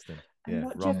 Paxton. Yeah,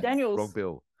 not wrong, Jeff Daniels. Wrong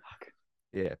Bill. Fuck.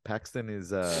 Yeah, Paxton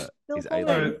is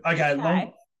alien.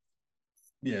 Okay,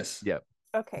 yes. Yep.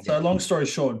 Okay. So long story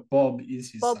short, Bob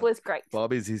is his son. Was great.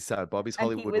 Bob is his son. Bob is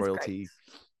Hollywood royalty. Great.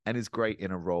 And is great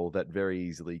in a role that very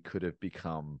easily could have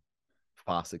become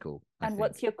farcical. And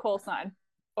what's your call sign?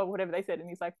 Or whatever they said. And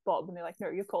he's like, Bob. And they're like, no,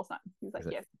 your call sign. He's like,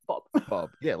 yeah, Bob. Bob.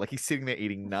 Yeah, like he's sitting there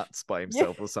eating nuts by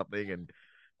himself or something. And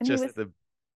just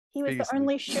he was the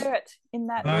only shirt in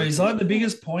that. No, he's like the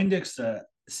biggest Poindexter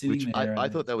sitting there. I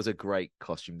thought that was a great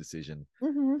costume decision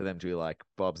for them to be like,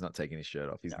 Bob's not taking his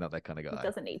shirt off. He's not that kind of guy. He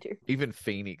doesn't need to. Even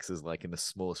Phoenix is like in the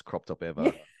smallest crop top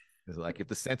ever. It's like, if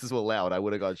the censors were loud, I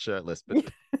would have gone shirtless. But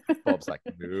Bob's like,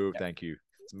 no, thank you.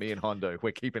 It's me and Hondo.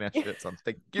 We're keeping our shirts on.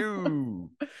 Thank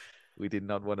you. We did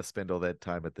not want to spend all that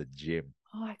time at the gym.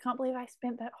 Oh, I can't believe I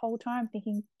spent that whole time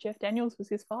thinking Jeff Daniels was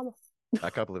his father. I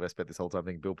can't believe I spent this whole time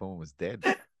thinking Bill Pullman was dead.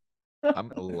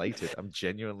 I'm elated. I'm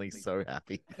genuinely so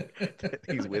happy that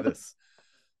he's with us.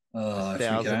 Oh, if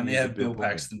we can only have Bill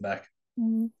Paxton back.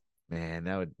 Man,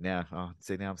 now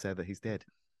I'm sad that he's dead.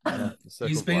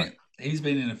 He's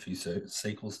been in a few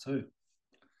sequels too.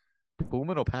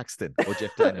 Pullman or Paxton or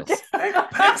Jeff Daniels?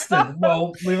 Paxton.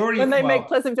 Well, when they make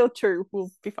Pleasantville 2, we'll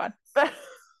be fine.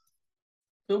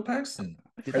 Bill Paxton.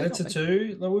 Predator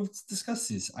 2. Like, we've discussed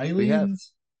this.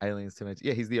 Aliens. Aliens to mention.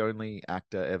 Yeah, he's the only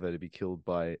actor ever to be killed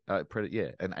by a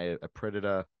predator,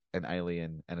 an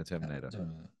alien, and a Terminator.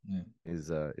 Is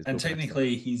and Bill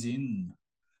technically Paxton. He's in.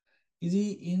 Is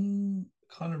he in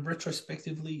kind of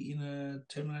retrospectively in a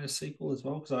Terminator sequel as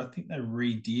well? Because I think they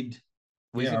redid.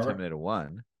 He's in Terminator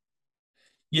 1.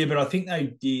 Yeah, but I think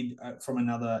they did from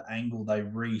another angle. They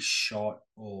reshot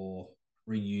or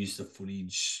reused the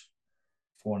footage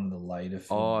for one of the later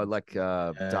films. Oh, like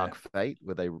Dark Fate,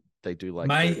 where they do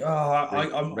like I'm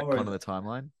retcon of the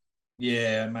timeline.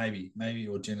 Yeah, maybe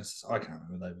or Genesis. I can't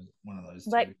remember. They were one of those.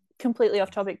 Like completely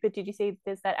off topic, but did you see?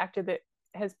 There's that actor that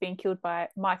has been killed by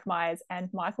Mike Myers and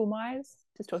Michael Myers.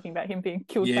 Just talking about him being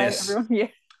killed by everyone. Yeah.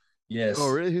 Yes. Oh,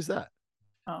 really? Who's that?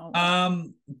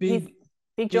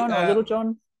 Big John or Little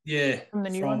John? Yeah. From the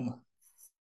new one.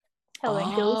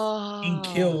 Helen Kills. In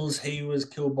Kills, he was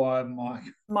killed by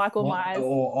Michael Myers.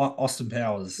 Or Austin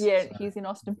Powers. Yeah, he's in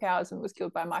Austin Powers and was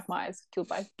killed by Mike Myers, killed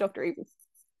by Dr. Evil.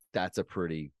 That's a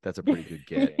pretty good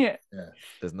get. Yeah.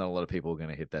 There's not a lot of people going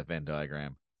to hit that Venn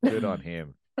diagram. Good on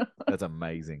him. That's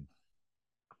amazing.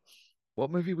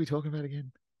 What movie are we talking about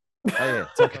again? Oh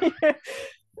yeah,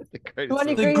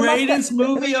 the greatest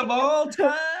movie of all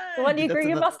time. The one you grew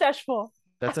your mustache for.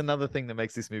 That's another thing that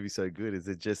makes this movie so good. Is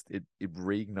it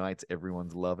reignites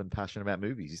everyone's love and passion about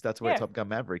movies. You start to watch Top Gun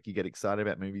Maverick, you get excited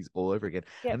about movies all over again.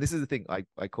 Yep. And this is the thing.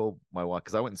 I called my wife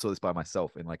because I went and saw this by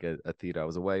myself in like a theater. I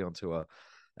was away on tour,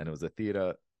 and it was a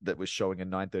theater that was showing a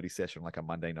 9:30 session like a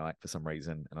Monday night for some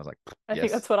reason, and I was like, I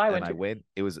think that's what I went to. I went.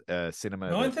 It was a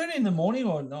cinema. 9:30 in the morning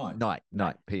or at night?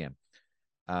 Night PM.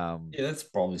 Yeah, that's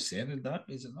probably standard, though,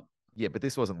 is it not? Yeah, but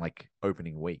this wasn't like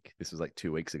opening week. This was like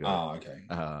 2 weeks ago. Oh,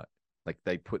 okay. Like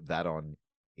they put that on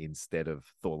instead of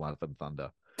Thor: Love and Thunder.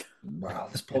 Wow,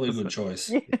 that's probably a good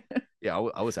choice. Yeah,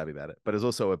 I was happy about it. But it was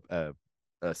also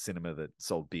a cinema that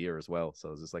sold beer as well. So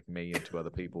it was just like me and two other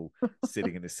people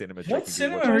sitting in the cinema. What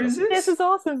cinema is this? This is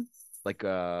awesome. Like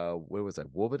where was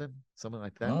that? Warburton, something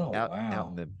like that. Oh, out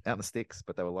wow. in the sticks,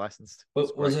 but they were licensed.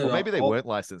 But was it or maybe they weren't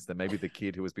licensed. Then maybe the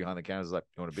kid who was behind the counter was like,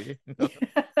 "You want a beer?"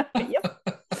 Yep.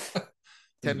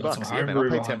 $10. Yeah, man, I'll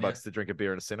pay $10 to drink a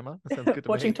beer in a cinema. That sounds good to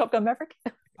Watching me. Top Gun Maverick.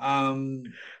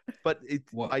 But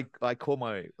I call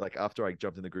my, like, after I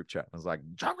jumped in the group chat, I was like,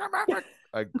 Top Gun Maverick.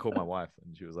 I called my wife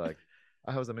and she was like,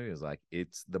 "Oh, how was the movie?" I was like,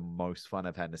 "It's the most fun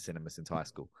I've had in a cinema since high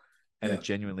school." And it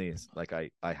genuinely is. Like I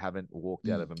haven't walked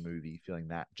out of a movie feeling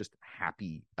that just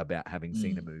happy about having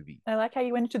seen a movie. I like how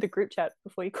you went into the group chat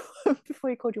before you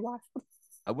called your wife.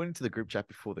 I went into the group chat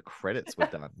before the credits were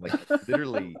done. Like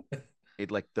literally, it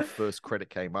like the first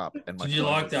credit came up. And my did you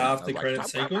like the after credit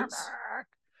sequence?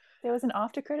 There was an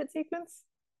after credit sequence.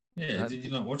 Yeah, did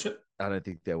you not watch it? I don't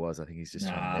think there was. I think he's just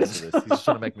trying to mess with us. He's just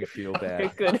trying to make me feel bad.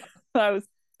 Okay, good. I was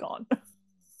gone.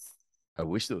 I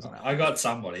wish there was an. I got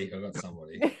somebody.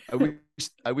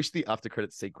 I wish the after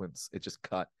credit sequence it just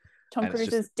cut. Tom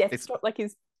Cruise's death stop, like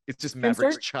his. It's just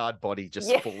Maverick's charred body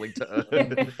just falling to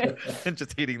earth and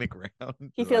just hitting the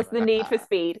ground. He feels the need for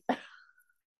speed.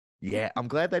 Yeah, I'm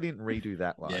glad they didn't redo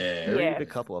that line. Yeah, they redid a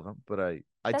couple of them, but I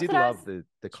did love the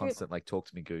constant like "talk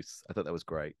to me, Goose." I thought that was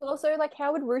great. But also, like,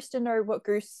 how would Rooster know what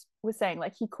Goose was saying?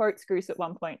 Like, he quotes Goose at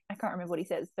one point. I can't remember what he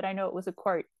says, but I know it was a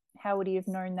quote. How would he have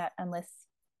known that unless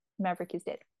Maverick is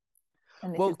dead?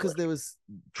 Well, because there was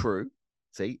true.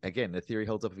 See, again, the theory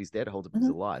holds up if he's dead, it holds up if he's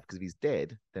alive. Because if he's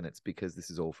dead, then it's because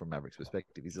this is all from Maverick's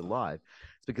perspective. If he's alive,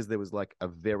 it's because there was like a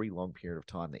very long period of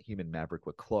time that him and Maverick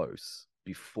were close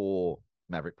before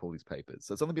Maverick pulled his papers.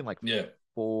 So it's only been like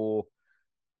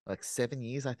 7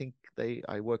 years, I think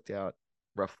I worked out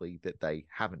roughly that they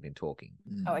haven't been talking.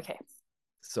 Oh, okay.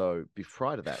 So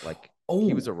prior to that, like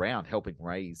he was around helping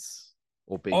raise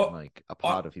or being like a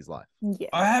part of his life. Yeah.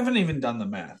 I haven't even done the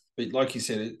math, but like you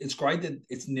said, it's great that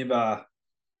it's never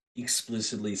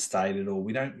explicitly stated, or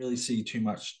we don't really see too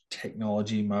much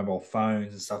technology, mobile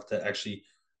phones and stuff to actually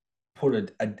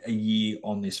put a year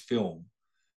on this film.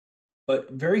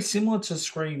 But very similar to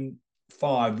Scream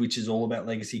 5, which is all about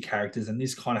legacy characters, and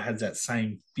this kind of has that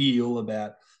same feel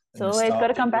about. It's always got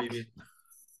to come back.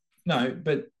 No,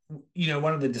 but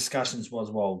one of the discussions was,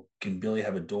 well, can Billy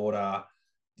have a daughter?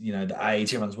 The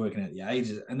age, everyone's working out the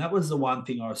ages. And that was the one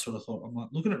thing I sort of thought, I'm like,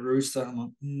 looking at Rooster, I'm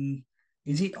like,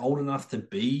 is he old enough to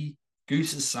be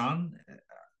Goose's son?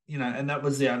 And that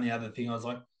was the only other thing I was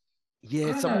like,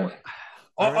 yeah,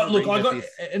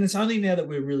 and it's only now that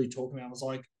we're really talking about it, I was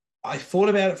like, I thought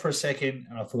about it for a second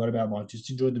and I forgot about it. I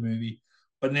just enjoyed the movie.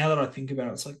 But now that I think about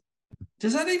it, it's like,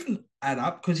 does that even add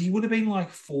up? Because he would have been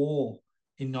like 4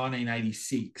 in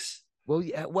 1986. Well,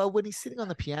 yeah. Well, when he's sitting on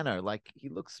the piano, like he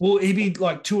looks. Well, he'd be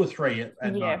like 2 or 3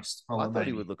 at most. I thought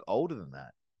he would look older than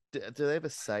that. Do they ever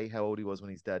say how old he was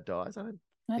when his dad dies? I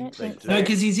don't think so. No,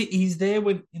 because he's there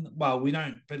when. We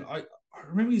don't. But I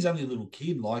remember he's only a little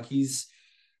kid. Like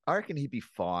I reckon he'd be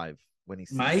 5 when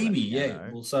he's maybe. Yeah.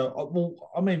 Well,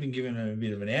 I'm even giving him a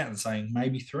bit of an out and saying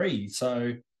maybe 3.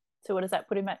 So what does that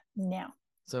put him at now?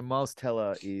 So Miles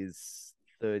Teller is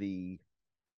 35.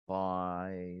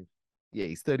 Yeah,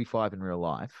 he's 35 in real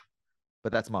life,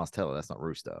 but that's Miles Teller. That's not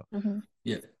Rooster. Mm-hmm.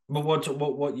 Yeah, but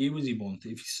what year was he born?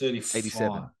 If he's 35,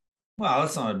 87. Well,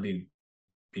 that's not a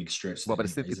big stretch. Well, but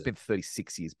it's been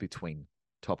 36 years between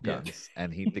Top Guns,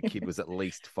 and the kid was at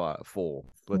least 4.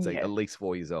 Let's say at least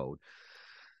 4 years old.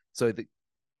 So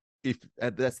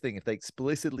that's the thing. If they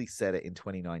explicitly said it in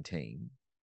 2019,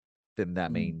 then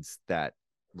that means that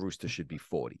Rooster should be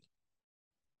 40.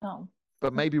 Oh,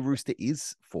 but maybe Rooster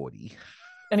is 40.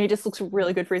 And he just looks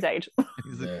really good for his age.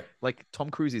 Like Tom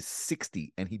Cruise is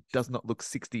 60 and he does not look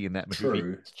 60 in that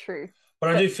movie. True.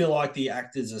 But I do feel like the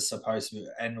actors are supposed to,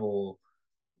 and or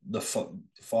the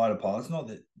fighter pilots, not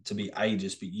that to be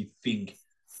ageist, but you think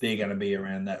they're going to be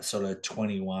around that sort of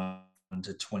 21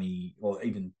 to 20, or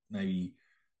even maybe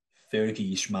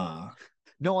 30-ish mark.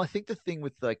 No, I think the thing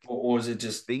with like, or is it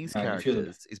just these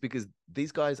characters is because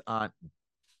these guys aren't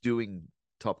doing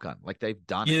Top Gun. Like they've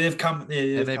done Yeah, it. they've come.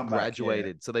 Yeah, And they've come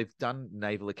graduated. Back, So they've done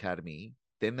Naval Academy.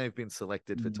 Then they've been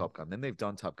selected for Top Gun. Then they've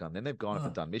done Top Gun. Then they've gone off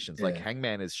and done missions. Like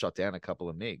Hangman has shot down a couple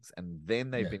of MiGs, and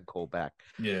then they've been called back.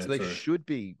 Yeah, so they should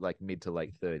be like mid to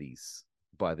late 30s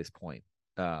by this point.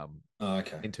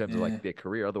 Okay. In terms of like their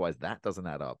career. Otherwise, that doesn't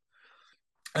add up.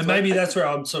 And so maybe that's where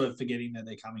I'm sort of forgetting that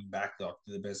they're coming back, like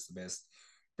the best,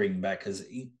 bringing back, because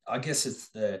I guess it's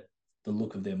the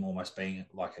look of them almost being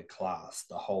like a class,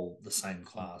 the same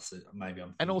class. Maybe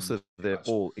I'm. And also, they're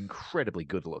all incredibly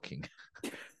good looking.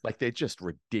 Like they're just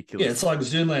ridiculous. Yeah, it's like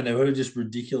Zoolander, who are just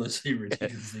ridiculously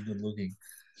good looking.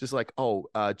 Just like,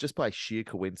 just by sheer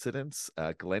coincidence,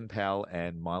 Glenn Powell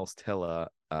and Miles Teller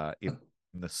in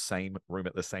the same room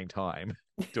at the same time,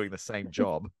 doing the same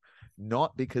job.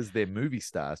 Not because they're movie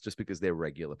stars, just because they're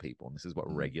regular people, and this is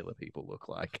what regular people look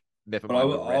like. Never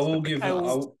mind. I will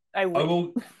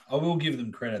give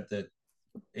them credit that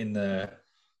in the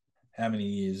how many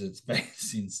years it's been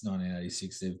since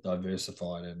 1986, they've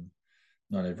diversified and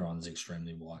not everyone's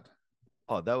extremely white.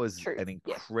 Oh, that was an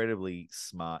incredibly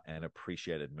smart and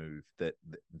appreciated move. That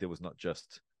there was not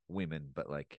just women, but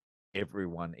like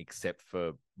everyone except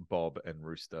for Bob and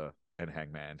Rooster and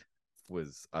Hangman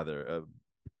was either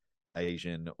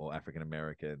Asian or African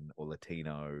American or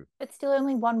Latino. It's still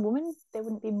only one woman. There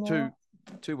wouldn't be more.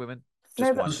 Two women.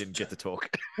 Just one didn't get to talk.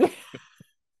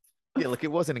 Yeah, look,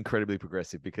 it wasn't incredibly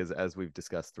progressive because, as we've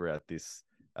discussed throughout this,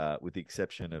 with the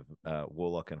exception of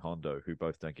Warlock and Hondo, who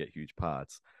both don't get huge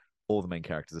parts, all the main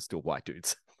characters are still white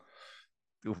dudes.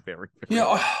 Still very, very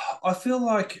yeah. I feel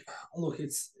like, look,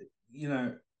 it's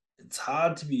it's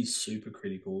hard to be super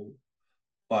critical,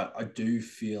 but I do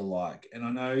feel like, and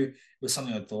I know it was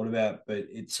something I thought about, but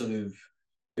it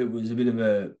was a bit of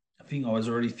a thing I was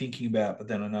already thinking about. But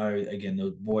then I know, again,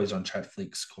 the boys on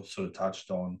Chatflix sort of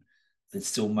touched on that.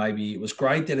 Still, maybe it was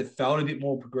great that it felt a bit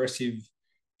more progressive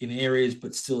in areas,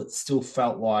 but still, it still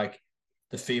felt like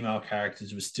the female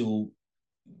characters were still,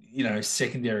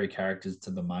 secondary characters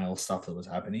to the male stuff that was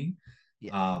happening.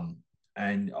 Yeah.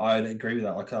 And I'd agree with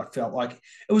that. Like, I felt like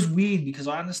it was weird because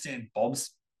I understand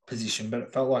Bob's position, but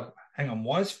it felt like, hang on,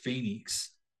 why is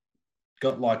Phoenix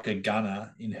got like a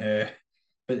gunner in her,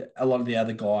 but a lot of the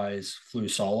other guys flew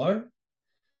solo?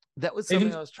 That was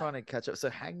something I was trying to catch up. So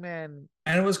Hangman,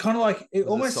 and it was kind of like it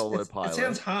almost solo pilot. It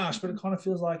sounds harsh, but it kind of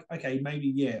feels like, okay,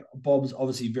 maybe Bob's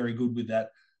obviously very good with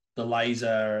that. The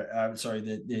laser, missile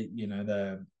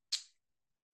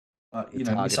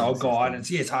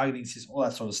guidance, targeting system, all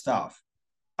that sort of stuff.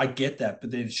 I get that,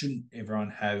 but then shouldn't everyone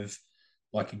have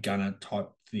like a gunner type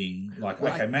thing? Like,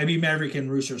 well, okay, maybe Maverick and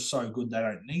Rooster are so good they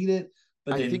don't need it,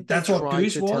 but then I think that's what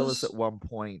Goose was. Tell us at one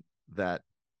point that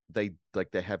they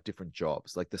have different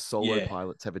jobs. Like the solo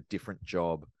pilots have a different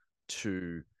job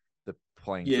to the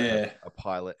planes that have a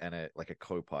pilot and a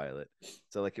co-pilot.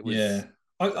 So like it was. Yeah,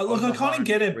 I kind of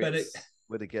get it, but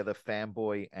we're together.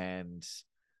 Fanboy and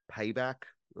Payback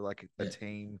were like a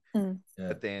team,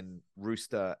 but then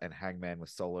Rooster and Hangman were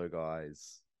solo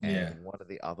guys, and one of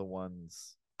the other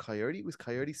ones, Coyote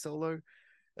solo.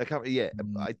 I can't.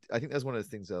 I think that's one of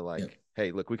those things that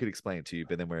hey, look, we could explain it to you,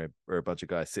 but then we're a bunch of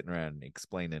guys sitting around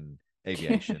explaining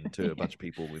aviation to a bunch of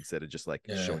people instead of just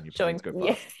showing you planes go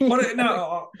past. But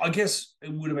no, I guess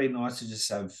it would have been nice to just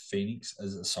have Phoenix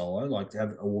as a solo, like to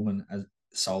have a woman as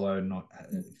solo, and not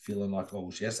feeling like,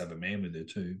 oh, she has to have a man with her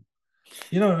too.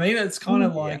 You know what I mean? It's kind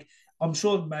of like, I'm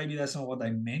sure maybe that's not what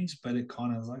they meant, but it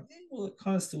kind of was like, it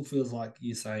kind of still feels like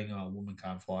you're saying, oh, a woman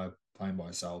can't fly a plane by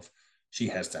herself. She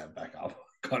has to have backup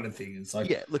kind of thing. It's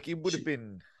like, look, it would have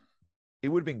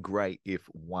been great if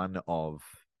one of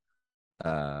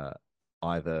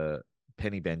either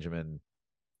Penny Benjamin,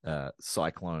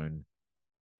 Cyclone,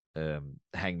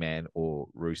 Hangman, or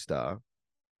Rooster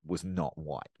was not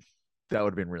white. That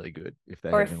would have been really good if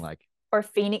they had been like, or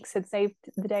Phoenix had saved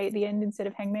the day at the end instead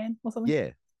of Hangman or something. Yeah,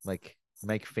 like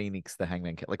make Phoenix the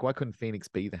Hangman. Like, why couldn't Phoenix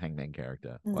be the Hangman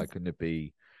character? Why couldn't it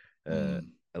be a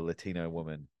Latino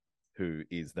woman who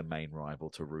is the main rival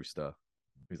to Rooster,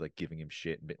 who's like giving him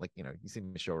shit? And you see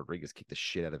Michelle Rodriguez kick the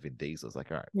shit out of Vin Diesel. It's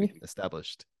like, all right, we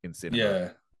established in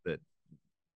cinema that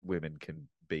women can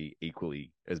be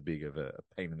equally as big of a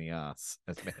pain in the ass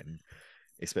as men,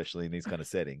 especially in these kind of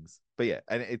settings. But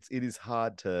and it is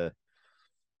hard to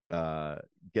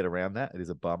get around that. It is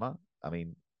a bummer. I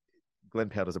mean, Glenn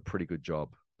Powell does a pretty good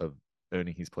job of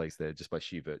earning his place there just by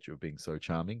sheer virtue of being so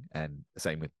charming, and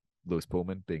same with Lewis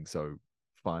Pullman being so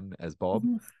fun as Bob.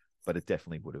 But it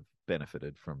definitely would have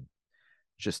benefited from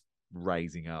just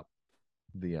raising up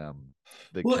the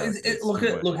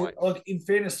look, in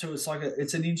fairness to it, it's like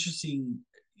it's an interesting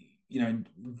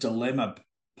dilemma,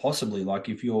 possibly, like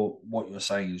if what you're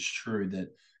saying is true, that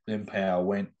Glenn Powell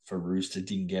went for Rooster,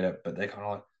 didn't get it, but they're kind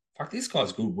of like, fuck, this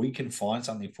guy's good. We can find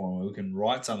something for him. We can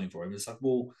write something for him. It's like,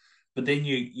 well, but then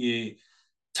you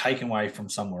take away from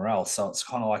somewhere else. So it's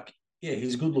kind of like, yeah,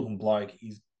 he's a good looking bloke.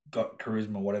 He's got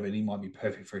charisma, whatever, and he might be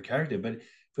perfect for a character. But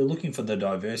if we're looking for the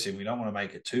diversity, we don't want to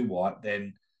make it too white,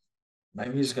 then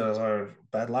maybe he's got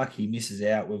bad luck. He misses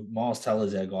out. With Miles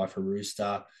Teller's our guy for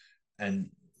Rooster, and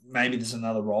maybe there's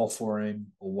another role for him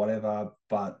or whatever.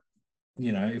 But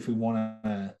if we want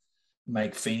to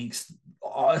make Phoenix,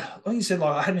 like you said,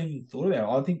 like I hadn't even thought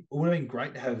about it. I think it would have been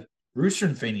great to have Rooster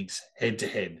and Phoenix head to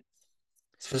head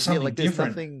for something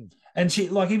different. And she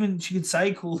could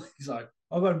say cool. He's like,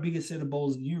 I've got a bigger set of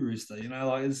balls than you, Rooster.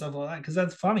 Like and stuff like that because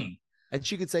that's funny. And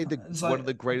she could say one of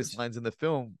the greatest lines in the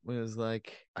film was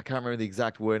like, I can't remember the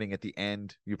exact wording at the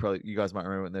end. You guys might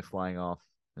remember when they're flying off.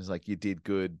 It was like, you did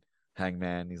good,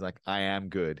 Hangman. He's like, I am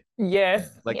good. Yeah.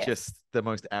 Just the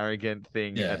most arrogant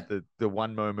thing at the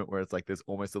one moment where it's like there's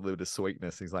almost a little bit of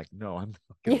sweetness. He's like, no, I'm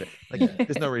not gonna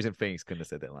there's no reason Phoenix couldn't have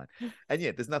said that line. And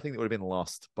there's nothing that would have been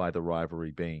lost by the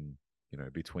rivalry being,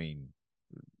 between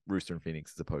Rooster and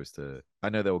Phoenix as opposed to, I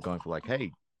know they were going for like,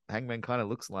 hey, Hangman kind of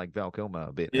looks like Val Kilmer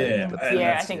a bit. Yeah,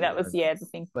 I think that was the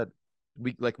thing. But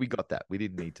we got that. We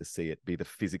didn't need to see it be the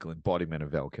physical embodiment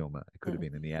of Val Kilmer. It could have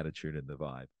been in the attitude and the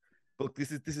vibe. But look,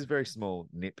 this is very small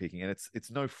nitpicking, and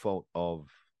it's no fault of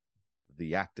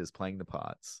the actors playing the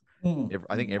parts.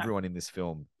 I think everyone in this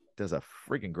film does a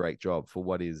freaking great job for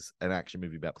what is an action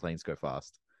movie about planes go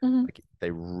fast. Like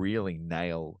they really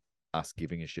nail us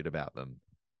giving a shit about them.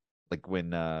 Like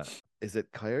when is it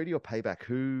Coyote or Payback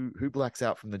who blacks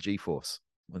out from the G-force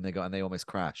when they go and they almost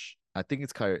crash? I think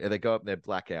it's Coyote. They go up, they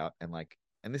black out, and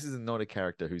this is not a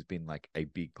character who's been like a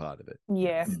big part of it.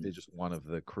 Yeah, they're just one of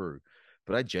the crew.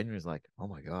 But I genuinely was like, oh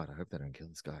my god, I hope they don't kill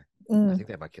this guy. I think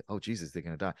they might kill. Oh Jesus, they're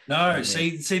gonna die. No,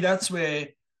 see, that's where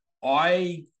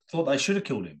I thought they should have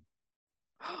killed him.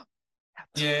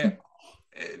 Yeah,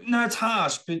 no, it's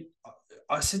harsh, but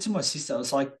I said to my sister, I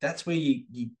was like, that's where you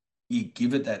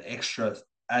give it that extra,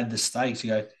 add the stakes. You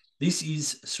go, this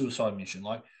is a suicide mission.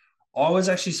 Like, I was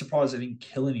actually surprised they didn't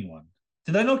kill anyone.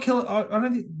 Did they not kill? I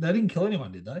don't think they didn't kill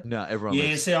anyone, did they? No, everyone.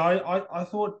 Yeah, see, I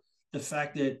thought the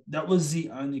fact that was the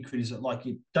only criticism. Like,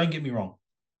 don't get me wrong,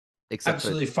 except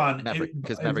absolutely fun Maverick,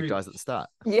 because Maverick dies at the start.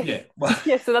 Yeah.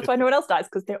 Yeah, so that's why no one else dies,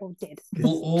 because they're all dead.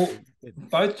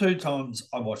 Both 2 times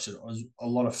I watched it was a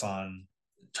lot of fun,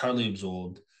 totally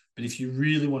absorbed. But if you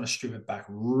really want to strip it back,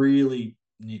 really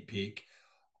nitpick,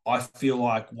 I feel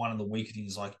like one of the weaker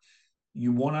things, like,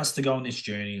 you want us to go on this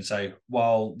journey and say,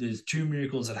 well, there's 2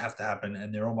 miracles that have to happen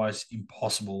and they're almost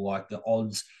impossible. Like, the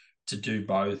odds to do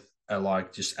both are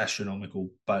like just astronomical.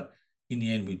 But in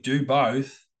the end, we do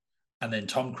both. And then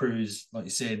Tom Cruise, like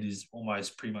you said, is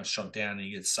almost pretty much shot down and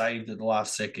he gets saved at the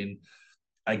last second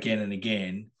again and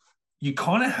again. You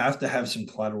kind of have to have some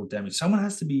collateral damage. Someone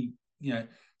has to be, it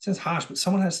sounds harsh, but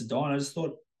someone has to die. And I just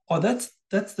thought, oh, that's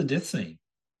the death scene.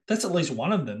 That's at least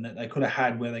one of them that they could have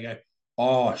had where they go,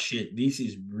 oh shit, this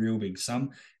is real big.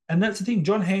 And that's the thing.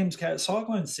 John Hamm's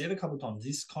Cyclone said a couple of times,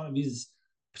 this kind of is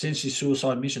potentially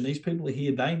suicide mission. These people are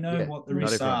here. They know what the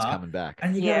risks are. Coming back.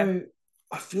 And you go,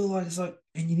 I feel like it's like,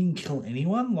 and you didn't kill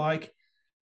anyone. Like,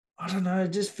 I don't know. It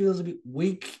just feels a bit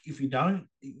weak if you don't,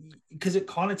 because it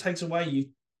kind of takes away. You've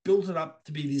built it up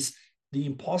to be the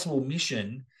impossible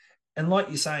mission. And like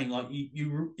you're saying, like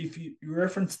if you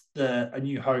reference the A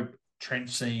New Hope trench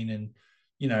scene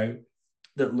and,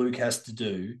 that Luke has to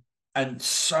do, and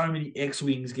so many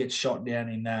X-Wings get shot down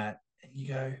in that, and you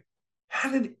go,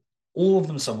 how did all of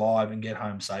them survive and get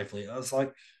home safely? I was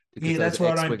like, because that's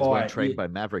what I don't buy. Trained by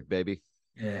Maverick, baby.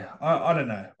 Yeah, I don't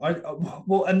know.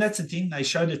 Well, and that's the thing. They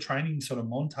show the training sort of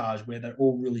montage where they're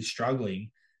all really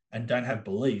struggling and don't have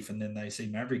belief, and then they see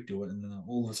Maverick do it, and then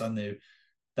all of a sudden they've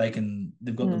got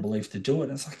the belief to do it.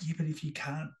 And it's like, yeah, but if you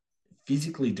can't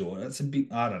physically do it, that's a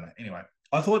big. I don't know. Anyway,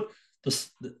 I thought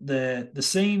the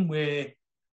scene where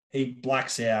he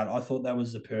blacks out, I thought that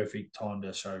was the perfect time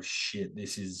to show, shit,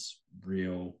 this is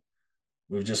real.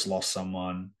 We've just lost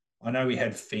someone. I know we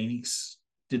had Phoenix.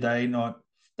 Did they not?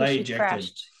 They ejected.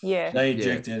 Crashed. Yeah. They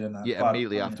ejected. And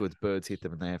immediately afterwards, birds hit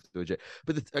them and they have to eject.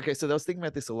 But okay, so I was thinking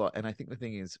about this a lot. And I think the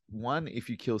thing is, one, if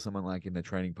you kill someone like in the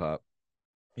training part,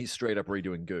 he's straight up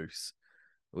redoing Goose,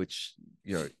 which,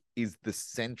 is the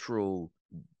central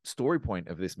story point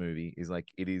of this movie. Is like,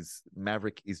 it is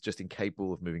Maverick is just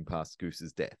incapable of moving past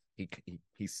Goose's death.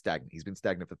 He's stagnant. He's been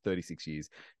stagnant for 36 years.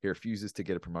 He refuses to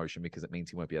get a promotion because it means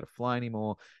he won't be able to fly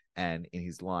anymore. And in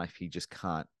his life, he just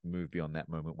can't move beyond that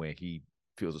moment where he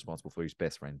feels responsible for his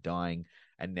best friend dying.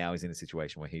 And now he's in a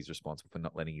situation where he's responsible for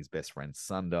not letting his best friend's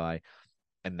son die.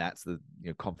 And that's the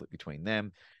conflict between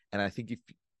them. And I think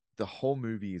the whole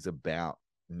movie is about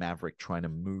Maverick trying to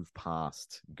move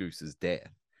past Goose's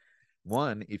death.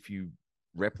 One, if you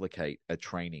replicate a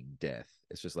training death,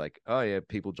 it's just like, oh yeah,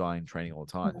 people die in training all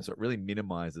the time. So it really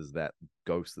minimizes that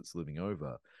ghost that's living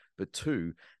over. But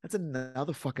two, that's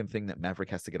another fucking thing that Maverick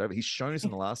has to get over. He's shown us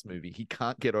in the last movie he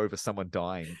can't get over someone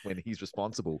dying when he's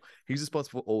responsible. He's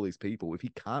responsible for all these people. If he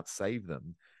can't save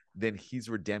them, then his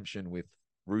redemption with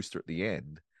Rooster at the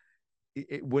end,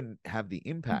 it wouldn't have the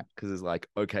impact, because it's like,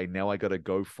 okay, now I got to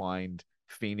go find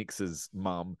Phoenix's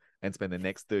mum and spend the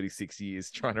next 36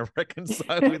 years trying to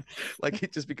reconcile with, like,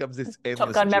 it just becomes this endless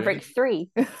Top Gun journey. Maverick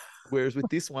 3. Whereas with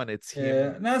this one, it's him.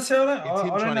 Yeah, no, so It's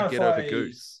him trying to get over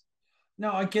Goose.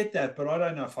 No, I get that, but I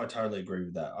don't know if I totally agree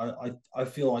with that. I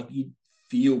feel like you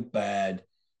feel bad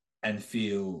and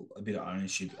feel a bit of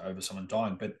ownership over someone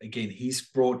dying. But again, he's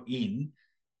brought in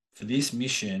for this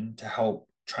mission to help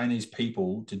train these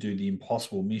people to do the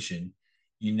impossible mission.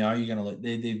 You know, you're going to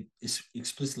they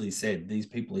explicitly said these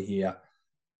people are here.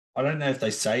 I don't know if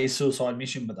they say a suicide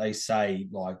mission, but they say,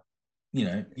 like, you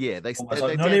know, yeah, they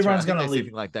like, not everyone's going to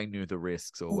live. Like they knew the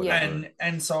risks or whatever.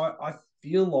 And so I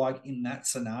feel like in that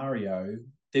scenario,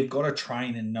 they've got to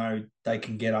train and know they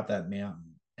can get up that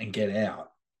mountain and get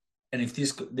out. And if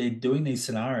they're doing these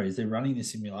scenarios, they're running the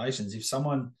simulations. If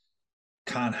someone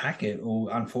can't hack it or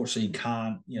unfortunately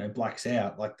can't, blacks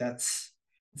out, like it's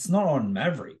not on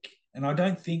Maverick. And I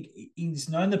don't think he's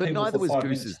known the people. But neither for was 5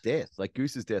 Goose's minutes. death. Like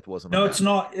Goose's death wasn't. No, it's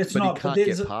not. It's not. He can't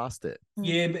get past it.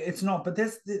 Yeah, but it's not. But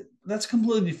that's a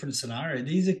completely different scenario.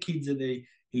 These are kids that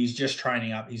he's just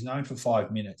training up. He's known for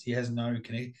 5 minutes. He has no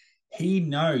connection. He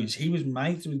knows he was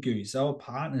mates with Goose. They were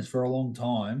partners for a long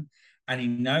time, and he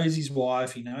knows his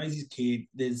wife. He knows his kid.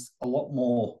 There's a lot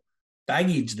more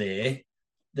baggage there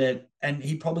and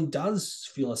he probably does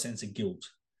feel a sense of guilt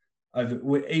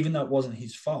over, even though it wasn't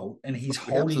his fault. And he's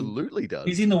holding. Absolutely does.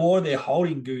 He's in the water there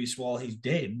holding Goose while he's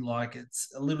dead. Like,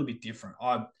 it's a little bit different.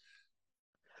 It's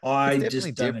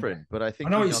definitely different, but I think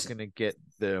you're not going to get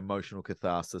the emotional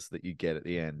catharsis that you get at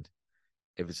the end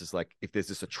if it's just like, if there's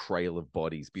just a trail of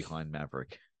bodies behind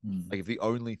Maverick. Like, if the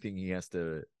only thing he has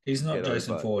to, he's not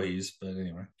Jason Voorhees, but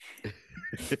anyway.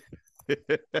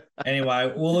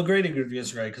 Anyway, we'll agree to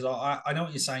disagree, because I know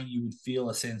what you're saying. You would feel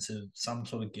a sense of some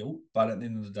sort of guilt, but at the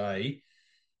end of the day,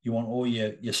 you want all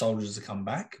your soldiers to come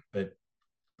back. But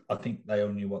I think they all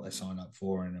knew what they signed up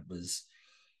for, and it was,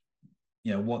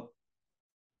 what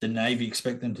the Navy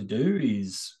expect them to do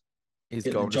is get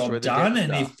the job done.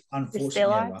 And if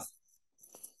unfortunately,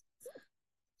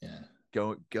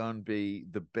 go and be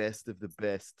the best of the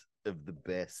best of the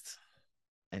best,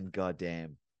 and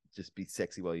goddamn, just be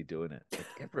sexy while you're doing it.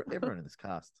 Like everyone in this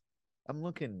cast. I'm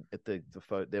looking at the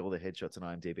photo, all the headshots on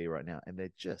IMDb right now, and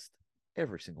they're just,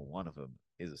 every single one of them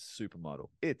is a supermodel.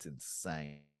 It's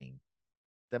insane.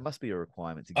 There must be a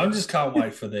requirement to get. I just can't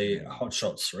wait for the Hot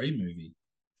Shots 3 movie.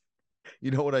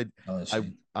 You know what I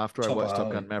after I watched Top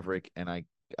Gun Maverick, and I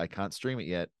can't stream it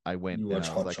yet, I went and I was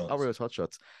like, I'll rewatch Hot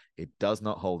Shots. It does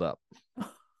not hold up.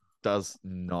 Does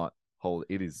not hold.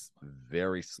 It is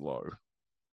very slow.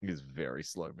 It is a very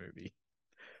slow movie.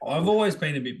 I've always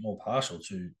been a bit more partial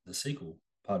to the sequel,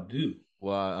 Part 2.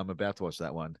 Well, I'm about to watch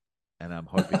that one, and I'm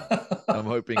hoping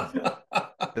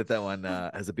that one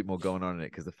has a bit more going on in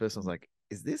it, because the first one's like,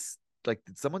 is this, like,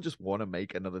 did someone just want to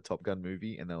make another Top Gun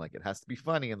movie? And they're like, it has to be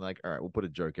funny, and like, all right, we'll put a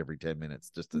joke every 10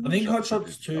 minutes just to. I think Hot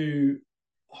Shots 2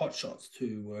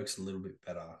 works a little bit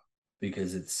better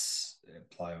because it's a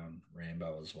play on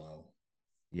Rambo as well.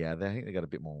 Yeah, I think they got a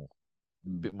bit more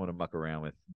to muck around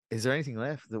with. Is there anything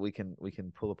left that we can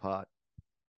pull apart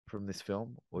from this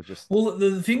film, or just? Well,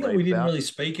 the thing that we didn't really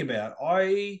speak about,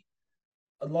 I'd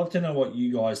love to know what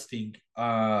you guys think,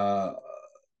 soundtrack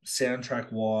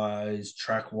wise,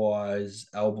 track wise,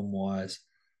 album wise.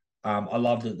 I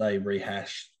love that they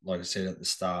rehashed, like I said at the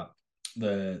start,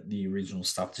 the original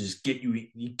stuff to just get you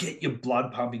get your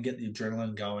blood pumping, get the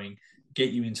adrenaline going,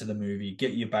 get you into the movie,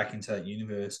 get you back into that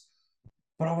universe.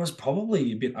 But I was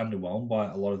probably a bit underwhelmed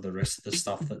by a lot of the rest of the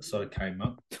stuff that sort of came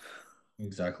up.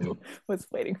 Exactly. Was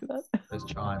waiting for that. Those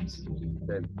chimes.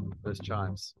 Those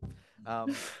chimes.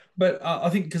 But I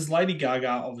think because Lady Gaga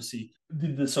obviously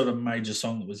did the sort of major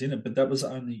song that was in it, but that was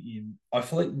only in, I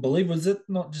believe, was it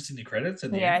not just in the credits?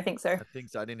 Yeah, I think so. I think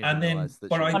so. I didn't even realize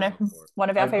that. One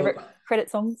of our favorite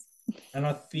credit songs. And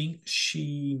I think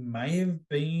she may have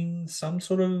been some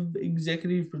sort of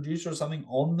executive producer or something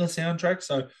on the soundtrack.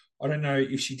 So I don't know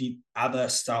if she did other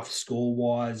stuff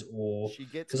score-wise, or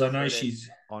because I know she's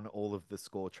on all of the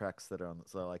score tracks that are on,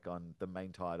 so like on the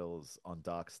main titles, on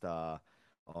Dark Star,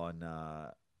 on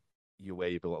You Where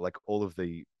You Belong, like all of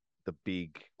the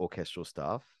big orchestral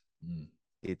stuff.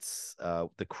 It's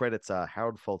the credits are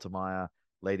Harold Faltermeyer,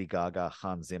 Lady Gaga,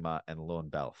 Hans Zimmer, and Lorne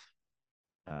Balfe.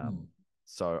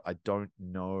 So I don't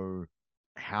know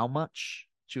how much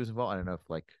she was involved. I don't know if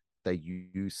like they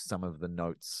use some of the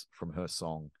notes from her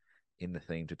song in the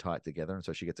theme to tie it together, and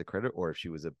so she gets a credit, or if she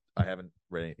was I haven't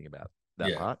read anything about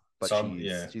that part, but so,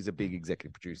 she's a big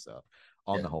executive producer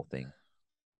on the whole thing,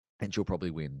 and she'll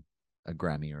probably win a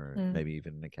Grammy or maybe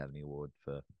even an Academy Award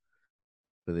for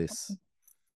this.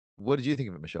 What did you think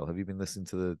of it, Michelle? Have you been listening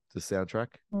to the soundtrack?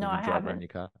 No, I haven't. In your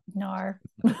car? No.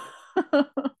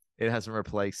 It hasn't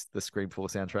replaced the Scream 4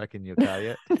 soundtrack in your car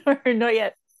yet? No, not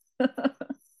yet.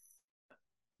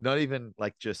 Not even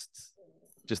like just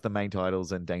the main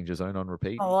titles and Danger Zone on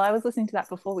repeat? Oh, well, I was listening to that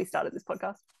before we started this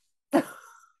podcast.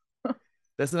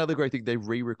 That's another great thing. They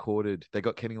re-recorded. They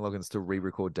got Kenny Loggins to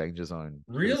re-record Danger Zone.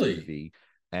 Really? Movie,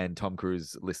 and Tom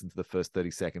Cruise listened to the first 30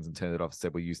 seconds and turned it off and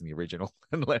said, "We're using the original,"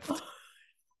 and left.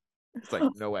 It's like,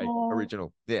 no way,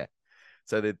 original. Yeah.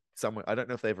 So that someone, I don't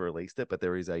know if they ever released it, but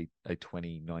there is a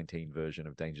 2019 version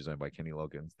of Danger Zone by Kenny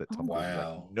Loggins that Tom Cruise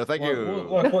like, no, thank you.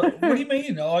 What do you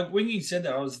mean? Like when you said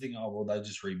that, I was thinking, oh well, they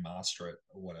just remaster it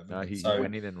or whatever. No, he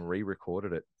went in and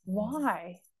re-recorded it.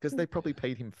 Why? Because they probably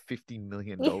paid him $50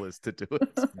 million to do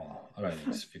it. Well, I don't think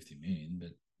it's 50 million,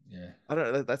 but yeah. I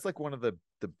don't know. That's like one of the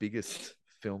biggest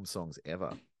film songs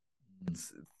ever.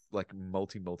 It's like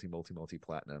multi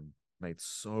platinum. Made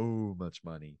so much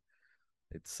money.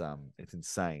 It's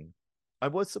insane. I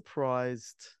was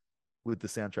surprised with the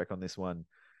soundtrack on this one.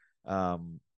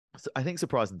 So I think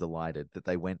surprised and delighted that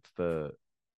they went for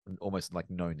almost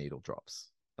like no needle drops.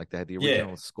 Like they had the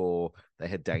original score, they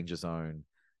had Danger Zone,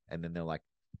 and then they're like,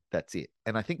 that's it.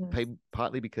 And I think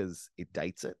partly because it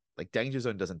dates it. Like Danger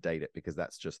Zone doesn't date it because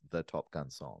that's just the Top Gun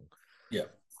song. Yeah.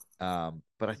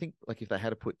 But I think like if they had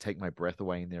to put Take My Breath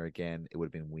Away in there again, it would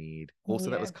have been weird. Also,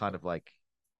 that was kind of like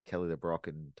Kelly LeBrock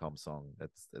and Tom's song. That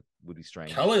would be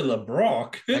strange. Kelly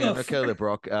LeBrock? Kelly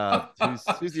LeBrock.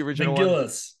 Who's the original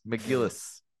McGillis. one?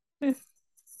 McGillis.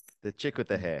 The chick with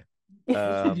the hair.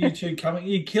 You two coming,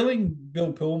 you're killing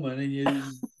Bill Pullman and you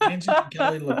mentioned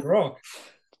Kelly LeBrock.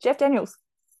 Jeff Daniels.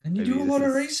 And you do a lot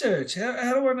of research.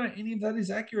 How do I know any of that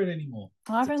is accurate anymore?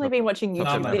 I've only been watching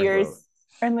YouTube videos.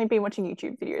 Only been watching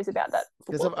YouTube videos about that.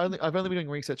 Because I've only been doing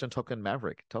research on Top Gun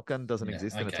Maverick. Top Gun doesn't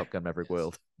exist in a Top Gun Maverick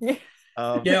world. Yeah.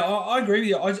 I agree with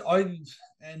you. I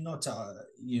and not to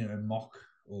mock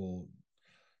or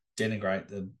denigrate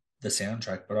the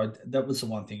soundtrack, but that was the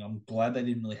one thing. I'm glad they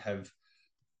didn't really have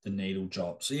the needle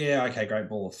drop. So yeah, okay, Great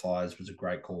Ball of Fires was a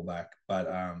great callback, but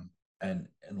and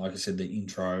like I said, the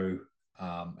intro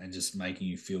and just making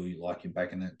you feel like you're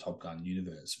back in that Top Gun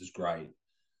universe was great.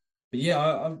 But yeah,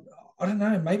 I don't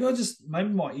know. Maybe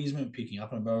my ears weren't picking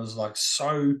up on it, but I was like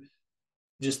so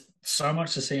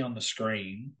much to see on the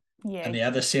screen, and the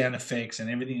other sound effects and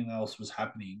everything else was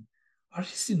happening. I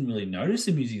just didn't really notice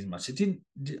the music as much. It didn't.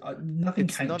 Nothing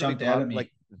jumped out at me.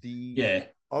 Like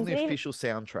on the official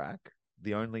soundtrack,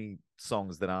 the only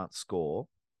songs that aren't score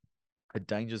are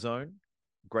Danger Zone,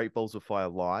 Great Balls of Fire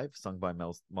Live, sung by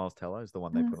Miles Teller, is the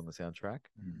one they put on the soundtrack.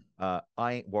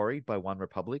 I Ain't Worried by One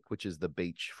Republic, which is the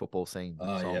beach football scene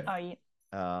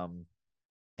song.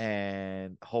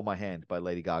 And Hold My Hand by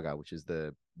Lady Gaga, which is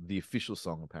the official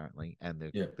song apparently, and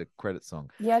the credit song.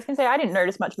 Yeah, I was gonna say I didn't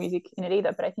notice much music in it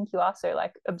either, but I think you are so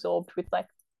like absorbed with like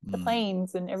the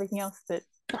planes and everything else that.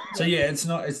 So yeah, it's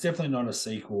definitely not a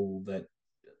sequel that.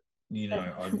 We're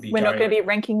not going to be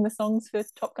ranking the songs for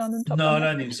Top Gun and Top Gun. No,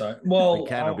 I don't think so. Well,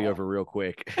 it'll be over real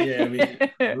quick. Yeah,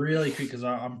 really quick because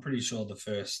I'm pretty sure the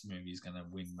first movie is going to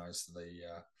win most of the.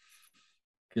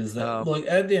 Because look,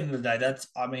 at the end of the day,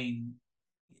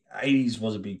 80s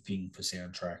was a big thing for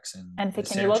soundtracks and for the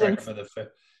Kenny Loggins.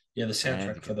 The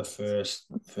soundtrack for the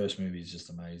first movie is just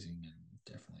amazing and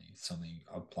definitely something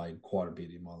I've played quite a bit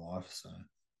in my life. So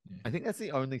yeah. I think that's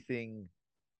the only thing.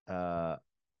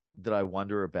 That I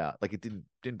wonder about. Like it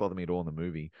didn't bother me at all in the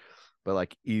movie, but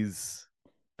like is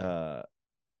I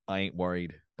Ain't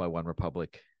Worried by One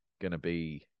Republic gonna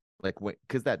be like,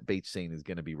 because that beach scene is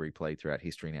gonna be replayed throughout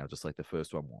history now, just like the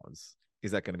first one was.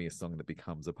 Is that gonna be a song that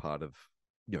becomes a part of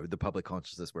the public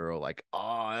consciousness where we're all like,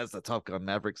 oh, that's the Top Gun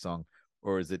Maverick song,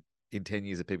 or is it in 10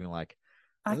 years of people like,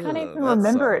 I can't even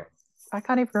remember it. I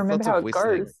can't even remember how it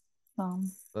goes.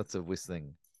 Lots of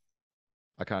whistling.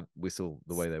 I can't whistle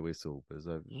the way they whistle.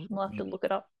 We'll have to look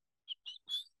it up.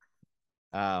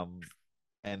 And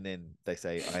then they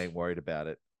say, I ain't worried about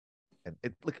it. And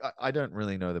I don't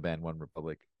really know the band One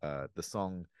Republic. The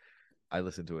song, I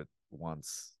listened to it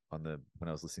once when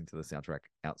I was listening to the soundtrack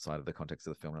outside of the context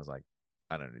of the film. And I was like,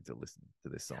 I don't need to listen to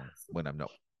this song when I'm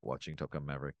not watching Top Gun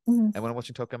Maverick. Mhm. And when I'm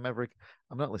watching Top Gun Maverick,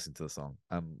 I'm not listening to the song.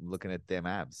 I'm looking at them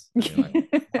abs. And being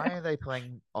like, why are they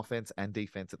playing offense and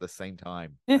defense at the same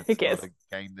time? Who It's cares? not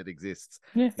a game that exists.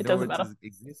 Yeah, You it know doesn't where matter.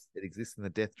 exists? It exists in the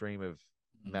death dream of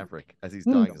Maverick as he's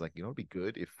Mm. dying. He's like, you know, it'd be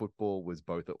good if football was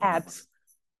both at once.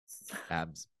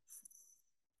 Abs,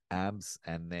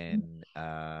 and then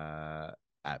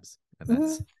abs,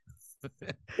 and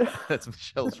that's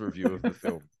Michelle's review of the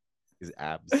film. Is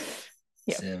abs.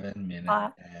 Yep. 7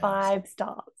 minutes. 5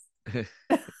 stars.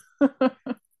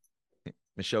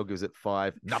 Michelle gives it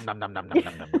 5. Nom nom nom nom nom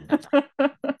nom nom nom.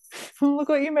 Look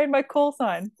what you made my call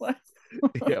sign.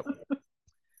 Yep.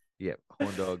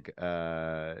 Horn Dog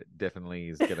definitely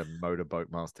is gonna motorboat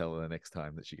Miles Teller the next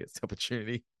time that she gets the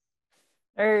opportunity.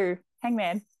 Oh,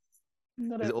 Hangman.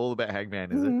 Is it all about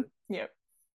Hangman, is it? Yep.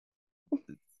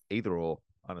 Either or,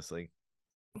 honestly.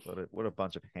 What a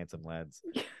bunch of handsome lads.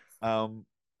 Have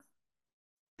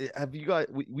you guys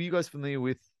were you guys familiar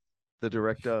with the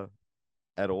director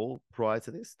at all prior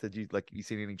to this? Did you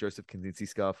seen any Joseph Kosinski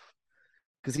stuff?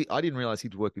 Because I didn't realize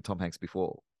he'd worked with Tom Hanks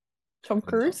before. Tom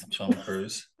Cruise. Tom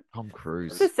Cruise. Tom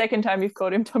Cruise. It's the second time you've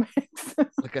called him Tom Hanks.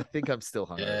 Like, I think I'm still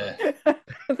hungover. Yeah.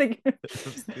 I think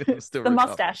I'm still the recovering.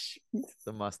 mustache.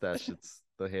 The mustache. It's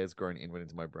the hair's grown inward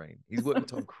into my brain. He's worked with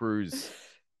Tom Cruise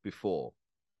before,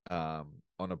 on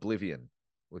Oblivion,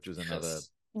 which was another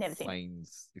Never seen it.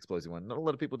 planes explosive one. Not a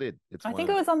lot of people did. I think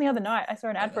it was on the other night. I saw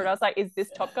an ad for it. I was like, "Is this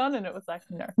Top Gun?" And it was like,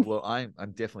 "No." Well, I'm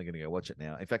definitely going to go watch it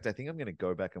now. In fact, I think I'm going to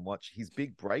go back and watch his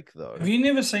big break though. Have you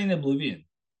never seen Oblivion?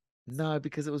 No,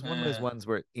 because it was one of those ones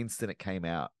where instant it came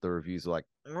out, the reviews were like,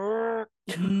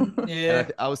 Yeah.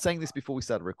 I was saying this before we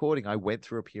started recording. I went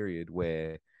through a period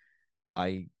where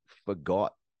I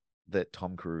forgot that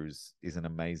Tom Cruise is an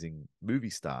amazing movie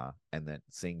star and that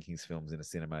seeing his films in a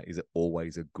cinema is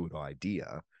always a good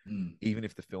idea. Even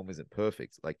if the film isn't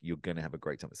perfect, like, you're going to have a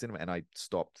great time at cinema. And I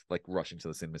stopped like rushing to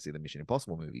the cinema to see the Mission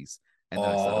Impossible movies. And then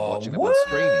I started watching them on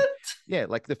streaming. Yeah,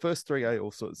 like the first 3 I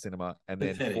all saw at cinema, and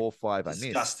then 4, 5 I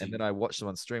missed. And then I watched them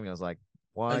on streaming. I was like,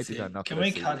 why did I not? Can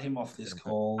we cut him off this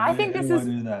call? I think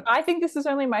this is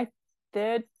only my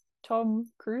 3rd Tom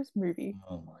Cruise movie.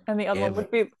 Oh my and the other one would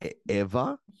be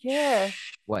ever. Yeah.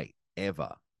 Wait,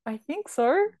 ever? I think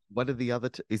so. What are the other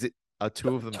two? Is it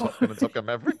two of them Top Gun and Top Gun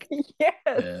Maverick? Yes.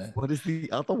 Yeah. What is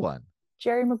the other one?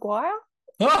 Jerry Maguire?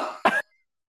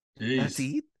 That's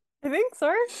it? I think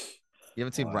so. You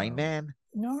haven't seen Rain Man?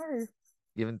 No.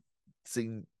 You haven't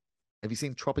seen? Have you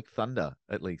seen Tropic Thunder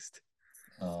at least?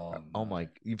 Oh my!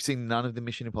 You've seen none of the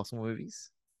Mission Impossible movies?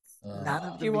 None of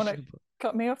them. Do you want to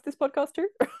cut me off this podcast too?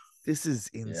 This is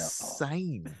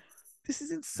insane. This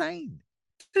is insane.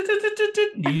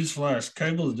 Newsflash: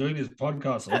 Cable's doing this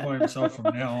podcast all by himself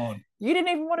from now on. You didn't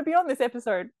even want to be on this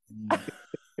episode.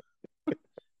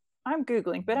 I'm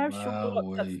Googling, but I'm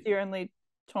sure that's the only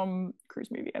Tom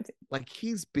Cruise movie I've seen. Like,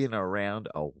 he's been around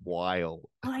a while.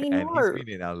 I know. And he's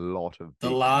been in a lot of The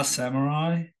Last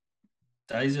Samurai,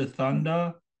 Days of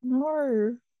Thunder.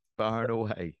 No. Far and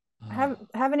Away. I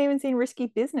haven't even seen Risky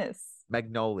Business.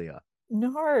 Magnolia.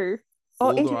 No.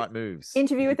 All the right moves.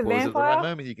 Interview with the Vampire. At the right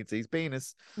moment, you can see his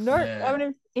penis.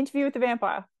 No, Interview with the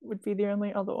Vampire would be the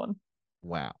only other one.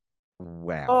 Wow.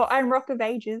 Oh, and Rock of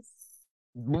Ages.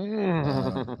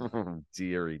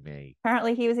 Deary me.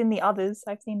 Apparently, he was in The Others.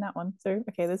 I've seen that one. So,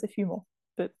 okay, there's a few more,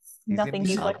 but nothing.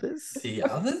 He's like The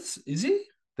Others. Is he?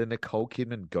 The Nicole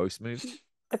Kidman ghost movie?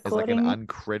 As like an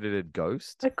uncredited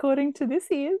ghost? According to this,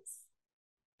 he is.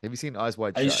 Have you seen Eyes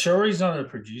Wide Shut? Are you sure he's not a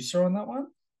producer on that one?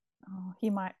 Oh, he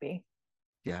might be.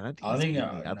 Yeah, I don't think he's in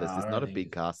the Others. There's not a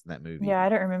big cast in that movie. Yeah, I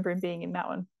don't remember him being in that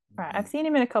one. Right, I've seen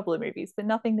him in a couple of movies, but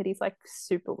nothing that he's like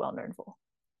super well known for.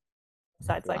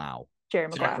 Besides, like Jerry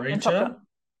Maguire and Top Gun.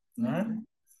 No.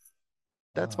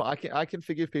 That's why I can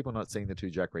forgive people not seeing the 2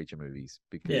 Jack Reacher movies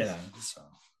because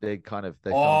they're kind of.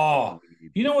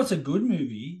 You know what's a good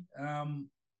movie?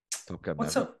 Top Gun.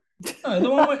 What's up? No, the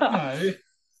one where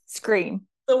Scream.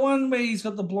 The one where he's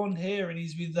got the blonde hair and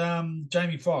he's with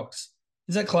Jamie Foxx.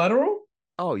 Is that Collateral?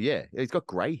 Oh yeah, he's got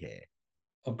grey hair.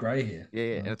 Oh, grey hair.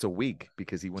 Yeah, and it's a wig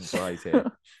because he wouldn't dye his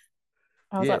hair.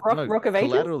 I was like, Rock of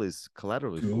Ages.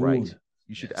 Collateral is great.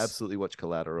 You should absolutely watch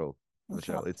Collateral,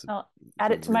 Michelle. I'll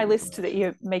add it to my list that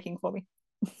you're making for me.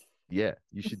 Yeah,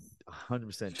 you should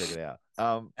 100% check it out.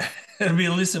 It'll be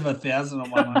a list of 1,000 on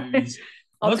my movies.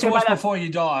 Let's watch before you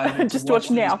die. Just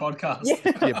watch now. Podcast.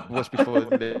 Yeah, watch before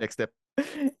the next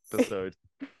episode.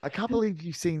 I can't believe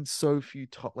you've seen so few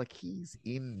he's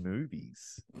in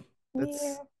movies.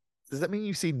 Does that mean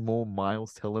you've seen more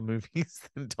Miles Teller movies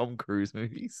than Tom Cruise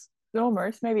movies?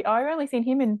 Almost, maybe. I've only seen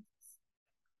him in,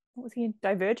 what was he in?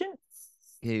 Divergent?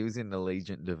 Yeah, he was in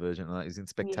Allegiant, Divergent. He's in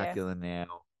Spectacular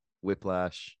Now.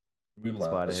 Whiplash,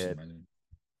 Spiderhead.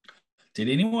 Did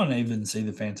anyone even see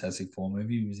the Fantastic Four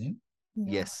movie he was in?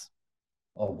 No. Yes.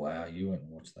 Oh wow, you went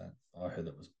and watched that. I heard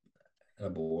that was an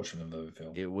abortion of a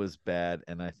film. It was bad,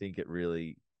 and I think it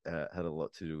really had a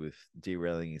lot to do with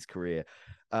derailing his career.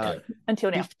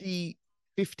 Until now.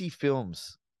 50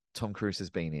 films Tom Cruise has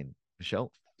been in.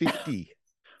 Michelle, 50.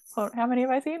 How many have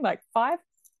I seen? Like 5?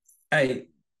 Hey,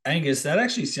 Angus, that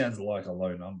actually sounds like a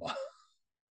low number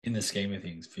in the scheme of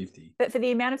things, 50. But for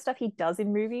the amount of stuff he does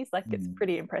in movies, like it's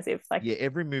pretty impressive. Like Yeah,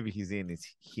 every movie he's in is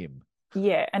him.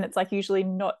 Yeah, and it's like usually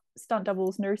not stunt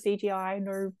doubles, no CGI,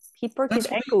 no. He broke his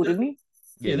ankle, didn't he?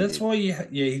 Yeah, that's why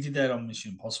he did that on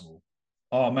Mission Impossible.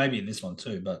 Oh, maybe in this one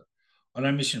too, but I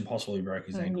know Mission Impossible he broke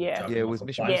his ankle. Yeah, it was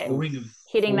Mission Impossible.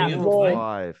 Hitting that wall.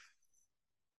 5.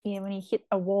 Yeah, when he hit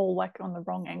a wall like on the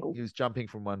wrong angle. He was jumping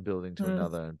from one building to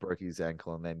another and broke his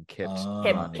ankle, and then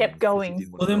kept going.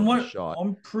 Well, then what?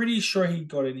 I'm pretty sure he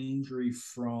got an injury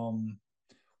from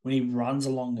when he runs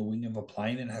along the wing of a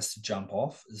plane and has to jump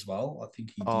off as well. I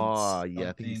think he did. Oh, yeah.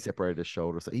 I think he separated his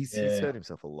shoulder. So he's hurt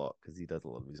himself a lot because he does a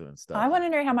lot of his own stuff. I want to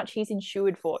know how much he's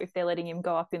insured for if they're letting him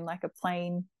go up in like a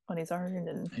plane on his own.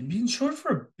 And he'd be insured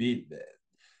for a bit.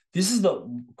 This is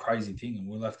the crazy thing, and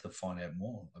we'll have to find out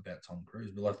more about Tom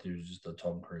Cruise. We'll have to do just a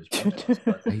Tom Cruise podcast.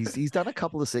 But he's done a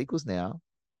couple of sequels now.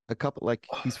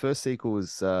 His first sequel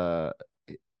was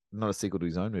not a sequel to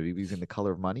his own movie. He was in The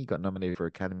Color of Money. He got nominated for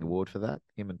Academy Award for that.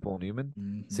 Him and Paul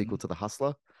Newman. Sequel to The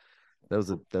Hustler. That was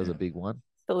a big one.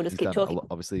 But we'll just keep talking.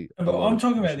 Obviously, but I'm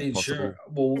talking about the insurance.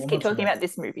 Well, just keep talking about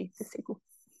this movie, the sequel.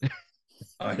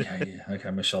 Okay, yeah,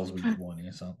 okay. Michelle's with warning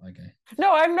or something. Okay.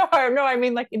 No, I'm not. No, I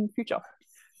mean like in the future.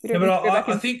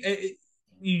 I think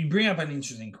you bring up an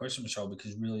interesting question, Michelle,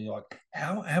 because really, like,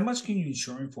 how much can you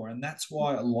insure him for? And that's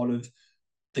why a lot of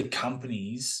the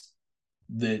companies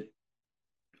that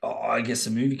I guess the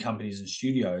movie companies and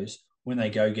studios, when they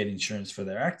go get insurance for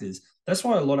their actors, that's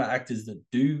why a lot of actors that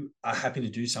are happy to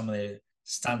do some of their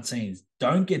stunt scenes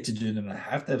don't get to do them. They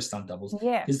have to have stunt doubles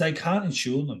because they can't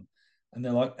insure them. And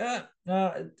they're like,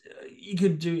 you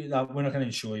could do, we're not going to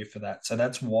insure you for that. So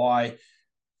that's why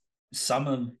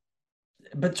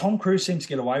but Tom Cruise seems to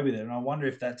get away with it. And I wonder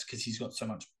if that's because he's got so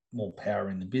much more power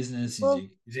in the business.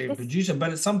 Is he a producer?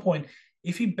 But at some point,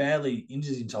 if he badly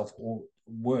injures himself or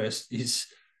worse, is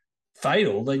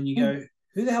fatal, then you go,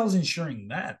 who the hell's insuring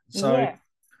that? So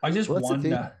I just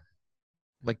wonder.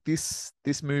 Like this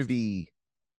movie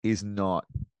is not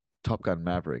Top Gun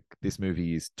Maverick. This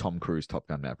movie is Tom Cruise Top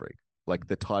Gun Maverick. Like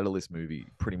the title of this movie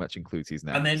pretty much includes his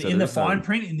name. And then in the fine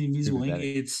print, in the invisible ink,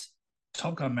 it's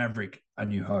Top Gun Maverick, A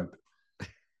New Hope.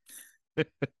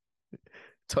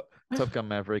 Top Gun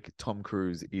Maverick, Tom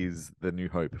Cruise is the new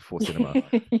hope for cinema.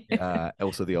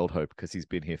 Also the old hope because he's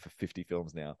been here for 50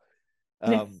 films now.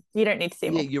 You don't need to see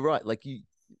him. Yeah, you're right. Like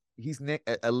he's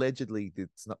allegedly,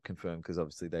 it's not confirmed because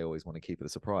obviously they always want to keep it a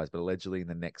surprise, but allegedly in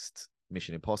the next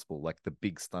Mission Impossible, like the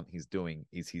big stunt he's doing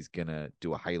is he's gonna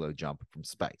do a halo jump from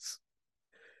space.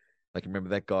 Like, remember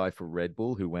that guy for Red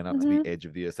Bull who went up to the edge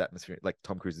of the Earth's atmosphere? Like,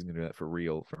 Tom Cruise is going to do that for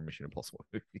real for a Mission Impossible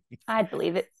movie. I'd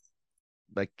believe it.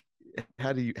 Like,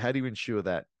 how do you ensure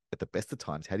that at the best of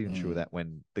times? How do you ensure that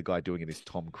when the guy doing it is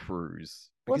Tom Cruise?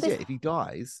 Because if he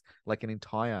dies, like an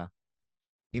entire,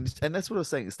 and that's what I was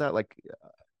saying. It's that like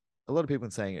a lot of people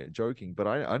are saying it joking, but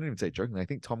I don't even say it joking. I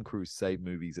think Tom Cruise saved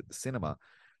movies at the cinema,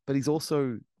 but he's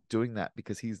also doing that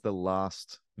because he's the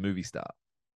last movie star.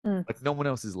 Like no one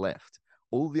else is left.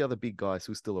 All the other big guys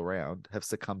who are still around have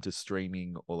succumbed to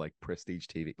streaming or like prestige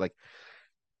TV. Like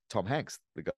Tom Hanks,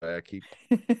 the guy I keep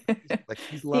like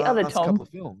his last couple of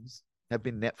films have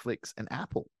been Netflix and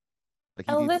Apple. Like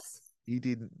he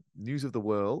did News of the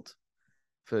World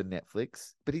for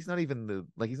Netflix, but he's not even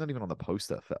on the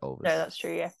poster for Elvis. No, that's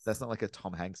true. Yeah, that's not like a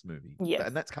Tom Hanks movie. Yeah,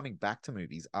 and that's coming back to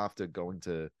movies after going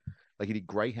to, like, he did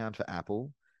Greyhound for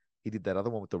Apple. He did that other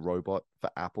one with the robot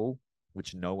for Apple,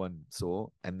 which no one saw,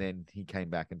 and then he came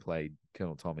back and played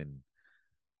Colonel Tom in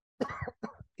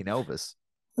Elvis.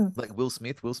 Like Will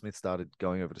Smith started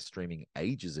going over to streaming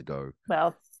ages ago.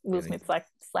 Well, Will Smith's like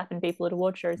slapping people at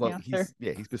award shows now.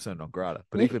 He's persona non grata.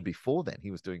 But even before then,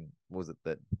 he was doing, what was it,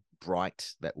 that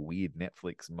Bright, that weird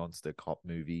Netflix monster cop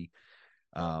movie.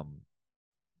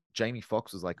 Jamie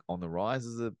Foxx was like on the rise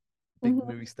as a big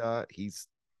movie star. He's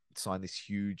signed this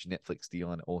huge Netflix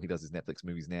deal, and all he does is Netflix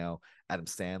movies now. Adam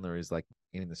Sandler is like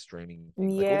in the streaming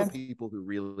thing. Like all the people who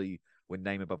really were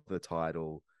name above the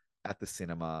title at the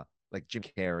cinema, like Jim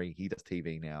Carrey, he does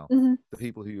TV now. The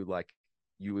people who like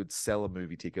you would sell a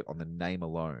movie ticket on the name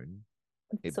alone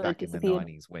back in the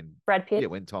 90s when Brad Pitt,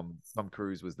 when Tom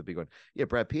Cruise was the big one. Yeah,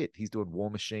 Brad Pitt, he's doing War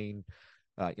Machine.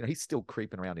 He's still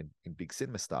creeping around in big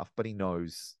cinema stuff, but he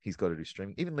knows he's got to do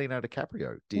streaming. Even Leonardo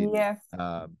DiCaprio did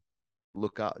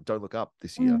Don't Look Up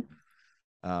this year.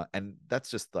 And that's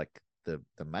just like the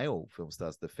male film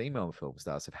stars. The female film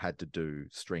stars have had to do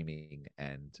streaming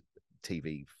and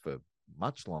TV for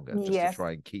much longer just to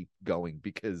try and keep going,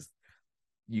 because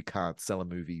you can't sell a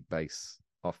movie based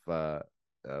off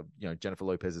Jennifer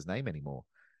Lopez's name anymore.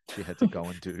 She had to go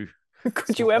and do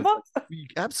could you ever? You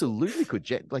absolutely could.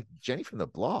 Like Jenny from the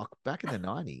Block back in the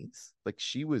 90s, like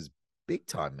she was big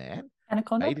time, man.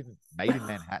 Anaconda? Made in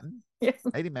Manhattan. Yeah.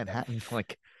 Made in Manhattan.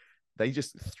 Like they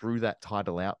just threw that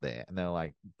title out there and they're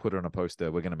like, put it on a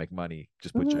poster, we're gonna make money,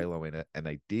 just put J-Lo in it, and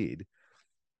they did.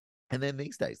 And then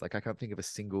these days, like I can't think of a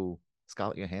single.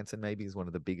 Scarlett Johansson maybe is one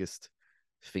of the biggest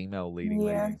female leading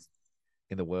ladies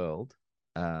in the world,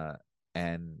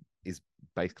 and is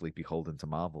basically beholden to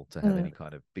Marvel to have any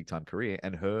kind of big time career.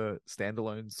 And her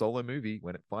standalone solo movie,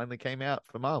 when it finally came out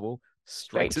for Marvel,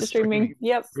 straight to streaming.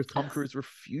 Yep. Whereas Tom Cruise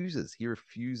refuses. He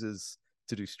refuses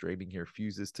to do streaming. He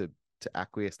refuses to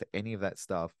acquiesce to any of that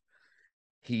stuff.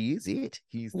 He is it.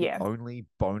 He's the only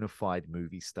bona fide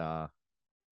movie star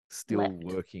still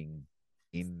working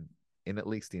in at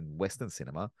least in Western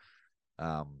cinema.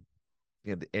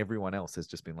 Everyone else has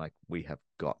just been like, we have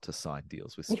got to sign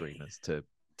deals with streamers to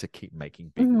keep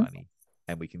making big money,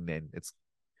 and we can then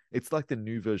it's like the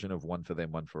new version of One for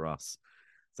Them, One for Us.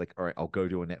 It's like, all right, I'll go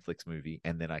do a Netflix movie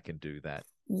and then I can do that.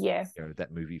 Yeah,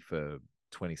 that movie for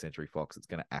 20th Century Fox. It's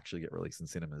going to actually get released in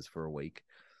cinemas for a week,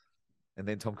 and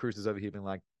then Tom Cruise is over here being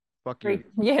like, fuck you.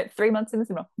 3 months in the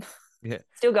cinema. Yeah,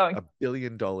 still going. $1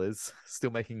 billion,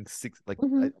 still making six. Like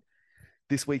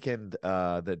this weekend,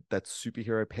 that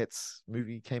Superhero Pets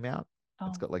movie came out.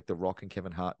 It's got like The Rock and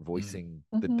Kevin Hart voicing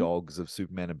the dogs of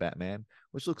Superman and Batman,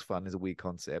 which looks fun. Is a weird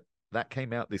concept. That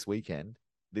came out this weekend.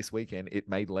 This weekend, it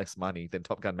made less money than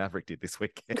Top Gun Maverick did this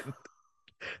weekend.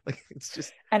 Like it's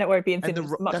just, and it won't be in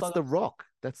cinemas much that's longer. The Rock.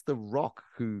 That's The Rock,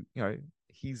 who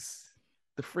he's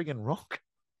the friggin' Rock,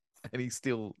 and he's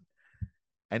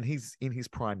in his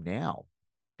prime now,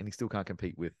 and he still can't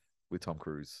compete with Tom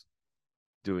Cruise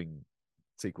doing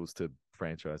sequels to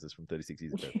franchises from 36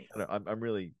 years ago.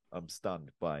 I'm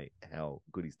stunned by how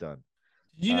good he's done.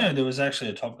 Did you know there was actually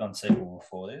a Top Gun sequel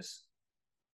before this?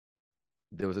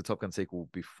 There was a Top Gun sequel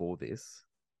before this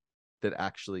that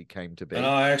actually came to be. And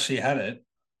I actually had it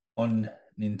on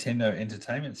Nintendo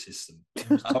Entertainment System. It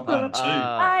was Top Gun 2.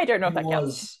 I don't know if that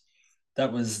counts.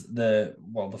 That was the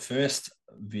first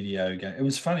video game. It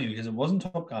was funny because it wasn't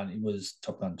Top Gun, it was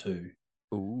Top Gun 2.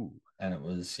 Ooh. And it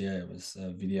was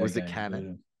a video was game. Was it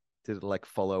canon? Did it like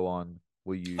follow on?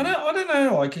 Were you? I don't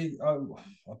know. Like,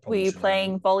 were you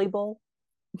playing volleyball?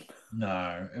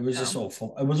 No, it was just all.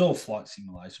 It was all flight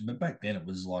simulation. But back then, it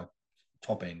was like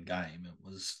top end game. It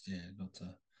was not to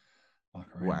muck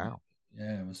around. Wow.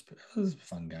 Yeah, it was a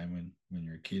fun game when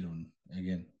you're a kid. And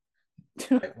again,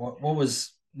 what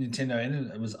was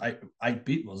Nintendo? It was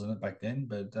 8-bit, wasn't it back then?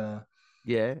 But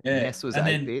NES was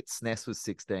 8-bit, SNES was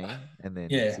 16, and then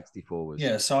 64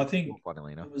 was. So I think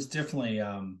it was definitely.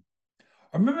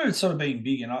 I remember it sort of being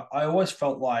big, and I always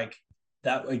felt like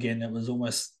that again. It was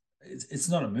almost. It's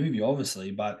not a movie,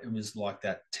 obviously, but it was like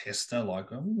that tester. Like,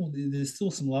 there's still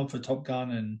some love for Top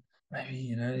Gun, and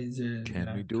maybe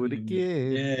can we do it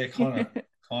again? Yeah, kind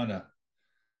of.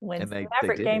 When's the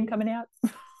Maverick game coming out?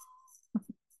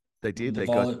 They did.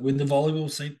 With the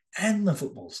volleyball scene and the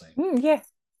football scene. Yeah.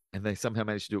 And they somehow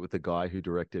managed to do it with the guy who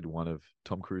directed one of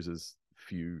Tom Cruise's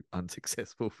few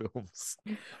unsuccessful films.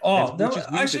 Oh, which is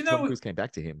weird that Tom Cruise came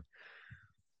back to him.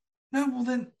 No, well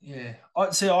then, yeah.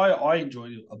 I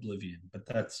enjoyed Oblivion, but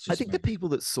that's just. I think the people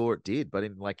that saw it did, but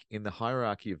in the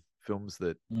hierarchy of films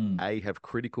that A, have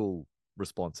critical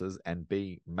responses and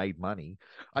B, made money,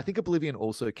 I think Oblivion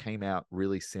also came out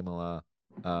really similar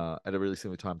at a really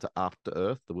similar time to After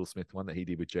Earth, the Will Smith one that he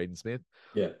did with Jaden Smith.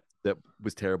 Yeah. That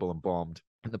was terrible and bombed.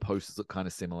 And the posters look kind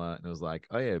of similar. And it was like,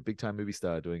 oh yeah, big time movie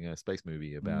star doing a space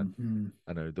movie about,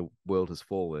 I know, the world has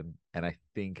fallen. And I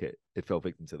think it fell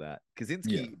victim to that.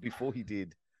 Kaczynski, before he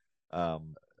did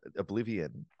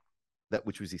Oblivion,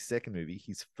 which was his second movie,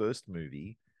 his first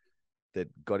movie that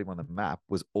got him on the map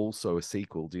was also a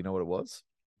sequel. Do you know what it was?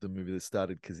 The movie that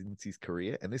started Kaczynski's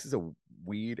career. And this is a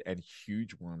weird and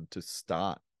huge one to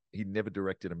start. He never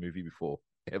directed a movie before,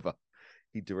 ever.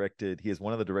 He has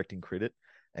one of the directing credit,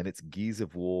 and it's Gears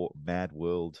of War Mad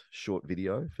World short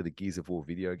video for the Gears of War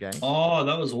video game. Oh,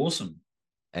 that was awesome.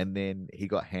 And then he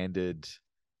got handed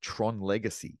Tron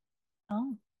Legacy.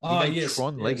 Yes.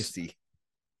 Tron Legacy.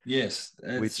 Yes,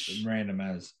 which random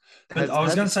as. But I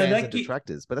was going to say that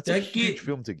detractors, but that's a huge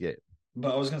film to get.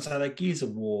 But I was going to say that Gears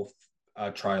of War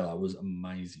trailer was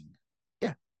amazing. Yeah,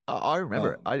 I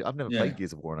remember it. I've never yeah. played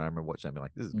Gears of War, and I remember watching it and being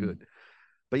like, this is good.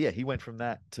 But yeah, he went from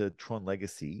that to Tron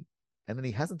Legacy, and then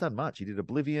he hasn't done much. He did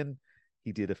Oblivion.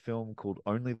 He did a film called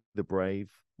Only the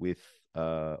Brave with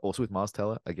also with Miles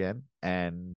Teller again,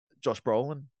 and Josh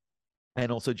Brolin,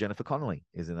 and also Jennifer Connelly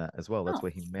is in that as well. That's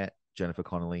where he met Jennifer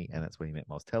Connelly, and that's where he met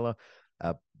Miles Teller.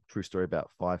 True story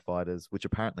about firefighters, which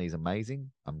apparently is amazing.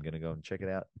 I'm going to go and check it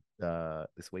out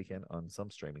this weekend on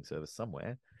some streaming service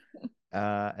somewhere.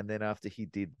 And then after he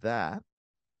did that,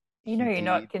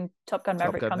 Top Gun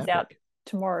Maverick comes out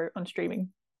tomorrow on streaming,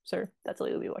 so that's all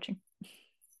you'll be watching.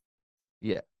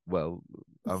 Yeah, well,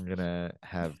 I'm going to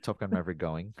have Top Gun Maverick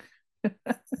going.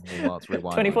 While it's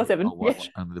rewinding, 24/7. I'll watch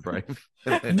Under the Brave.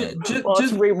 While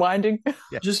it's rewinding.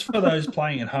 Yeah. Just for those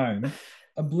playing at home,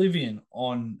 Oblivion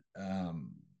on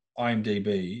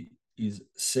IMDb is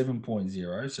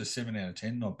 7.0, so 7 out of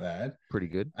 10, not bad. Pretty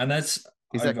good. And that's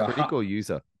is that critic or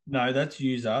user? No, that's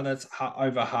user. That's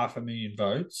over 500,000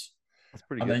 votes. That's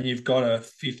pretty good. And then you've got a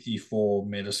 54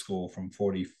 Metascore from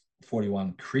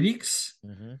 41 critics.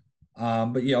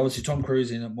 But yeah, obviously Tom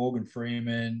Cruise in it, Morgan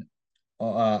Freeman,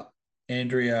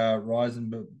 Andrea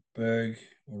Riseborough,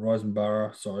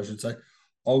 sorry, I should say,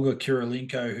 Olga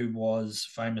Kurylenko, who was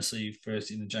famously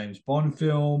first in the James Bond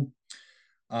film.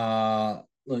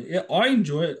 Look, yeah, I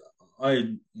enjoy it.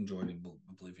 I enjoyed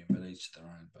Oblivion, but each to their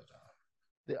own. But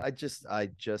I just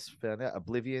found out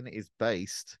Oblivion is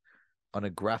based on a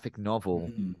graphic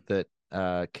novel that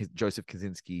Joseph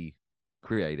Kosinski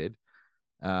created,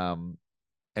 and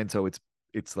so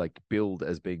it's like billed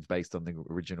as being based on the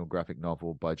original graphic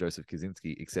novel by Joseph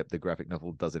Kosinski, except the graphic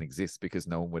novel doesn't exist because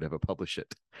no one would ever publish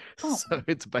it. So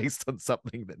it's based on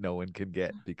something that no one can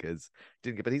get because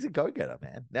didn't get. But he's a go-getter,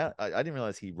 man. Now I didn't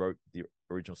realize he wrote the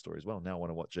original story as well. Now I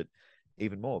want to watch it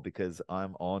even more because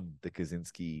I'm on the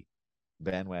Kosinski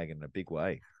bandwagon in a big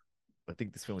way. I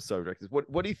think this film is so directed.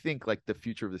 What do you think? Like the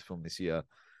future of this film this year?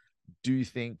 Do you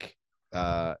think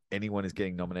anyone is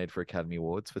getting nominated for Academy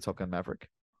Awards for Top Gun Maverick?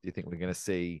 Do you think we're going to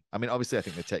see? I mean, obviously, I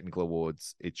think the technical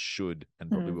awards it should and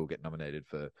probably will get nominated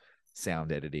for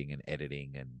sound editing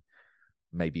and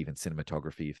maybe even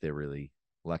cinematography if they're really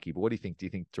lucky. But what do you think? Do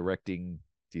you think directing?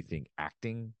 Do you think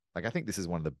acting? Like, I think this is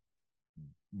one of the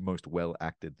most well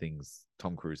acted things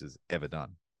Tom Cruise has ever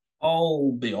done.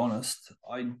 I'll be honest,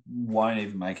 I won't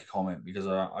even make a comment because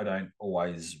I don't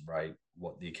always rate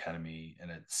what the Academy,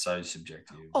 and it's so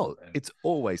subjective. It's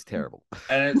always terrible.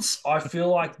 And I feel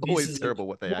like this always is terrible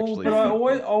what they actually. But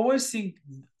I always think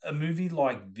a movie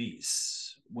like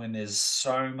this, when there's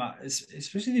so much,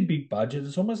 especially the big budget,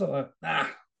 it's almost like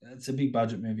it's a big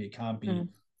budget movie. It can't be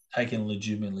taken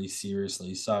legitimately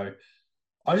seriously. So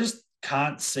I just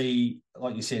can't see,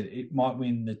 like you said, it might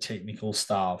win the technical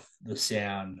stuff, the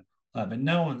sound, but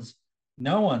no one's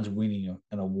winning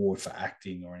an award for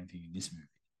acting or anything in this movie.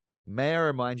 May I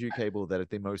remind you, Cable, that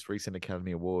at the most recent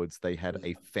Academy Awards, they had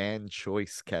a fan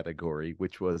choice category,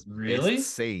 which was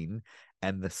best scene,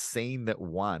 and the scene that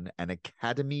won an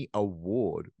Academy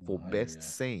Award for best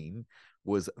scene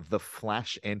was The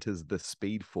Flash enters the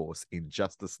Speed Force in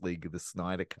Justice League, the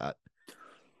Snyder Cut.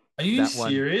 Are you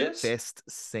serious? Best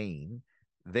scene.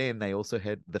 Then they also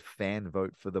had the fan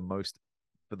vote for the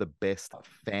best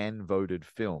fan voted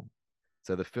film.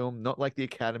 So the film, not like the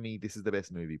Academy, this is the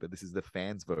best movie, but this is the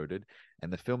fans voted.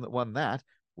 And the film that won that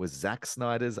was Zack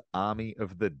Snyder's Army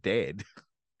of the Dead.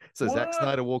 So Zack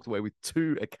Snyder walked away with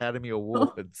 2 Academy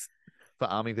Awards for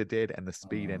Army of the Dead and the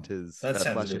Speed Enters. That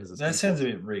sounds a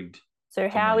bit rigged. So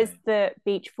how is the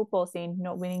beach football scene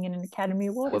not winning an Academy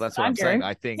Award? Well, that's what I'm saying.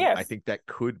 I think that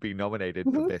could be nominated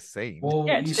for best scene. Well,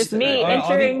 it's just me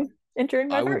entering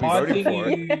my I will vote. be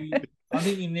voting for it. I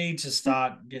think you need to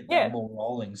start getting that ball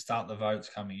rolling, start the votes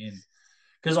coming in.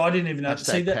 Because I didn't even know.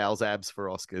 See that Pal's abs for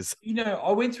Oscars. You know,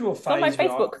 I went through a phase. On my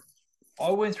Facebook.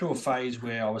 I went through a phase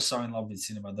where I was so in love with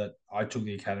cinema that I took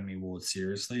the Academy Awards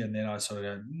seriously, and then I sort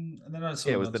of,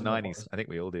 it was the 90s. I think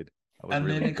we all did. And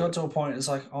then it got to a point. It's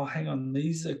like, oh, hang on,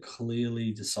 these are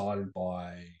clearly decided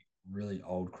by really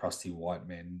old, crusty white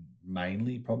men,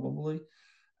 mainly probably,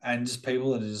 and just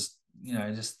people that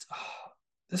are just,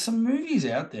 there's some movies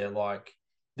out there like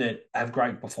that have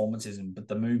great performances, but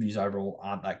the movies overall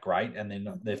aren't that great, and then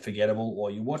they're forgettable.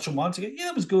 Or you watch them once and go, yeah,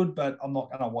 it was good, but I'm not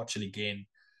going to watch it again.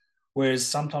 Whereas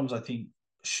sometimes I think,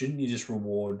 shouldn't you just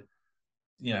reward,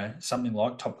 something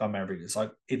like Top Gun Maverick? It's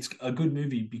like, it's a good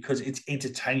movie because it's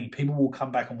entertaining. People will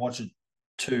come back and watch it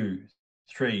 2,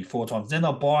 3, 4 times. Then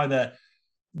they'll buy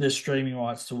the streaming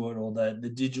rights to it, or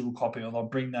the digital copy, or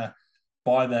they'll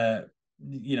buy the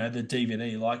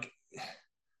DVD. Like,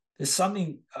 there's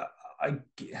something, I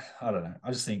don't know.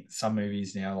 I just think some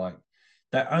movies now, like,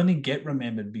 they only get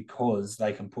remembered because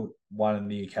they can put one in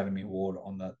the Academy Award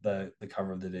on the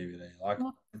cover of the DVD. Like,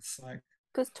 it's like,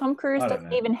 because Tom Cruise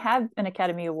doesn't even have an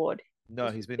Academy Award. No,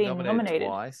 he's been nominated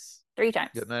twice. 3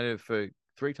 times. Got nominated for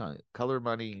 3 times. Color of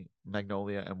Money,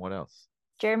 Magnolia, and what else?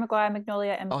 Jerry Maguire,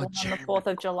 Magnolia, and Born on the 4th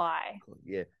of July.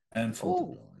 Yeah. And 4th of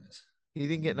July. He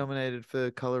didn't get nominated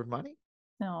for Color of Money?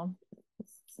 No.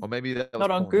 Or maybe that was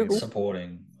not on Google.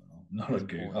 Supporting. Not on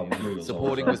Google. Oh, Google.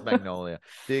 Supporting was Magnolia.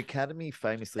 The Academy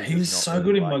famously. He was so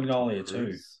good in Magnolia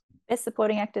too. Best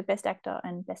Supporting Actor, Best Actor,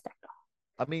 and Best Actor.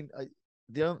 I mean,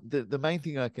 the main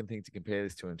thing I can think to compare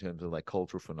this to in terms of like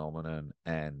cultural phenomenon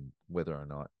and whether or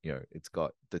not, you know, it's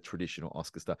got the traditional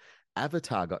Oscar stuff.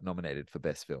 Avatar got nominated for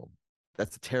Best Film.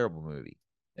 That's a terrible movie.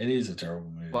 It is a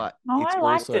terrible movie. But I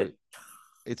liked it.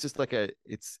 It's just like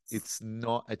it's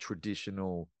not a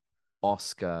traditional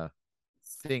Oscar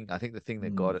thing. I think the thing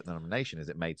that got it the nomination is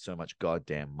it made so much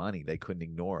goddamn money they couldn't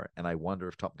ignore it. And I wonder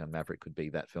if Top Gun Maverick could be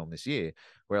that film this year,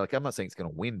 where like I'm not saying it's going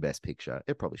to win Best Picture,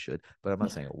 it probably should, but I'm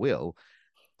not saying it will.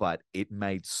 But it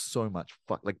made so much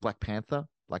like Black Panther.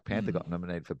 Black Panther got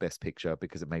nominated for Best Picture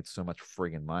because it made so much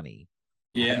friggin' money.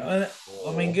 Yeah,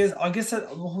 I mean, I guess that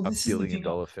this $1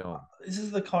 billion film. This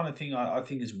is the kind of thing I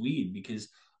think is weird because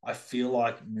I feel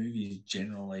like movies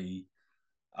generally.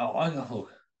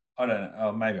 Look, I don't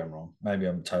know. Maybe I'm wrong. Maybe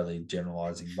I'm totally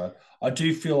generalizing, but I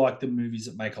do feel like the movies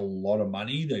that make a lot of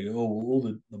money, they go, all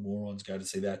the morons go to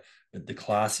see that. But the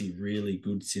classy, really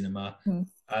good cinema,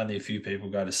 only a few people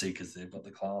go to see because they've got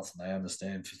the class and they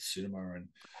understand for cinema. And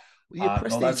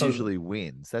Prestige usually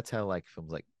wins. That's how like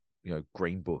films like, you know,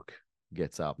 Green Book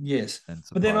gets up. Yes, and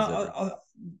but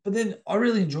then I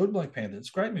really enjoyed Black Panther. It's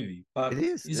a great movie, but it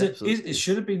is.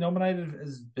 Should it be nominated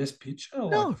as Best Picture?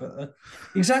 No.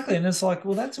 Exactly. And it's like,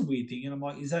 well, that's a weird thing. And I'm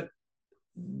like, is that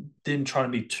them trying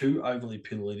to be too overly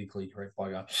politically correct by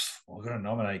going, well, I've got to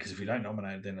nominate because if we don't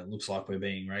nominate, then it looks like we're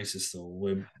being racist or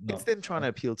we're not. It's them trying to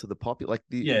appeal to the popular. Like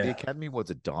the Academy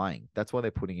Awards are dying. That's why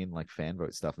they're putting in like fan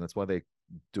vote stuff, and that's why they're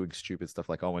doing stupid stuff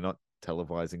like, oh, we're not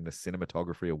televising the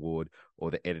cinematography award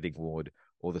or the editing award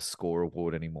or the score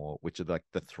award anymore, which are like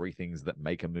the 3 things that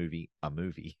make a movie a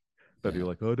movie. But you're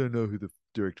like, I don't know who the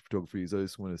director of photography is. I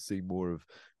just want to see more of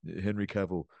Henry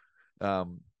Cavill.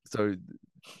 So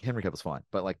Henry Cavill's fine,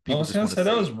 but like people. I was going to say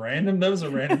that was random. That was a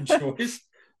random choice.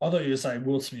 I thought you were saying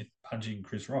Will Smith punching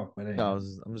Chris Rock, but anyway. No,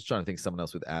 I'm just trying to think of someone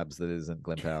else with abs that isn't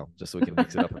Glenn Powell, just so we can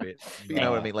mix it up a bit. But you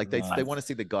know what I mean? Like they want to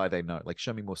see the guy they know. Like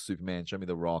show me more Superman, show me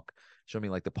The Rock, show me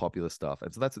like the popular stuff.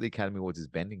 And so that's what the Academy Awards is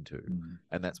bending to,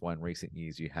 and that's why in recent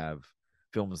years you have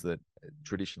films that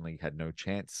traditionally had no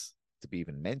chance to be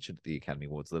even mentioned at the Academy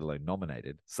Awards, let alone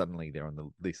nominated. Suddenly they're on the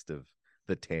list of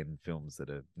the 10 films that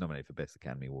are nominated for Best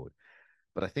Academy Award.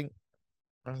 But I think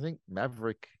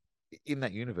Maverick in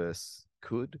that universe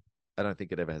could. I don't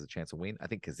think it ever has a chance to win. I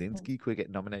think Kaczynski could get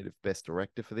nominated for Best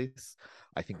Director for this.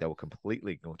 I think they will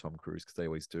completely ignore Tom Cruise because they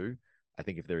always do. I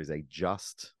think if there is a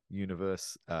just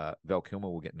universe, Val Kilmer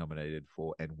will get nominated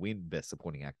for and win Best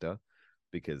Supporting Actor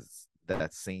because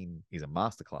that scene is a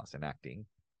masterclass in acting,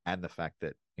 and the fact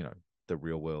that, you know, the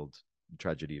real world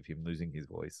tragedy of him losing his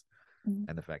voice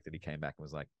and the fact that he came back and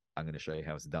was like, I'm going to show you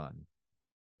how it's done.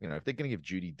 You know, if they're going to give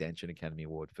Judi Dench an Academy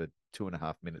Award for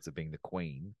 2.5 minutes of being the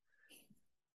Queen,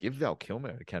 give Val Kilmer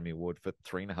an Academy Award for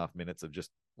 3.5 minutes of just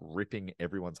ripping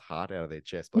everyone's heart out of their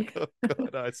chest. Like, oh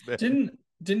God,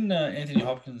 Didn't Anthony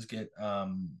Hopkins get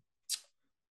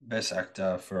Best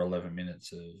Actor for 11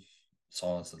 minutes of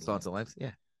Silence of the Lambs?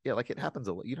 Yeah, like it happens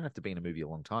a lot. You don't have to be in a movie a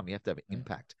long time. You have to have an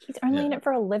impact. He's only in it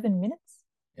for 11 minutes?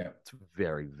 Yeah. It's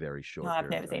very, very short. No, I've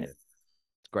never seen it. It's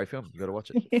a great film. You got to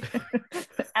watch it.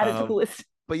 Add it to the list.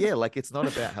 But yeah, like it's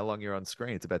not about how long you're on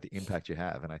screen. It's about the impact you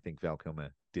have. And I think Val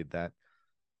Kilmer did that.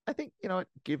 I think, you know,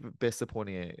 give Best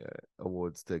Supporting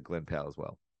awards to Glenn Powell as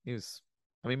well.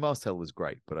 Miles Teller was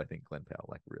great, but I think Glenn Powell,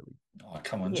 like, really. Oh,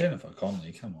 come on, Jennifer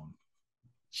Connelly, come on.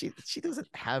 She doesn't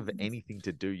have anything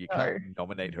to do. You can't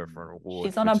nominate her for an award.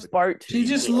 She's on a boat. She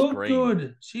just looked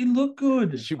good. She looked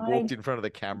good. She walked in front of the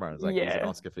camera and was like, "Here's an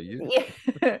Oscar for you."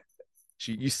 Yeah.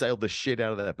 You sailed the shit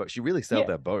out of that boat. She really sailed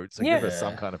that boat. So give her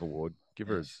some kind of award. Give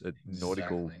her a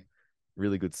nautical,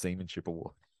 really good seamanship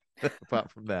award.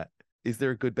 Apart from that, is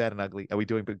there a good, bad, and ugly? Are we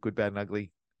doing good, bad, and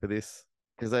ugly for this?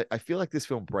 Because I feel like this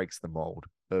film breaks the mold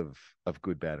of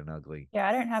good, bad, and ugly. Yeah,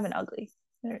 I don't have an ugly.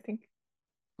 I don't think.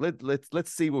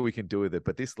 Let's see what we can do with it.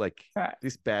 But this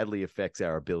this badly affects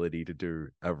our ability to do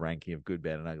a ranking of good,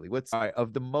 bad, and ugly.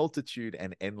 Of the multitude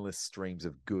and endless streams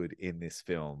of good in this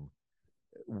film,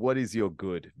 what is your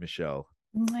good, Michelle?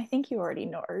 I think you already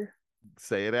know.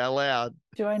 Say it out loud.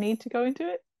 Do I need to go into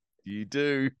it? You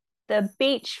do. The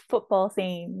beach football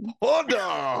scene. Oh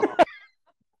no!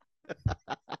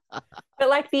 But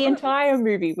like the entire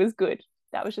movie was good.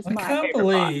 That was just I my can't favorite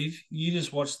part. believe you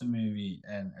just watched the movie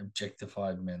and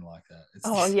objectified men like that. It's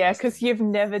Oh yeah, disgusting. because you've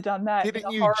never done that in Didn't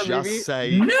a you horror just movie.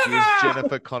 say Never! give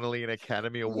Jennifer Connelly an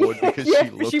Academy Award because Yeah, she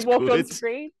looked she walked on good?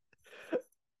 screen.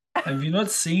 Have you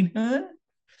not seen her?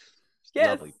 Yes.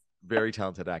 Lovely, very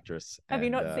talented actress. Have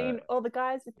you and, not seen all the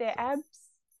guys with their abs?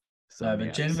 so No, many but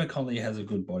abs. Jennifer Connelly has a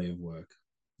good body of work.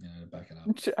 You know, to back it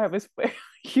up. I was.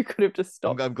 You could have just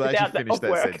stopped. I'm glad you without finished of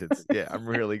that work. sentence. Yeah, I'm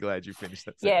really glad you finished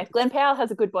that Yeah, sentence. Glenn Powell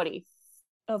has a good body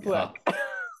of work.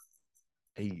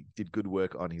 He did good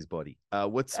work on his body.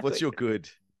 What's Exactly. your good,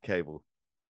 Cable?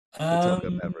 Top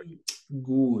Gun Maverick.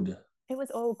 Good. It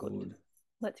was all good.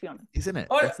 Let's be honest. Isn't it?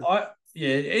 Yeah,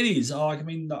 it is. I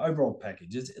mean, the overall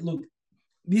package. Look,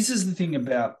 this is the thing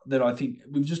about that. I think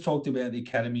we've just talked about the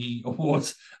Academy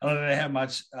Awards. I don't know how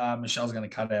much Michelle's going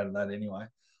to cut out of that anyway,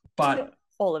 but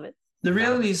all of it. the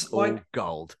reality is, all like,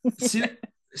 gold.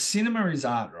 cinema is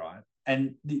art, right?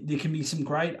 And there can be some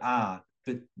great art,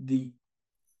 but the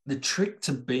trick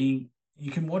to being,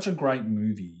 you can watch a great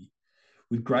movie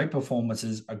with great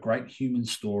performances, a great human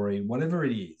story, whatever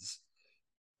it is.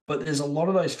 But there's a lot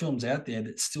of those films out there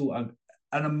that still are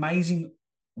an amazing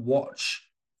watch,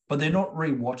 but they're not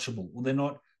rewatchable, or they're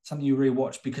not something you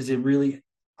rewatch because they're really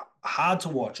hard to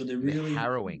watch, or they're really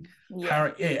harrowing.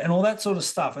 Yeah, and all that sort of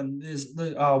stuff. And there's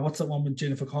the what's that one with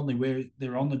Jennifer Connelly where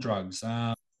they're on the drugs?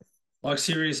 Like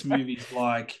serious movies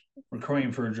like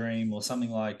Requiem for a Dream or something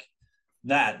like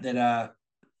that are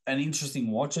an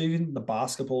interesting watch. Even the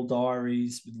Basketball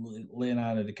Diaries with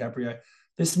Leonardo DiCaprio.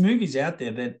 There's movies out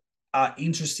there that are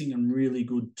interesting and really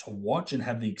good to watch and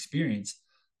have the experience,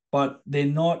 but they're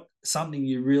not something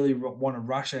you really want to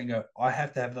rush and go, I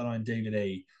have to have that on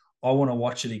DVD. I want to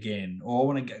watch it again, or I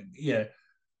want to go,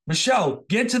 Michelle,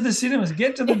 get to the cinemas,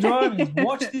 get to the drive-ins,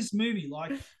 watch this movie.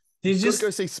 Like, there's just go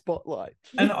see Spotlight.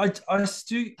 And I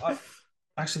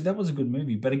actually, that was a good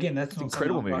movie, but again, that's It's not an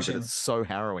incredible movie, rushing. but it's so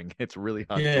harrowing. It's really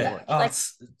hard to Yeah, watch. Like,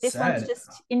 it's This sad. one's just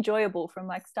enjoyable from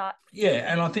like start.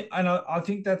 Yeah, and I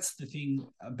think that's the thing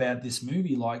about this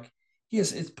movie. Like,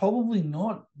 yes, it's probably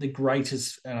not the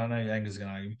greatest, and I know Anger's going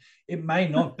to argue, it may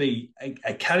not be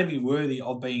Academy worthy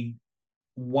of being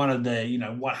one of the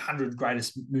 100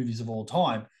 greatest movies of all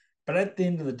time, but at the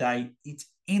end of the day, it's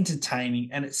entertaining,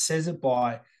 and it says it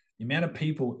by the amount of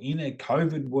people in a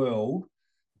COVID world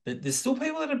that there's still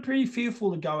people that are pretty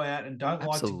fearful to go out and don't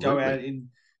Absolutely. like to go out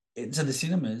into the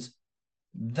cinemas.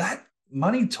 That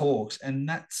money talks, and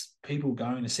that's people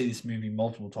going to see this movie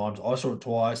multiple times. I saw it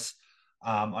twice.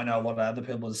 I know a lot of other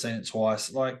people have seen it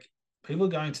twice. Like, people are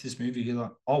going to this movie because,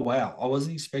 like, oh wow, I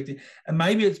wasn't expecting. And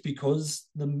maybe it's because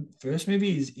the first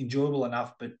movie is enjoyable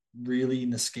enough, but really in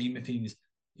the scheme of things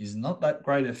is not that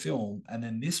great a film. And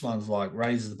then this one's like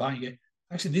raises the bar. You go,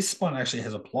 actually, this one actually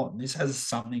has a plot, and this has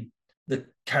something. The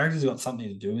characters got something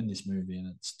to do in this movie,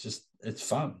 and it's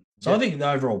fun. So I think the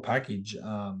overall package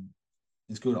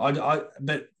is good.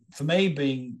 But for me,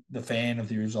 being the fan of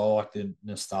the original, I like the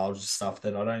nostalgia stuff.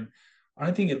 That I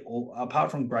don't think it all.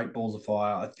 Apart from Great Balls of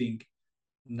Fire, I think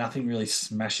nothing really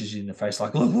smashes you in the face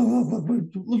like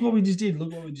look what we just did.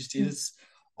 Look what we just did.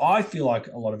 I feel like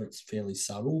a lot of it's fairly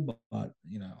subtle, but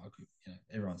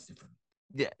everyone's different.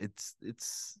 Yeah,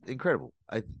 it's incredible.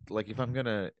 I like if I'm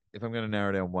gonna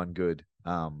narrow down one good,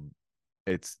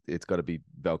 it's got to be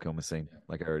Val Kilmer scene,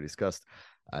 like I already discussed.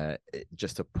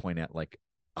 Just to point out like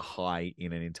a high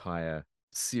in an entire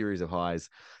series of highs.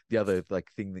 The other like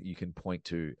thing that you can point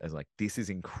to as like this is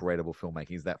incredible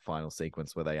filmmaking is that final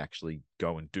sequence where they actually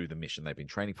go and do the mission they've been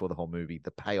training for the whole movie.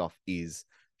 The payoff is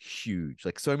huge.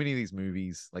 Like so many of these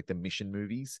movies, like the mission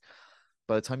movies,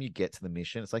 by the time you get to the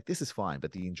mission, it's like this is fine,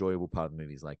 but the enjoyable part of the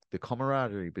movie is like the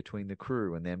camaraderie between the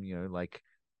crew and them, like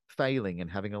failing and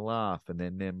having a laugh and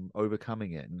then them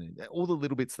overcoming it and all the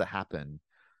little bits that happen.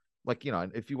 Like,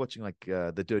 if you're watching like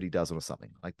The Dirty Dozen or something,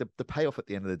 like the payoff at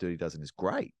the end of The Dirty Dozen is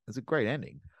great. It's a great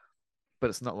ending, but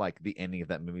it's not like the ending of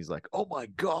that movie is like, oh my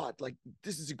God, like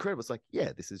this is incredible. It's like,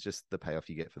 yeah, this is just the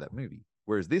payoff you get for that movie.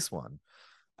 Whereas this one,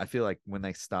 I feel like when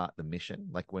they start the mission,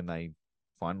 like when they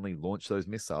finally launch those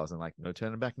missiles and like no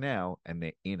turning back now, and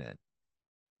they're in it,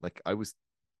 like I was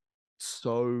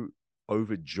so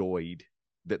overjoyed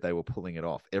that they were pulling it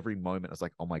off. Every moment I was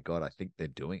like, oh my God, I think they're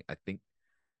doing it.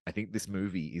 I think this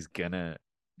movie is gonna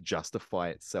justify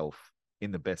itself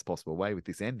in the best possible way with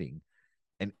this ending.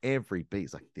 And every beat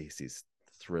is like, this is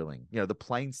thrilling. The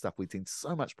plane stuff, we'd seen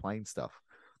so much plane stuff.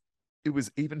 It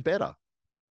was even better.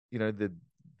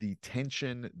 The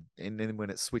tension, and then when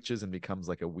it switches and becomes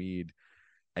like a weird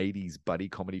 80s buddy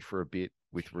comedy for a bit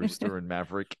with Rooster and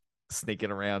Maverick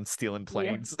sneaking around stealing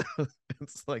planes. Yeah.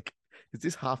 It's like is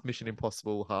this half Mission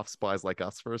Impossible, half Spies Like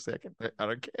Us for a second? I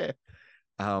don't care.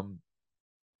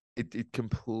 It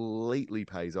completely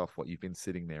pays off what you've been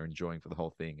sitting there enjoying for the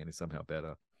whole thing, and is somehow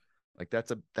better. Like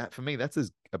that for me, that's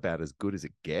about as good as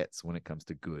it gets when it comes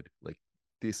to good. Like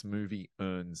this movie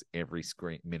earns every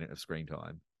minute of screen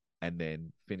time, and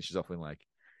then finishes off with like,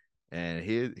 and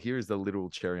here is the literal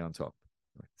cherry on top.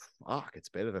 Like, fuck, it's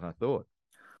better than I thought.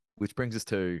 Which brings us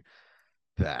to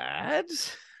bad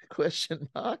question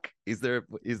mark. Is there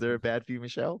a bad for you,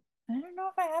 Michelle? I don't know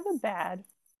if I have a bad.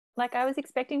 Like I was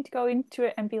expecting to go into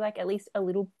it and be like at least a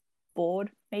little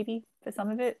bored, maybe for some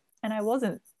of it, and I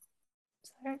wasn't.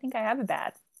 So I don't think I have a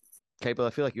bad. Cable, I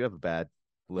feel like you have a bad.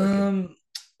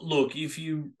 Look, if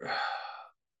you,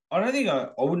 I don't think I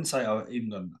wouldn't say I even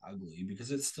got an ugly,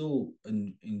 because it's still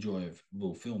an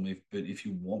enjoyable film. But if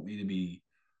you wanted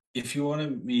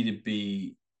me to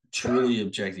be truly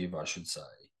objective, I should say,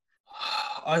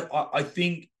 I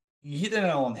think you hit the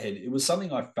nail on the head. It was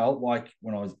something I felt like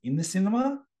when I was in the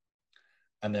cinema,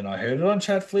 and then I heard it on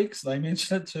Chatflix. They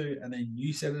mentioned it too, and then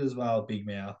you said it as well, Big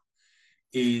Mouth.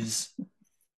 Is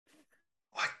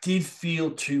I did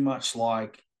feel too much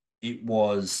like it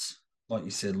was, like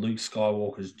you said, Luke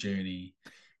Skywalker's journey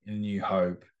in A New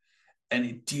Hope. And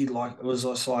it did, like, it was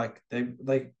just like they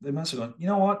must have gone, you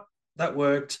know what? That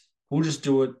worked. We'll just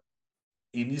do it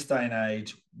in this day and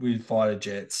age with fighter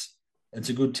jets. It's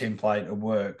a good template. It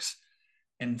works.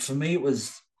 And for me, it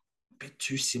was a bit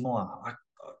too similar. I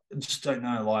just don't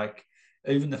know. Like,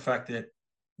 even the fact that,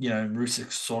 you know, Russo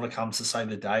sort of comes to save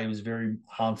the day. It was very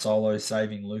Han Solo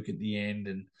saving Luke at the end,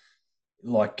 and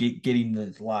like getting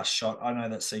the last shot. I know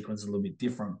that sequence is a little bit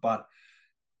different, but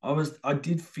I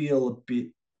did feel a bit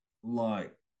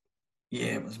like,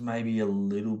 yeah, it was maybe a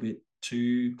little bit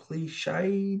too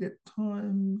cliched at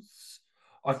times.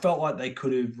 I felt like they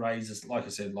could have raised this, like I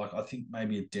said, like I think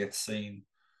maybe a death scene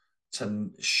to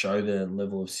show the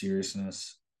level of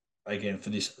seriousness again for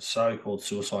this so-called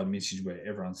suicide message where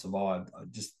everyone survived. I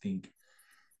just think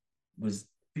was a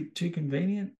bit too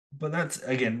convenient. But that's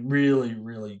again really,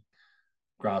 really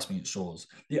grasping at straws.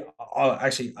 Yeah,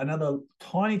 actually another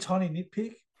tiny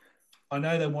nitpick. I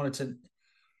know they wanted to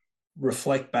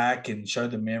reflect back and show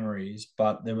the memories,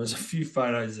 but there was a few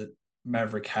photos that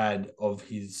Maverick had of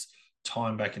his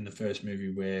time back in the first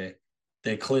movie where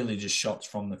they're clearly just shots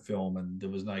from the film and there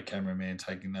was no cameraman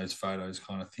taking those photos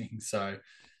kind of thing. So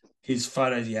his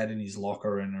photos he had in his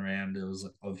locker and around, it was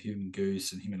of him and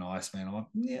Goose and him and Iceman.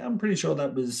 I'm pretty sure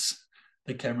that was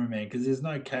the cameraman, because there's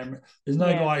no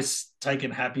guys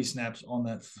taking happy snaps on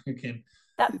that freaking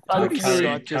that bugs me.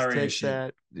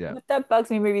 That bugs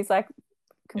me. Movies like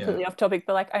completely off topic,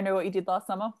 but like I Know What You Did Last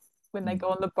Summer, when they go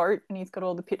on the boat and he's got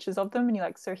all the pictures of them, and you're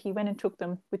like, so he went and took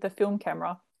them with a film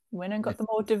camera, went and got them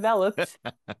all developed,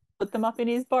 put them up in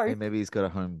his boat. And maybe he's got a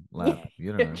home lab.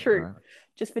 You know, true. Right?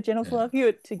 Just for Jennifer Love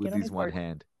Hewitt to with get on his one boat.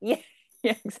 Hand. Yeah,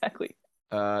 exactly.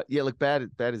 Look, bad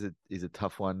is a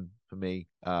tough one for me.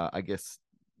 I guess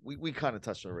we kind of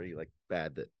touched already. Like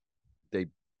bad that they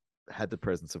had the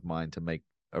presence of mind to make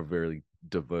a very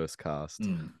diverse cast,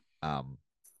 and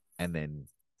then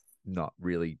not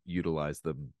really utilize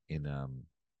them in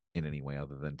any way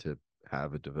other than to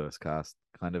have a diverse cast,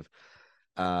 kind of.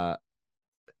 And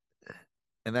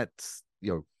that's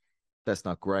that's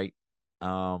not great.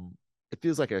 It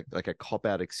feels like a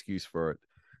cop-out excuse for it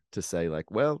to say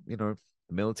like, well, the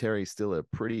military is still a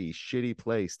pretty shitty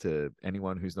place to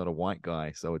anyone who's not a white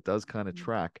guy, so it does kind of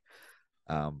track.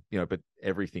 But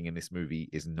everything in this movie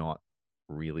is not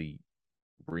really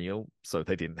real, so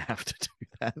they didn't have to do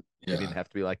that. They didn't have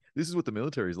to be like, this is what the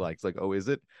military is like. It's like, oh, is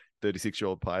it?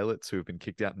 36-year-old pilots who have been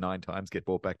kicked out 9 times get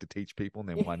brought back to teach people and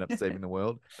then wind up saving the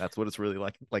world. That's what it's really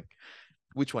like. Like,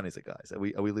 which one is it, guys? Are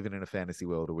we living in a fantasy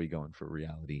world, or are we going for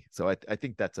reality? So I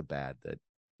think that's a bad that,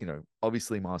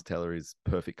 obviously Miles Teller is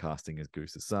perfect casting as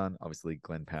Goose's son. Obviously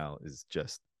Glenn Powell is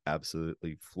just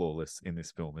absolutely flawless in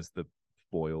this film as the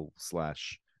foil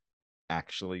 /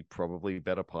 actually probably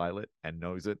better pilot and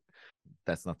knows it.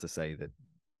 That's not to say that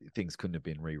things couldn't have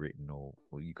been rewritten or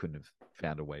you couldn't have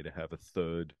found a way to have a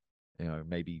third,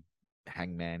 maybe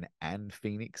Hangman and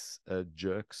Phoenix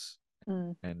jerks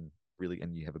and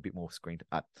you have a bit more screen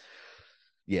time.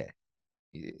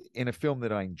 In a film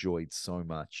that I enjoyed so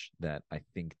much, that I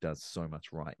think does so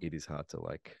much right, it is hard to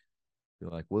be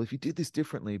like, well, if you did this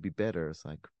differently, it'd be better. It's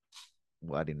like,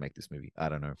 well, I didn't make this movie. I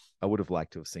don't know. I would have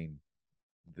liked to have seen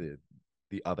the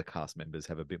other cast members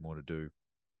have a bit more to do,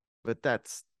 but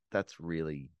that's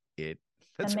really it.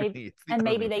 That's and really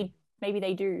maybe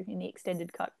they do in the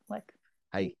extended cut. Like,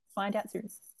 hey, find out soon.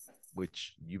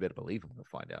 Which you better believe I'm going to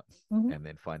find out, and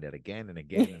then find out again and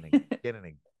again and again and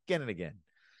again and again.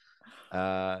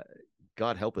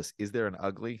 God help us, is there an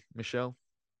ugly, Michelle?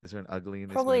 Is there an ugly in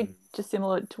this Probably movie? just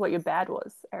similar to what your bad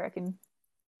was, I reckon.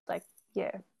 Like,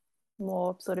 yeah,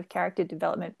 more sort of character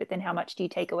development, but then how much do you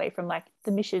take away from like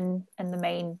the mission and the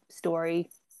main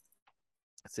story?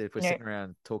 So if we're sitting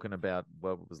around talking about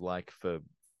what it was like for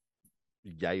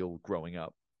Yale growing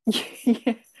up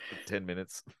Yeah. for 10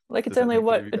 minutes, Like it's does that only make the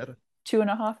what movie a better?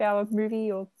 2.5 hour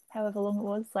movie or however long it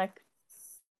was. Like,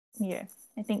 yeah,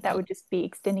 I think that would just be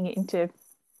extending it into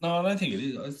No, I don't think it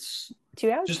is. It's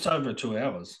 2 hours. just over 2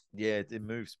 hours. Yeah, it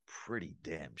moves pretty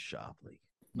damn sharply.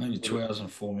 Maybe 2 hours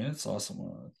and 4 minutes. Last time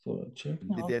I thought I'd check.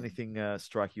 Did anything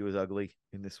strike you as ugly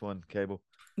in this one, Cable?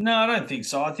 No, I don't think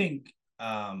so. I think,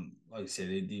 like I said,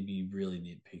 it'd be really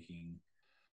nitpicking.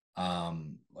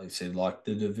 Like I said, like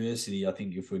the diversity. I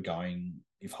think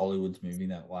if Hollywood's moving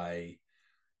that way,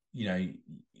 you know,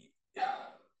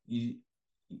 you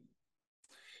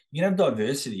can have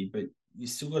diversity, but you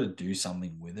still got to do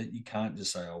something with it. You can't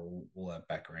just say, "Oh, all our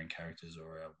background characters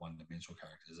or our one-dimensional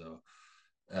characters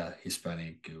are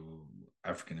Hispanic or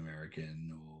African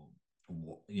American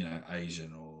or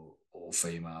Asian or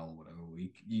female or whatever."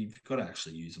 You've got to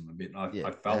actually use them a bit.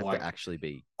 I felt like to actually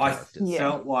be.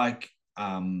 Felt like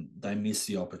they missed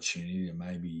the opportunity to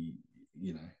maybe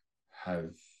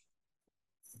have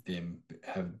them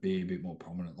be a bit more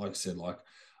prominent. Like I said, like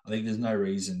I think there's no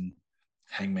reason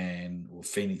Hangman or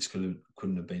Phoenix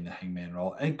couldn't have been the Hangman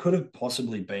role, and it could have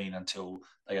possibly been until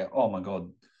they go, oh my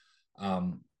god,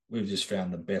 we've just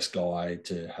found the best guy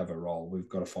to have a role. We've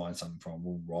got to find something for him.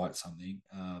 We'll write something.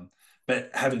 But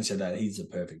having said that, he's the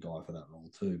perfect guy for that role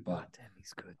too. But God damn,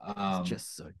 he's good. He's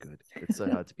just so good. It's so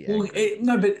hard to be angry.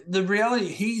 No, but the reality,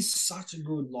 he's such a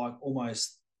good, like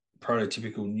almost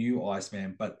prototypical new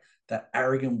Iceman, but that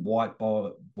arrogant white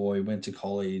boy went to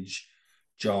college,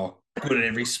 jock, good at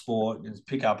every sport, just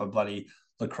pick up a bloody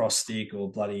lacrosse stick or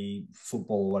bloody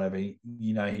football or whatever, he'd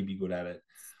be good at it.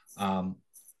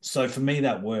 So for me,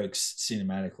 that works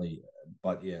cinematically.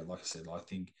 But yeah, like I said, I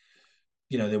think,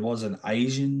 there was an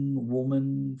Asian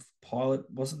woman pilot,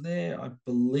 wasn't there? I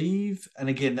believe. And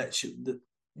again,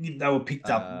 they were picked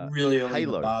up really early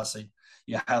in the bar scene.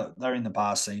 Yeah, they're in the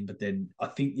bar scene, but then I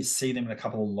think you see them in a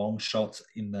couple of long shots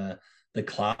in the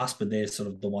class, but they're sort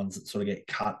of the ones that sort of get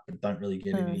cut but don't really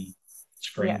get any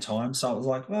screen time. So I was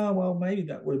like, well, maybe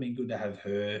that would have been good to have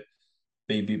her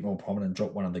be a bit more prominent,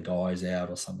 drop one of the guys out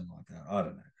or something like that. I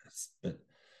don't know. But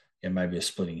yeah, maybe a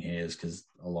splitting hairs because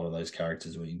a lot of those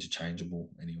characters were interchangeable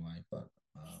anyway. But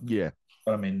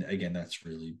I mean, again, that's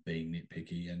really being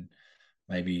nitpicky, and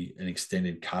maybe an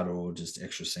extended cut or just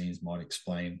extra scenes might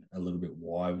explain a little bit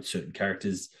why certain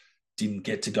characters didn't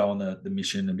get to go on the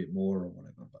mission a bit more or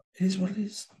whatever. But it is what it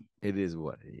is. It is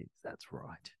what it is. That's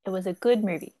right. It was a good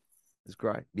movie. It's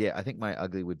great. Yeah, I think my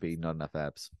ugly would be not enough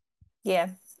abs. Yeah.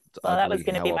 Well, that was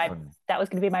going to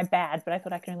be my bad, but I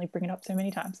thought I could only bring it up so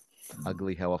many times.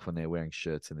 Ugly how often they're wearing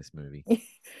shirts in this movie. You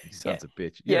sons of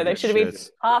bitch. Yeah, they should have been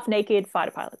half naked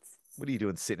fighter pilots. What are you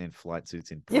doing sitting in flight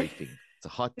suits in briefing? It's a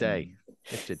hot day.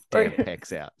 Get your damn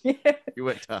pecs out. Yeah. You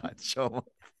worked hard. Show them.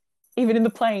 Even in the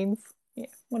planes. Yeah.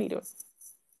 What are you doing?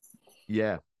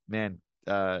 Yeah, man.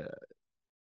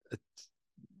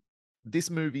 This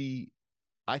movie,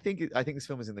 I think this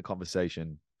film is in the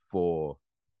conversation for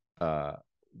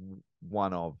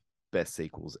one of best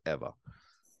sequels ever.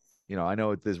 I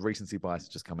know there's recency bias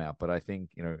just come out, but I think,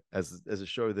 as a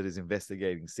show that is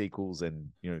investigating sequels and,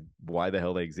 why the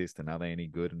hell they exist and are they any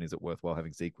good and is it worthwhile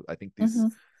having sequels? I think this,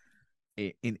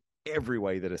 in every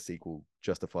way that a sequel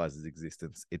justifies its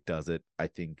existence, it does it. I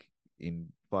think in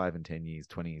 5 and 10 years,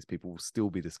 20 years, people will still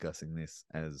be discussing this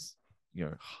as,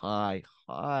 high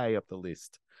up the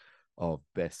list of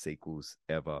best sequels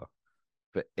ever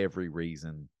for every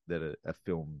reason that a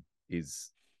film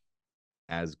is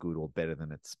as good or better than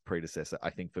its predecessor. I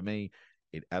think for me,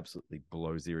 it absolutely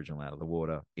blows the original out of the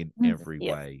water in every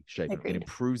way, shape. It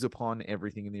improves upon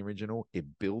everything in the original. It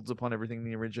builds upon everything in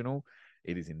the original.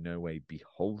 It is in no way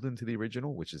beholden to the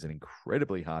original, which is an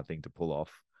incredibly hard thing to pull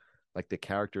off. Like the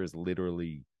character is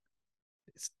literally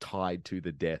tied to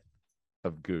the death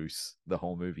of Goose the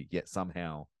whole movie, yet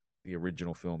somehow the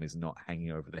original film is not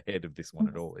hanging over the head of this one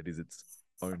at all. It is its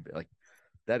own, like,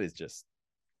 that is just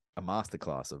a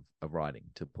masterclass of writing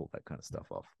to pull that kind of stuff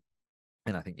off.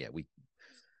 And I think,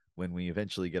 when we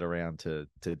eventually get around to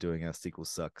doing our sequel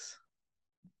sucks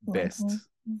best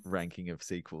ranking of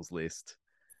sequels list,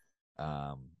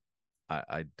 I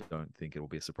don't think it will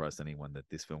be a surprise to anyone that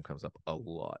this film comes up a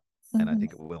lot. And I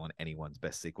think it will on anyone's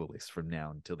best sequel list from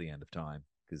now until the end of time.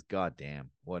 Because goddamn,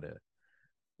 what a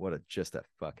just a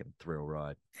fucking thrill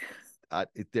ride.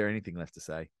 Is there anything left to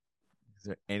say? Is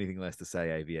there anything less to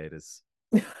say, Aviators?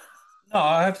 No,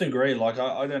 I have to agree. Like,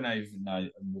 I don't even know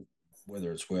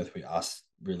whether it's worth us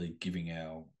really giving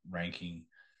our ranking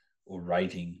or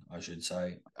rating, I should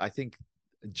say. I think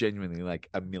genuinely like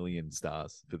 1,000,000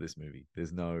 stars for this movie.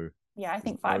 There's no Yeah, I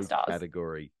think no 5 stars.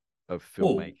 category of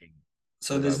Well, filmmaking.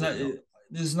 so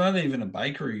there's not even a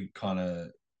bakery kind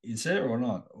of, is there or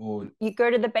not? Or You go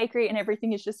to the bakery and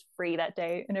everything is just free that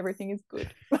day and everything is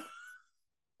good.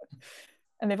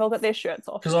 And they've all got their shirts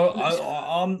off. because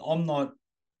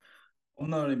I'm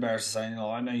not embarrassed to say,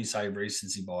 I know you say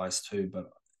recency bias too, but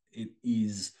it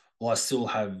is. Well, I still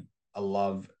have a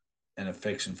love and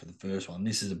affection for the first one.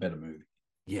 This is a better movie.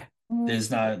 Yeah, there's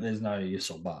no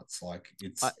ifs or buts. Like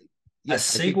it's a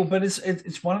sequel, but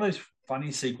it's one of those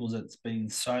funny sequels that's been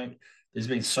there's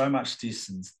been so much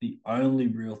distance. The only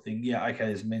real thing, okay,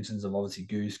 there's mentions of obviously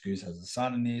Goose. Goose has a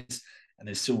son in this, and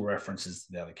there's still references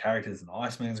to the other characters, and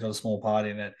Iceman's got a small part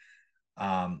in it.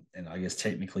 And I guess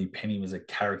technically Penny was a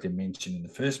character mentioned in the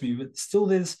first movie, but still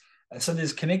there's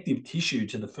connective tissue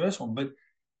to the first one, but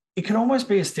it could almost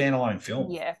be a standalone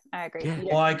film. Yeah, I agree. Yeah.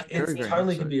 Yeah. It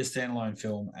totally could be a standalone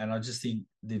film, and I just think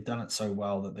they've done it so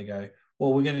well that they go,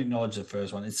 well, we're going to acknowledge the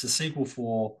first one. It's a sequel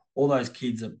for all those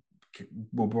kids that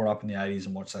were brought up in the 80s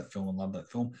and watched that film and loved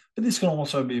that film. But this can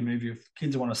also be a movie if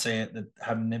kids want to see it that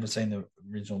have never seen the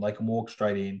original. They can walk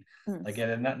straight in. They get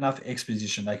enough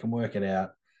exposition. They can work it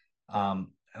out. And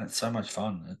it's so much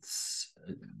fun.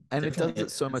 It does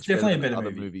it so much better than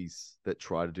other movies that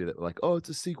try to do that. Like, oh, it's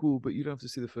a sequel, but you don't have to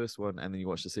see the first one, and then you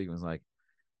watch the sequel, and it's like,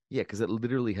 yeah, because it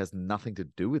literally has nothing to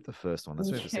do with the first one. That's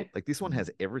what I have to say. Like, this one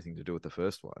has everything to do with the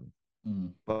first one,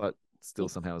 but still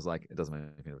somehow is like it doesn't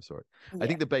make any of it. I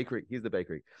think the bakery. Here's the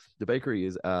bakery. The bakery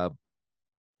is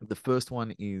the first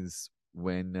one is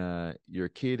when you're a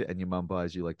kid and your mum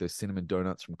buys you like those cinnamon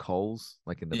donuts from Coles,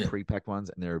 like in the pre-packed ones,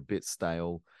 and they're a bit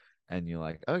stale. And you're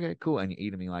like, okay, cool. And you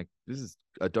eat them, you're like, this is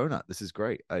a donut. This is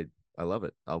great. I love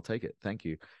it. I'll take it. Thank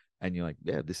you. And you're like,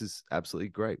 yeah, this is absolutely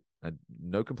great.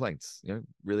 No complaints.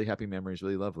 Really happy memories,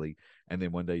 really lovely. And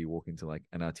then one day you walk into like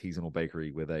an artisanal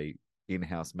bakery where they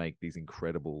in-house make these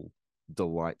incredible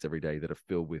delights every day that are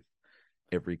filled with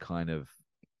every kind of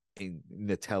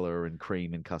Nutella and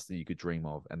cream and custard you could dream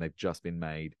of. And they've just been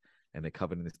made and they're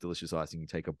covered in this delicious icing. You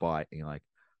take a bite and you're like,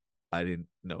 I didn't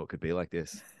know it could be like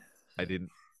this. I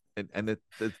didn't. And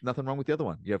there's nothing wrong with the other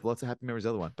one. You have lots of happy memories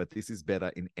of the other one, but this is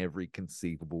better in every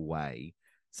conceivable way.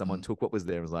 Someone took what was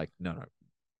there and was like, no,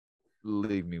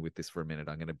 leave me with this for a minute.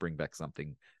 I'm going to bring back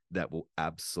something that will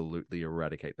absolutely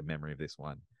eradicate the memory of this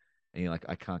one. And you're like,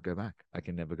 I can't go back. I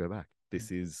can never go back.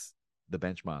 This is the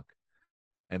benchmark.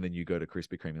 And then you go to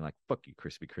Krispy Kreme, you're like, fuck you,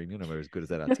 Krispy Kreme. You're never as good as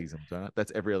that artisan donut.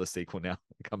 That's every other sequel now.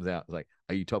 It comes out. It's like,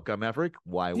 are you Top Gun Maverick?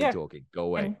 Why are we talking? Go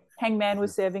away. And Hangman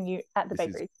was serving you at the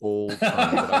bakery. All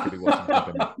time that I could be watching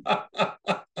Top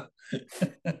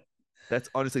Gun. That's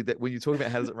honestly, that when you talk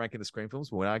about how does it rank in the Scream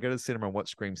films, when I go to the cinema and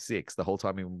watch Scream 6, the whole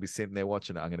time we will be sitting there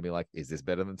watching it, I'm going to be like, is this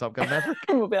better than Top Gun Maverick?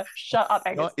 We'll be like, shut up,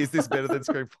 Angus. Not, is this better than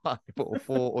Scream 5 or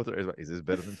 4 or 3? Is this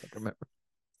better than Top Gun Maverick?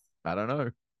 I don't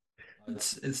know.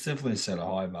 It's definitely set a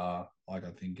high bar. Like,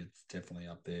 I think it's definitely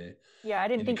up there. Yeah, I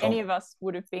didn't think any of us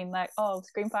would have been like, oh,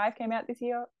 Scream 5 came out this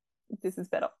year. This is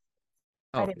better.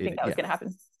 I didn't think that was going to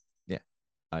happen. Yeah.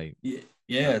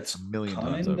 It's a million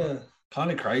times over.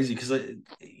 Kind of crazy because,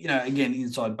 again,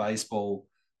 inside baseball,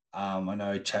 I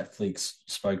know Chatflix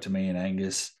spoke to me and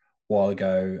Angus a while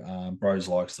ago. Bros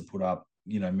likes to put up,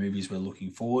 movies we're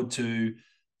looking forward to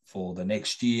for the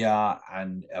next year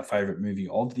and our favorite movie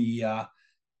of the year.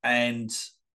 And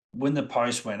when the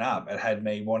post went up, it had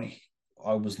me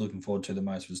I was looking forward to the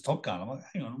most was Top Gun. I'm like,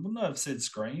 hang on, wouldn't I have said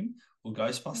Scream or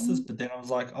Ghostbusters? But then I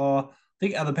was like, I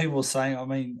think other people were saying,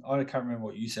 I can't remember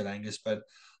what you said, Angus, but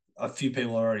a few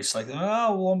people are already selected.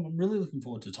 Oh, well, I'm really looking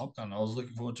forward to Top Gun. I was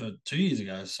looking forward to it 2 years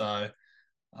ago. So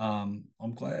I'm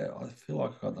glad. I feel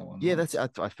like I got that one. Yeah,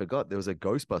 I forgot there was a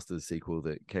Ghostbusters sequel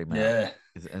that came out. Yeah.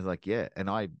 And like, yeah. And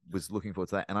I was looking forward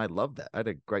to that. And I loved that. I had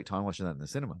a great time watching that in the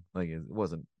cinema. Like, it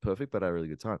wasn't perfect, but I had a really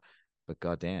good time. But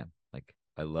goddamn, like,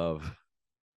 I love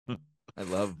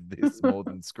this more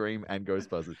than Scream and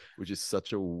Ghostbusters, which is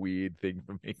such a weird thing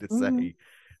for me to say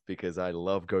because I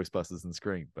love Ghostbusters and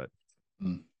Scream, but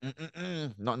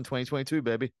not in 2022,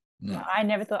 baby. No. I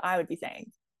never thought I would be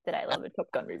saying that I love a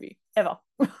Top Gun movie ever.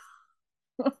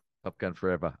 Top Gun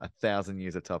forever, 1,000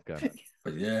 years of Top Gun.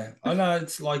 But yeah, I know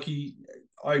it's like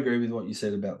I agree with what you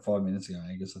said about 5 minutes ago,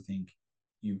 Angus. I think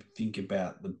you think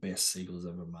about the best sequels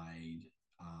ever made.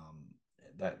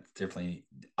 That definitely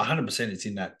 100% it's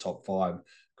in that top 5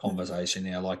 conversation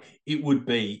now. Like it would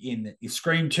be if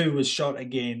Scream 2 was shot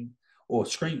again or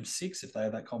Scream 6, if they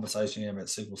had that conversation about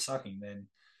sequel sucking, then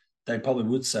they probably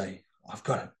would say, I've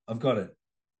got it.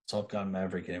 Top Gun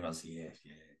Maverick, and everyone's yeah.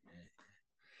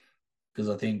 Because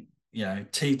I think,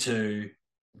 T2,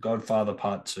 Godfather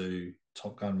Part 2,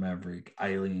 Top Gun Maverick,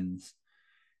 Aliens,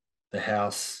 The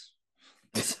House,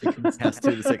 the second House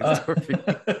 2, the second story.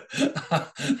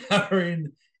 are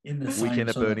in the same Weekend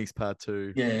at sort of- Bernie's Part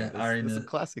 2. Yeah, there's some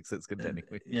classics that's contending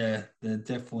with. Yeah, they're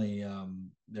definitely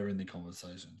they're in the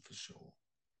conversation for sure.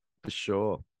 For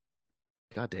sure.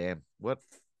 God damn. What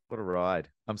a ride.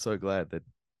 I'm so glad that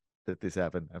this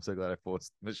happened. I'm so glad I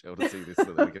forced Michelle to see this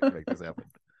so that we can make this happen.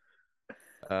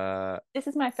 This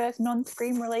is my first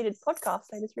non-Scream related podcast.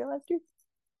 I just realized too.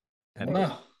 And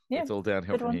Wow. Yeah, it's all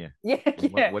downhill good from one. here. Yeah,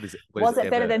 yeah. What is it? Was it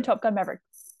better than Top Gun Maverick?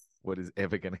 What is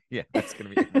ever gonna? Yeah, that's gonna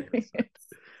be every episode.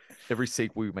 Every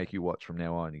sequel we make you watch from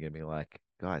now on, you're gonna be like,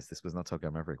 guys, this was not Top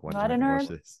Gun Maverick. Why I did don't you know. watch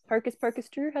this? Hocus Pocus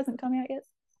 2 hasn't come out yet.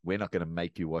 We're not gonna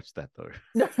make you watch that though.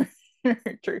 No,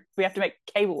 true. We have to make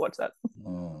cable watch that.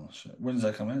 Oh shit! When does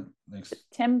that come out? Next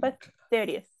September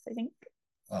 30th, I think.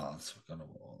 Oh, it's kind of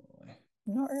all the way.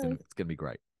 Not really. It's gonna be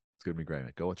great. It's gonna be great,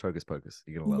 mate. Go watch Hocus Pocus.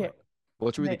 You're gonna love Yeah. it.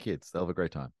 Watch it with Mate. your kids. They'll have a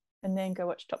great time, And then go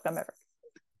watch Top Gun Maverick.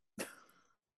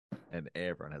 and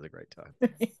everyone has a great time.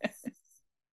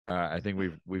 All right, I think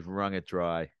we've wrung it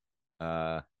dry.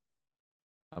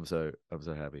 I'm so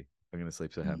happy. I'm gonna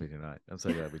sleep so happy tonight. I'm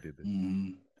so glad we did this.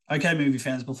 Okay, movie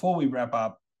fans, before we wrap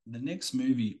up, the next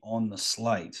movie on the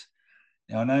slate.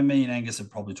 Now, I know me and Angus have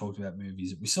probably talked about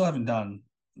movies that we still haven't done.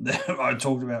 I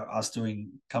talked about us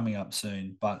doing coming up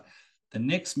soon, but the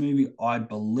next movie I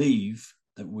believe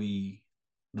that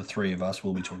the three of us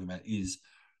will be talking about is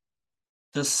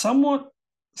the somewhat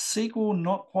sequel,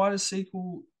 not quite a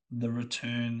sequel, The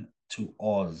Return to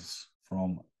Oz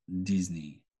from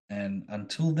Disney. And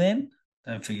until then,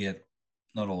 don't forget,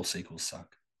 not all sequels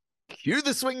suck. Cue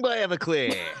the swing by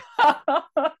Everclear.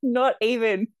 Not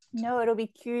even. No, it'll be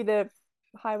cue the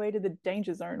highway to the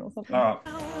danger zone or something. All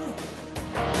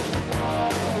right.